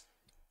stripes.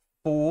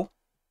 4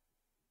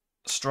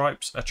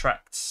 stripes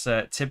attracts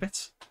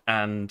Tibbet,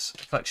 and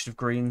a collection of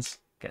greens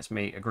gets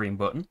me a green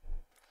button.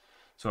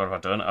 So what have I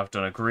done? I've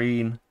done a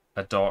green,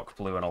 a dark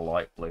blue, and a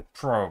light blue.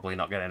 Probably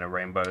not getting a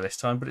rainbow this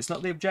time, but it's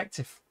not the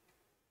objective.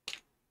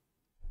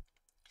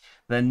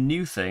 Then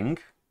new thing.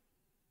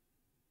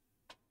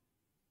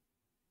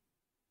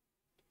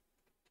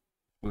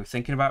 We were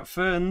thinking about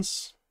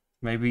ferns.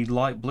 Maybe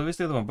light blue is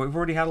the other one, but we've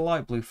already had a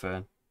light blue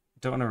fern.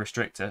 Don't want to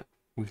restrict it.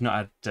 We've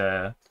not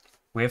had...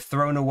 we have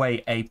thrown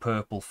away a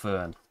purple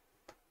fern.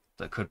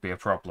 That could be a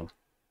problem.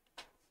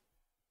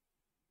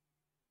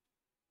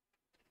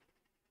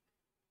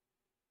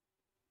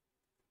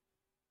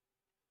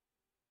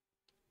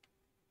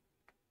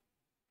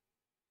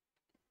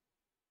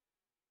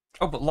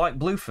 Oh, but light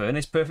blue fern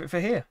is perfect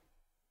for here.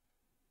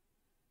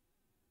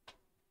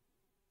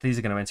 These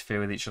are going to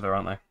interfere with each other,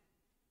 aren't they?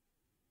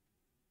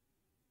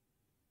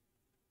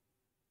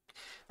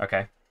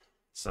 Okay,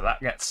 so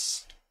that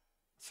gets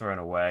thrown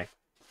away.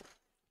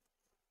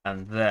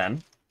 And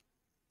then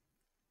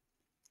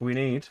we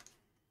need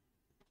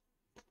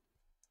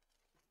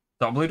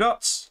dark blue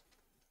dots.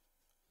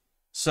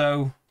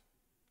 So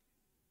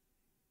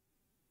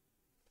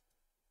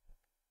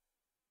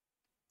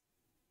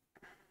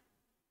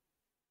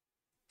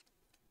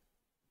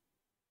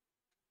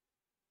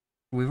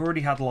we've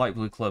already had light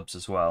blue clubs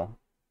as well.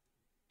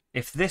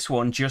 If this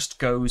one just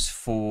goes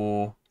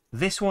for...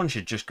 This one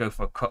should just go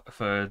for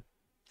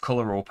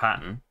colour or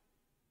pattern.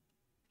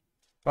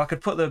 Well, I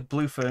could put the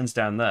blue ferns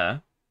down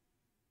there.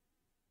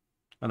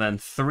 And then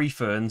 3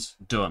 ferns,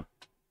 done.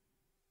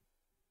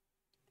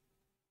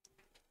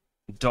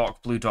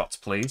 Dark blue dots,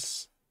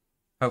 please.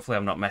 Hopefully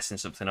I'm not messing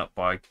something up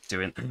by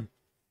doing...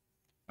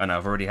 I know,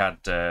 I've already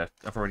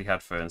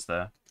had ferns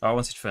there. Oh, I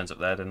wanted ferns up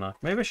there, didn't I?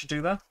 Maybe I should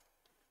do that.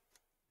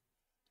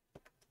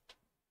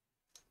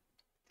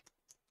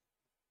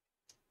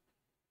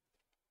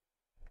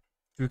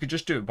 We could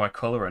just do it by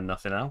colour and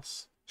nothing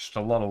else. Just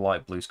a lot of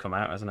light blues come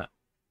out, hasn't it?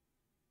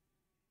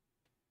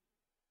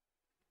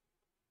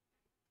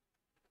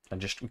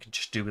 And we could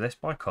just do this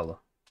by colour.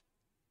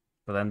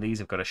 But then these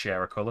have got to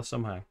share a colour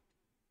somehow.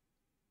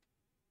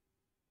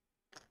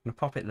 I'm going to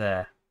pop it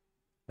there.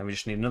 Then we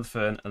just need another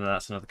fern, and then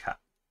that's another cat.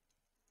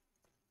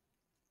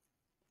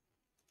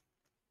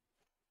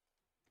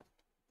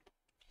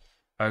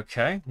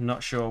 Okay,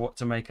 not sure what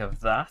to make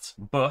of that,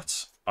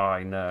 but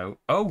I know.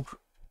 Oh,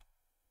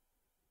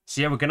 so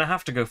yeah, we're gonna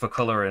have to go for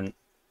color and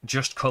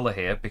just color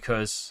here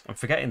because I'm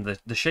forgetting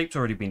the shape's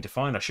already been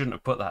defined. I shouldn't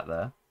have put that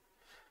there.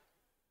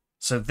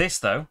 So this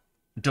though,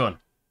 done.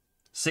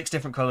 6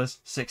 different colors,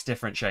 6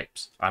 different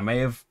shapes. I may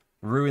have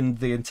ruined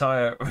the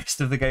entire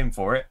rest of the game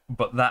for it,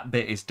 but that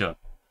bit is done.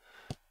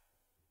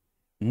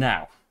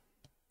 Now,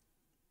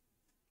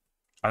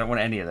 I don't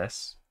want any of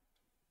this,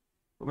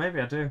 but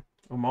maybe I do.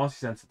 Oh,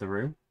 Marty's entered the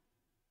room.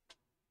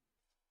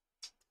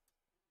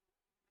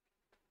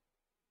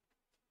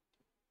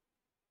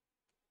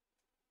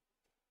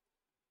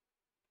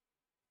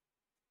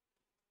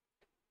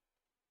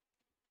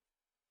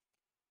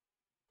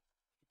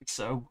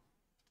 So,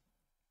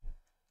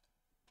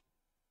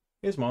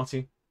 here's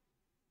Marty.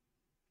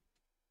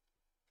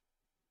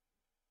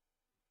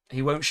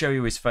 He won't show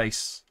you his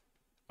face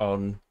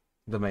on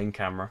the main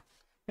camera.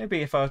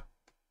 Maybe if I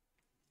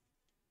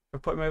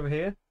put him over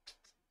here.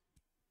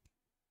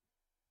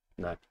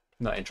 No,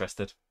 not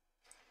interested.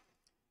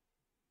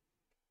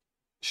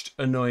 Just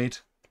annoyed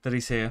that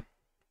he's here.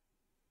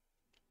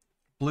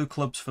 Blue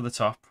clubs for the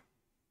top.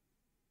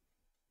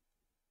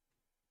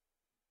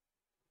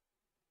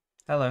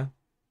 Hello.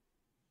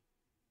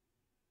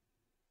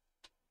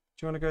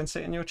 Do you want to go and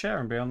sit in your chair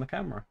and be on the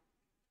camera?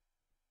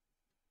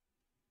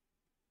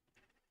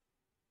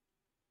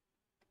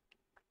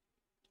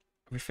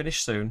 We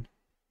finish soon.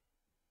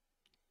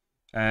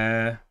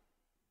 Oh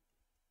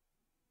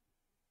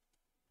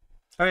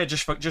yeah,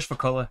 just for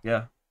colour,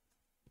 yeah.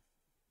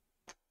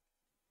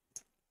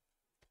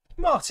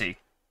 Marty.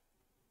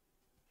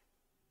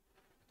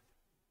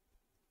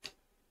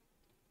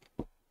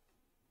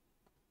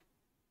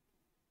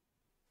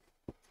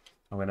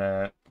 I'm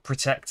gonna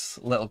protect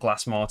little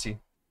glass Marty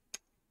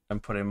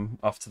and put him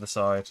off to the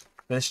side.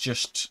 This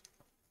just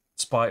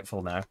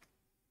spiteful now.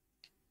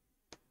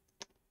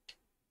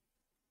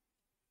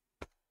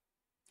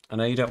 I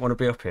know you don't want to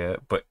be up here,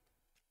 but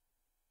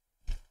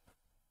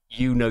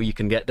you know you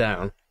can get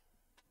down.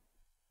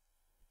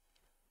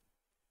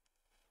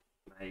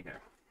 There you go.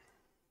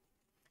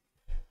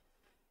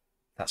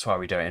 That's why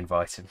we don't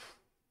invite him.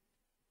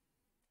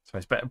 So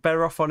he's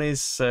better off on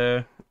his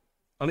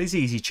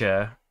easy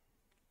chair,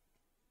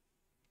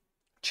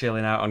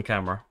 chilling out on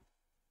camera.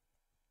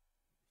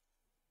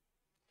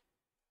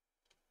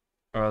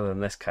 Rather than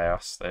this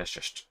chaos, there's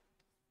just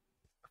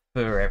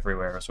fur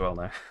everywhere as well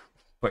now.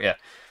 But yeah,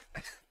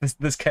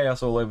 there's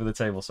chaos all over the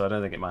table, so I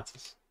don't think it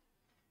matters.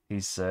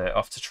 He's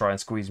off to try and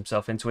squeeze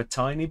himself into a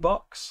tiny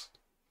box.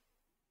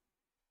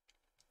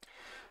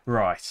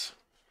 Right.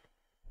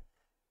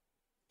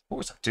 What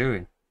was I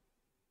doing?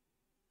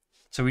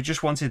 So we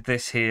just wanted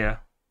this here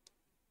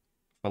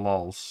for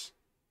lols.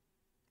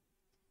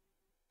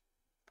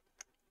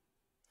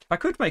 I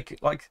could make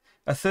like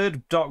a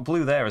third dark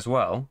blue there as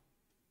well.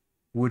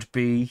 Would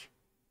be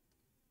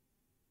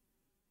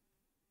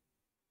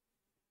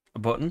a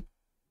button.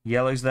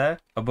 Yellow's there,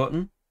 a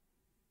button.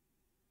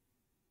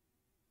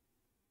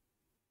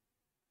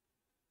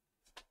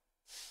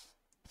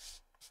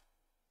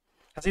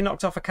 Has he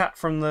knocked off a cat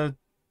from the...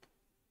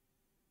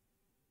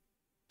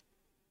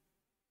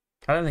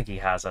 I don't think he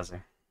has he?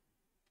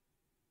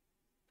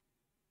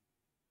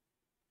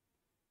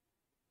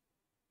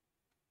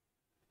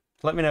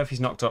 Let me know if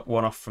he's knocked up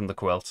one off from the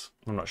quilt.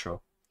 I'm not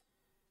sure.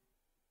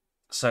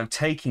 So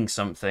taking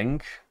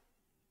something,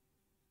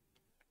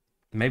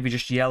 maybe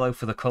just yellow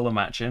for the colour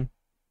matching.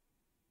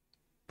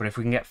 But if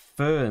we can get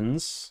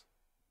ferns,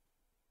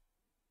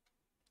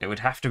 it would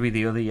have to be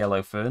the other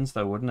yellow ferns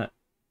though, wouldn't it?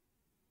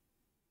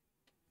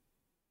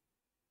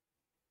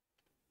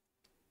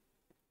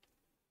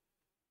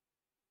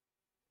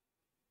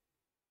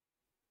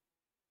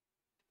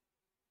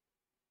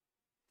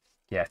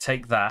 Yeah,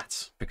 take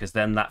that, because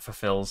then that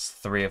fulfills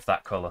 3 of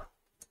that colour.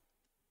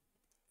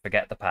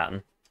 Forget the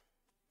pattern.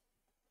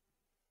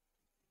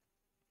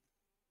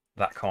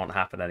 That can't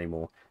happen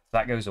anymore.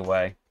 That goes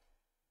away.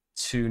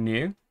 2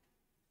 new.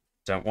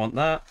 Don't want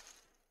that.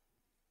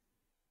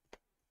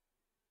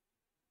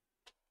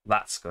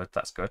 That's good,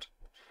 that's good.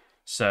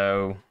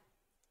 So,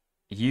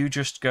 you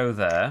just go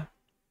there.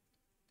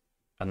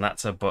 And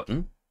that's a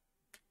button.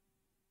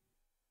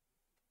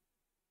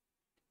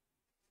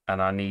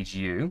 And I need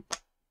you.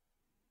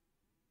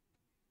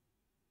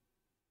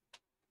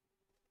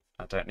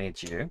 I don't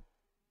need you.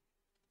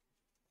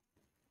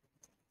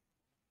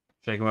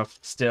 Shake him up.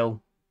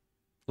 Still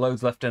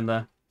loads left in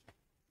there.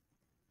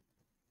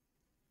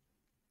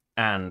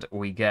 And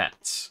we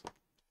get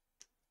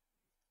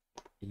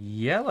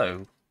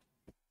yellow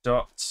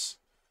dots,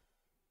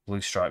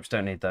 blue stripes.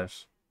 Don't need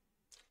those.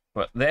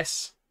 But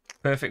this,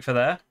 perfect for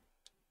there.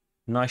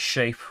 Nice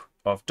shape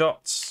of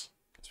dots.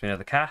 Gets me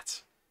another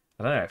cat.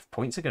 I don't know if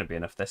points are going to be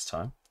enough this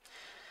time.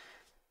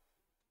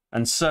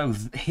 And so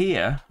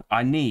here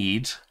I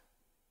need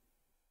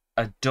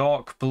a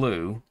dark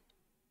blue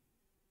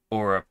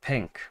or a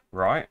pink,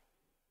 right?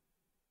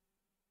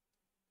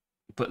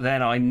 But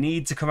then I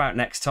need to come out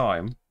next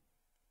time.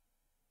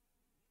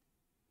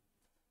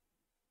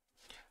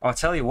 I'll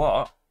tell you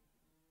what.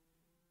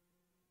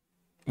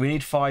 We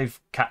need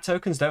 5 cat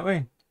tokens, don't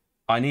we?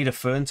 I need a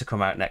fern to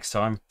come out next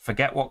time.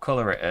 Forget what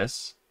colour it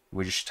is.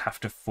 We just have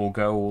to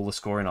forego all the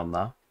scoring on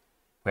that.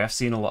 We have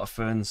seen a lot of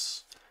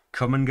ferns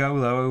come and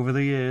go, though, over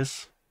the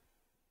years.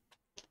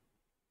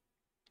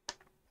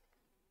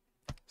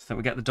 So then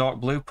we get the dark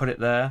blue, put it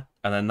there,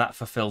 and then that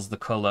fulfills the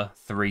colour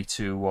 3,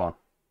 2, 1.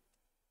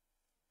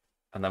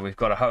 And then we've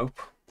got to hope.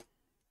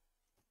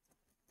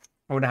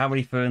 I wonder how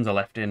many ferns are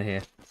left in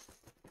here.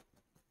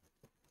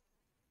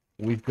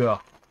 We've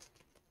got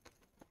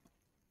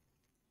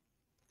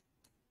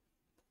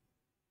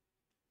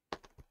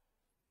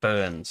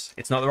ferns.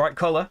 It's not the right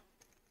colour,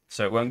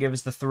 so it won't give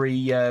us the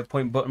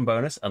 3-point button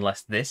bonus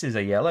unless this is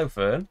a yellow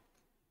fern.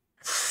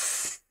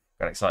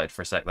 Got excited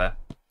for a sec there.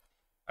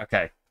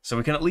 Okay, so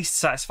we can at least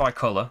satisfy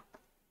colour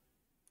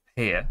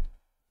here.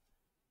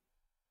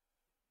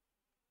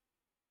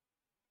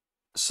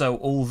 So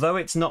although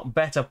it's not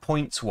better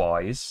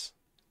points-wise,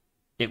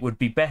 it would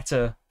be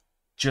better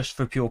just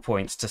for pure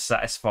points to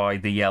satisfy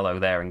the yellow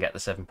there and get the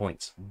 7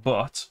 points.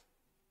 But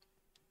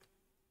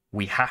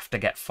we have to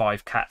get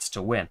 5 cats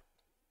to win.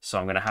 So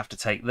I'm going to have to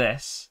take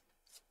this,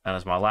 and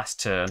as my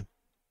last turn,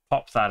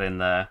 pop that in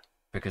there,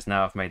 because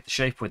now I've made the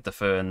shape with the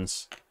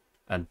ferns,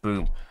 and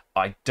boom.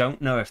 I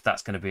don't know if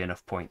that's going to be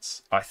enough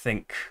points. I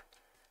think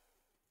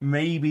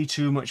maybe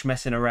too much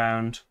messing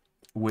around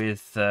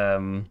with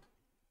the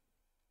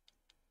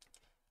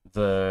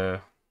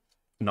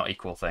not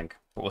equal thing,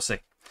 but we'll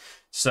see.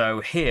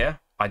 So here,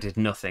 I did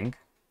nothing.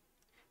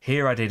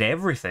 Here I did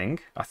everything,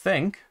 I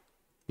think.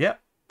 Yep,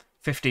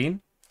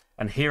 15.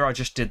 And here I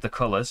just did the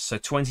colours, so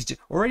 22.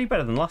 Already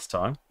better than last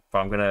time, but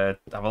I'm going to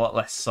have a lot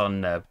less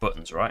on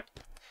buttons, right?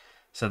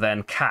 So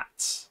then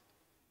cats.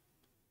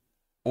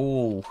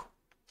 All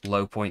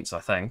low points,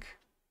 I think.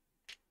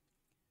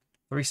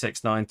 3,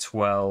 6, 9,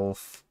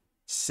 12,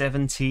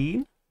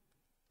 17.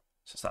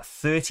 So it's that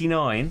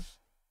 39.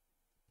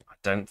 I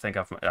don't think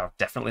I've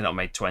definitely not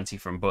made 20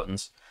 from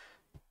buttons.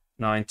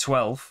 9,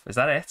 12. Is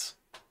that it?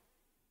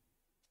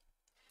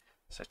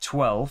 So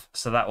 12.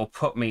 So that will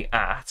put me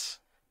at...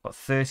 Got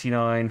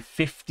 39,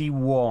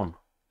 51,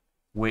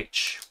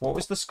 which, what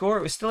was the score?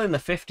 It was still in the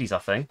 50s, I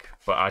think,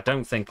 but I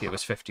don't think it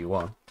was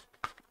 51.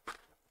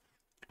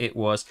 It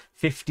was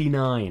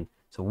 59,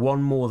 so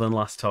 1 more than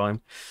last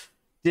time.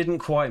 Didn't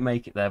quite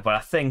make it there, but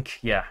I think,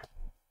 yeah,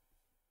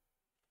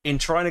 in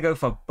trying to go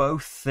for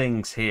both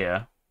things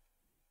here,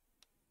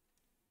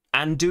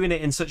 and doing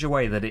it in such a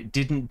way that it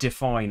didn't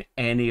define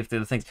any of the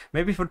other things.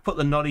 Maybe if I'd put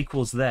the not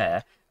equals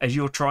there, as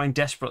you're trying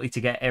desperately to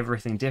get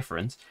everything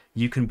different,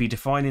 you can be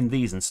defining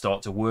these and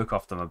start to work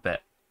off them a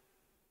bit.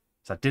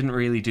 So I didn't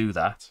really do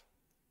that,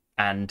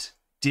 and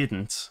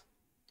didn't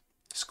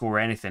score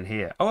anything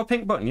here. Oh, a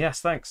pink button,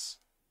 yes, thanks.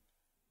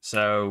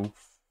 So,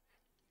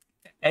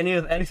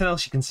 anything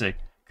else you can see?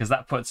 Because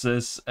that puts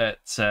us at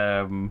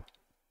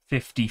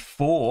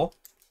 54.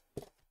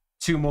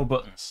 2 more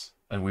buttons,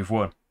 and we've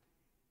won.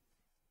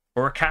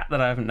 Or a cat that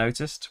I haven't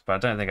noticed, but I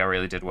don't think I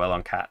really did well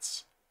on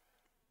cats.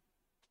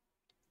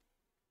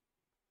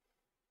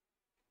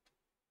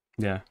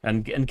 Yeah,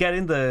 and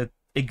getting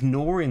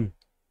ignoring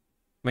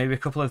maybe a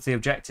couple of the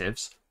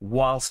objectives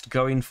whilst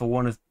going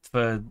for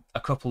a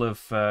couple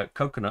of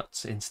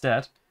coconuts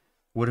instead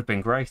would have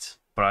been great.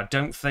 But I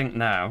don't think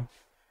now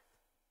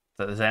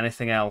that there's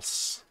anything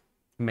else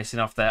missing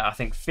off there. I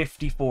think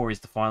 54 is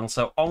the final,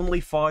 so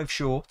only 5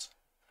 short.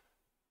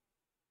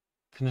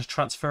 Can I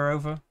transfer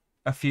over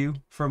a few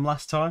from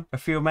last time? A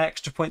few of my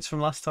extra points from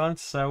last time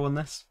to say I won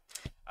this?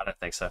 I don't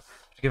think so.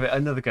 I'll give it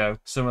another go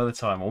some other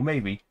time, or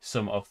maybe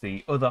some of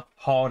the other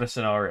harder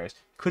scenarios.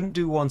 Couldn't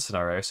do one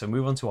scenario, so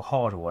move on to a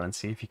harder one and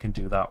see if you can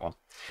do that one.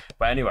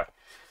 But anyway,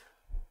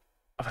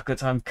 I've had a good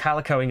time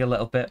calicoing a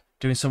little bit,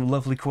 doing some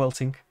lovely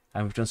quilting,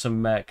 and we've done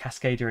some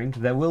cascading.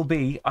 There will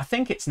be, I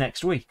think it's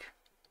next week.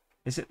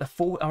 Is it the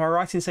 4th? Am I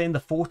right in saying the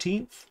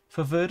 14th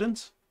for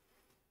Verdant?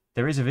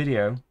 There is a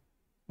video.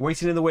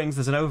 Waiting in the wings,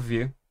 there's an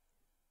overview.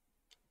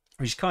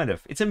 Which is kind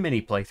of, it's a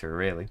mini playthrough,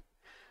 really,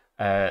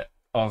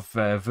 of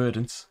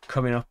Verdant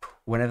coming up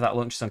whenever that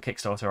launches on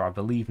Kickstarter, I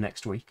believe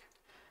next week.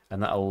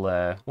 And that'll,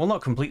 well,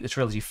 not complete the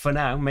trilogy for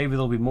now. Maybe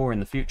there'll be more in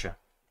the future.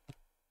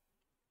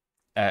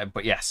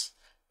 But yes,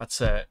 that's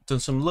done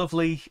some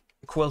lovely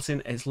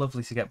quilting. It's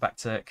lovely to get back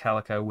to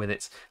Calico with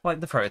its,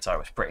 like, the prototype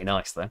was pretty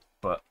nice though,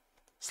 but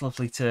it's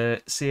lovely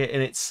to see it in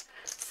its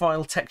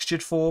final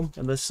textured form.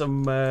 And there's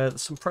some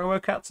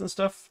promo cats and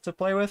stuff to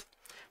play with.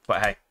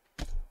 But hey,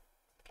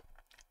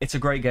 it's a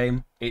great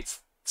game.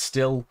 It's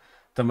still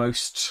the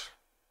most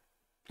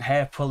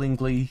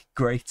hair-pullingly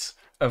great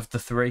of the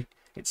 3.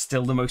 It's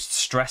still the most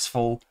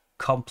stressful,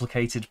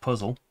 complicated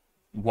puzzle,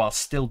 while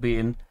still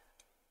being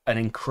an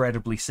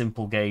incredibly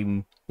simple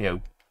game, you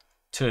know,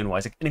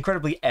 turn-wise. An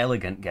incredibly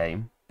elegant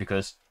game,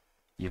 because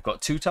you've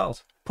got 2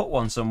 tiles. Put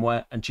one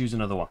somewhere and choose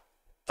another one.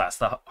 That's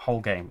the whole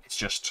game. It's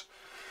just,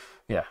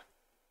 yeah,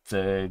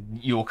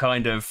 you're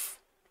kind of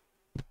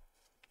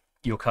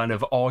your kind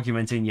of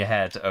argument in your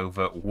head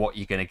over what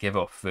you're going to give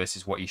up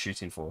versus what you're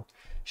shooting for.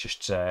 It's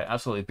just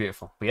absolutely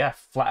beautiful. But yeah,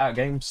 Flat Out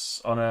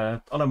Games on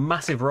a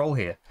massive roll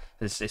here.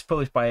 It's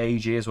published by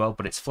AEG as well,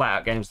 but it's Flat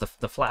Out Games, the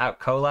Flat Out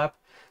collab.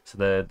 So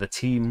the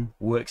team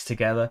works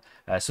together,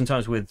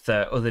 sometimes with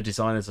other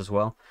designers as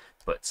well.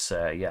 But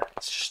yeah,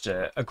 it's just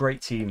a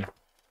great team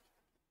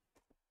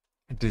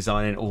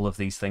designing all of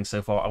these things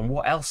so far. And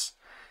what else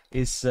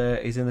is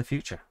in the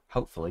future?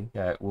 Hopefully,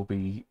 we'll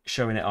be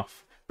showing it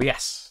off. But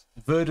yes,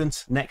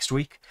 Verdant next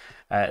week.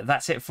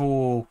 That's it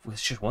for...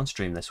 It's just one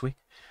stream this week,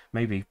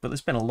 maybe. But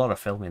there's been a lot of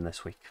filming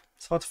this week.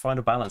 It's hard to find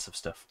a balance of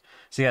stuff.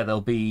 So yeah,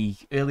 there'll be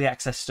early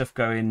access stuff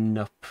going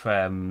up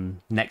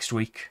next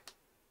week.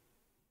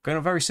 Going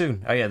up very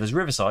soon. Oh yeah, there's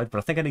Riverside, but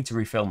I think I need to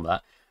refilm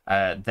that.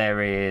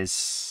 There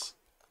is...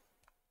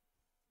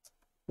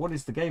 What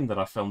is the game that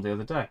I filmed the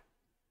other day?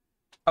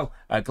 Oh,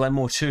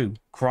 Glenmore 2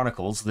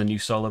 Chronicles, the new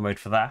solo mode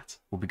for that,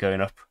 will be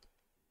going up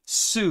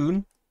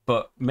soon,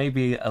 but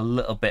maybe a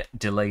little bit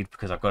delayed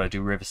because I've got to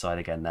do Riverside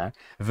again now.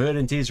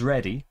 Verdant is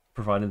ready,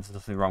 provided there's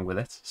nothing wrong with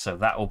it, so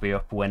that will be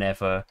up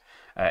whenever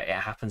it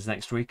happens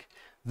next week.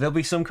 There'll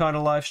be some kind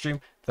of live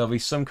stream. There'll be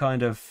some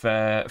kind of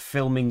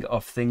filming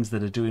of things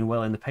that are doing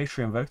well in the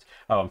Patreon vote.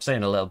 Oh, I'm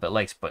saying a little bit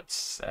late,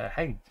 but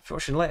hey, if you're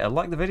watching later,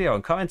 like the video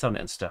and comment on it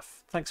and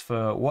stuff. Thanks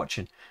for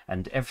watching,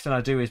 and everything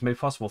I do is made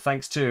possible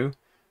thanks to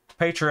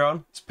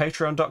Patreon. It's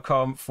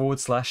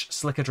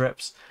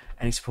patreon.com/slickerdrips.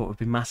 Any support would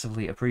be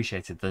massively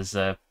appreciated. There's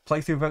a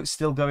playthrough vote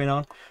still going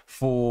on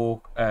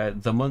for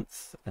the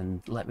month,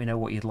 and let me know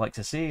what you'd like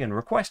to see and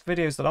request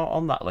videos that aren't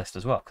on that list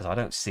as well, because I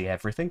don't see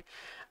everything.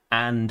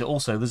 And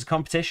also there's a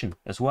competition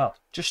as well,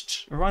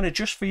 just a reminder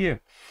just for you.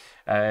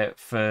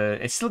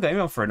 It's still going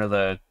on for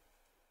another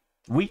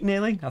week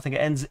nearly. I think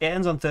it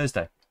ends on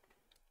Thursday.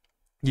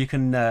 You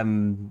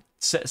can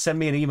send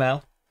me an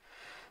email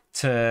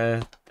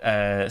to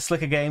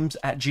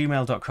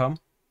slickergames@gmail.com.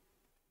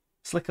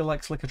 Slicker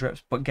like Slicker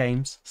Drips, but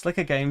games.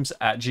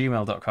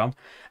 Slickergames@gmail.com,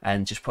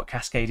 and just put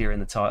Cascadia in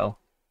the title.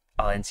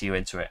 I'll enter you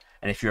into it.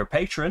 And if you're a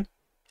patron,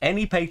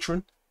 any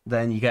patron,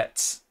 then you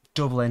get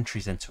double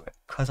entries into it,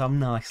 because I'm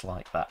nice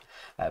like that.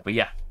 But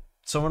yeah,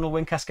 someone will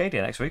win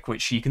Cascadia next week,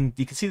 which you can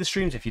see the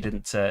streams if you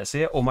didn't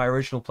see it, or my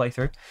original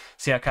playthrough,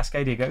 see how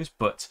Cascadia goes.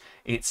 But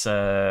it's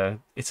a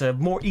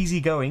more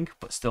easygoing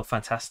but still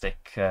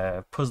fantastic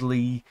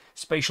puzzly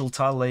spatial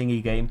tile laying-y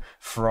game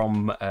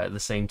from the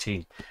same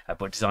team,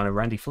 but designer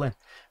Randy Flynn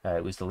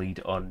was the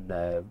lead on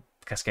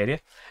Cascadia.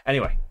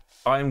 Anyway,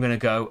 I'm going to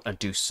go and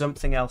do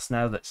something else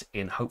now that's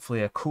in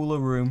hopefully a cooler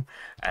room,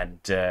 and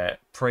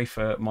pray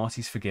for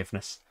Marty's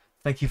forgiveness.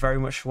 Thank you very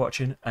much for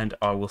watching, and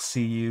I will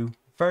see you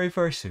very,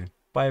 very soon.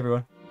 Bye,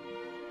 everyone.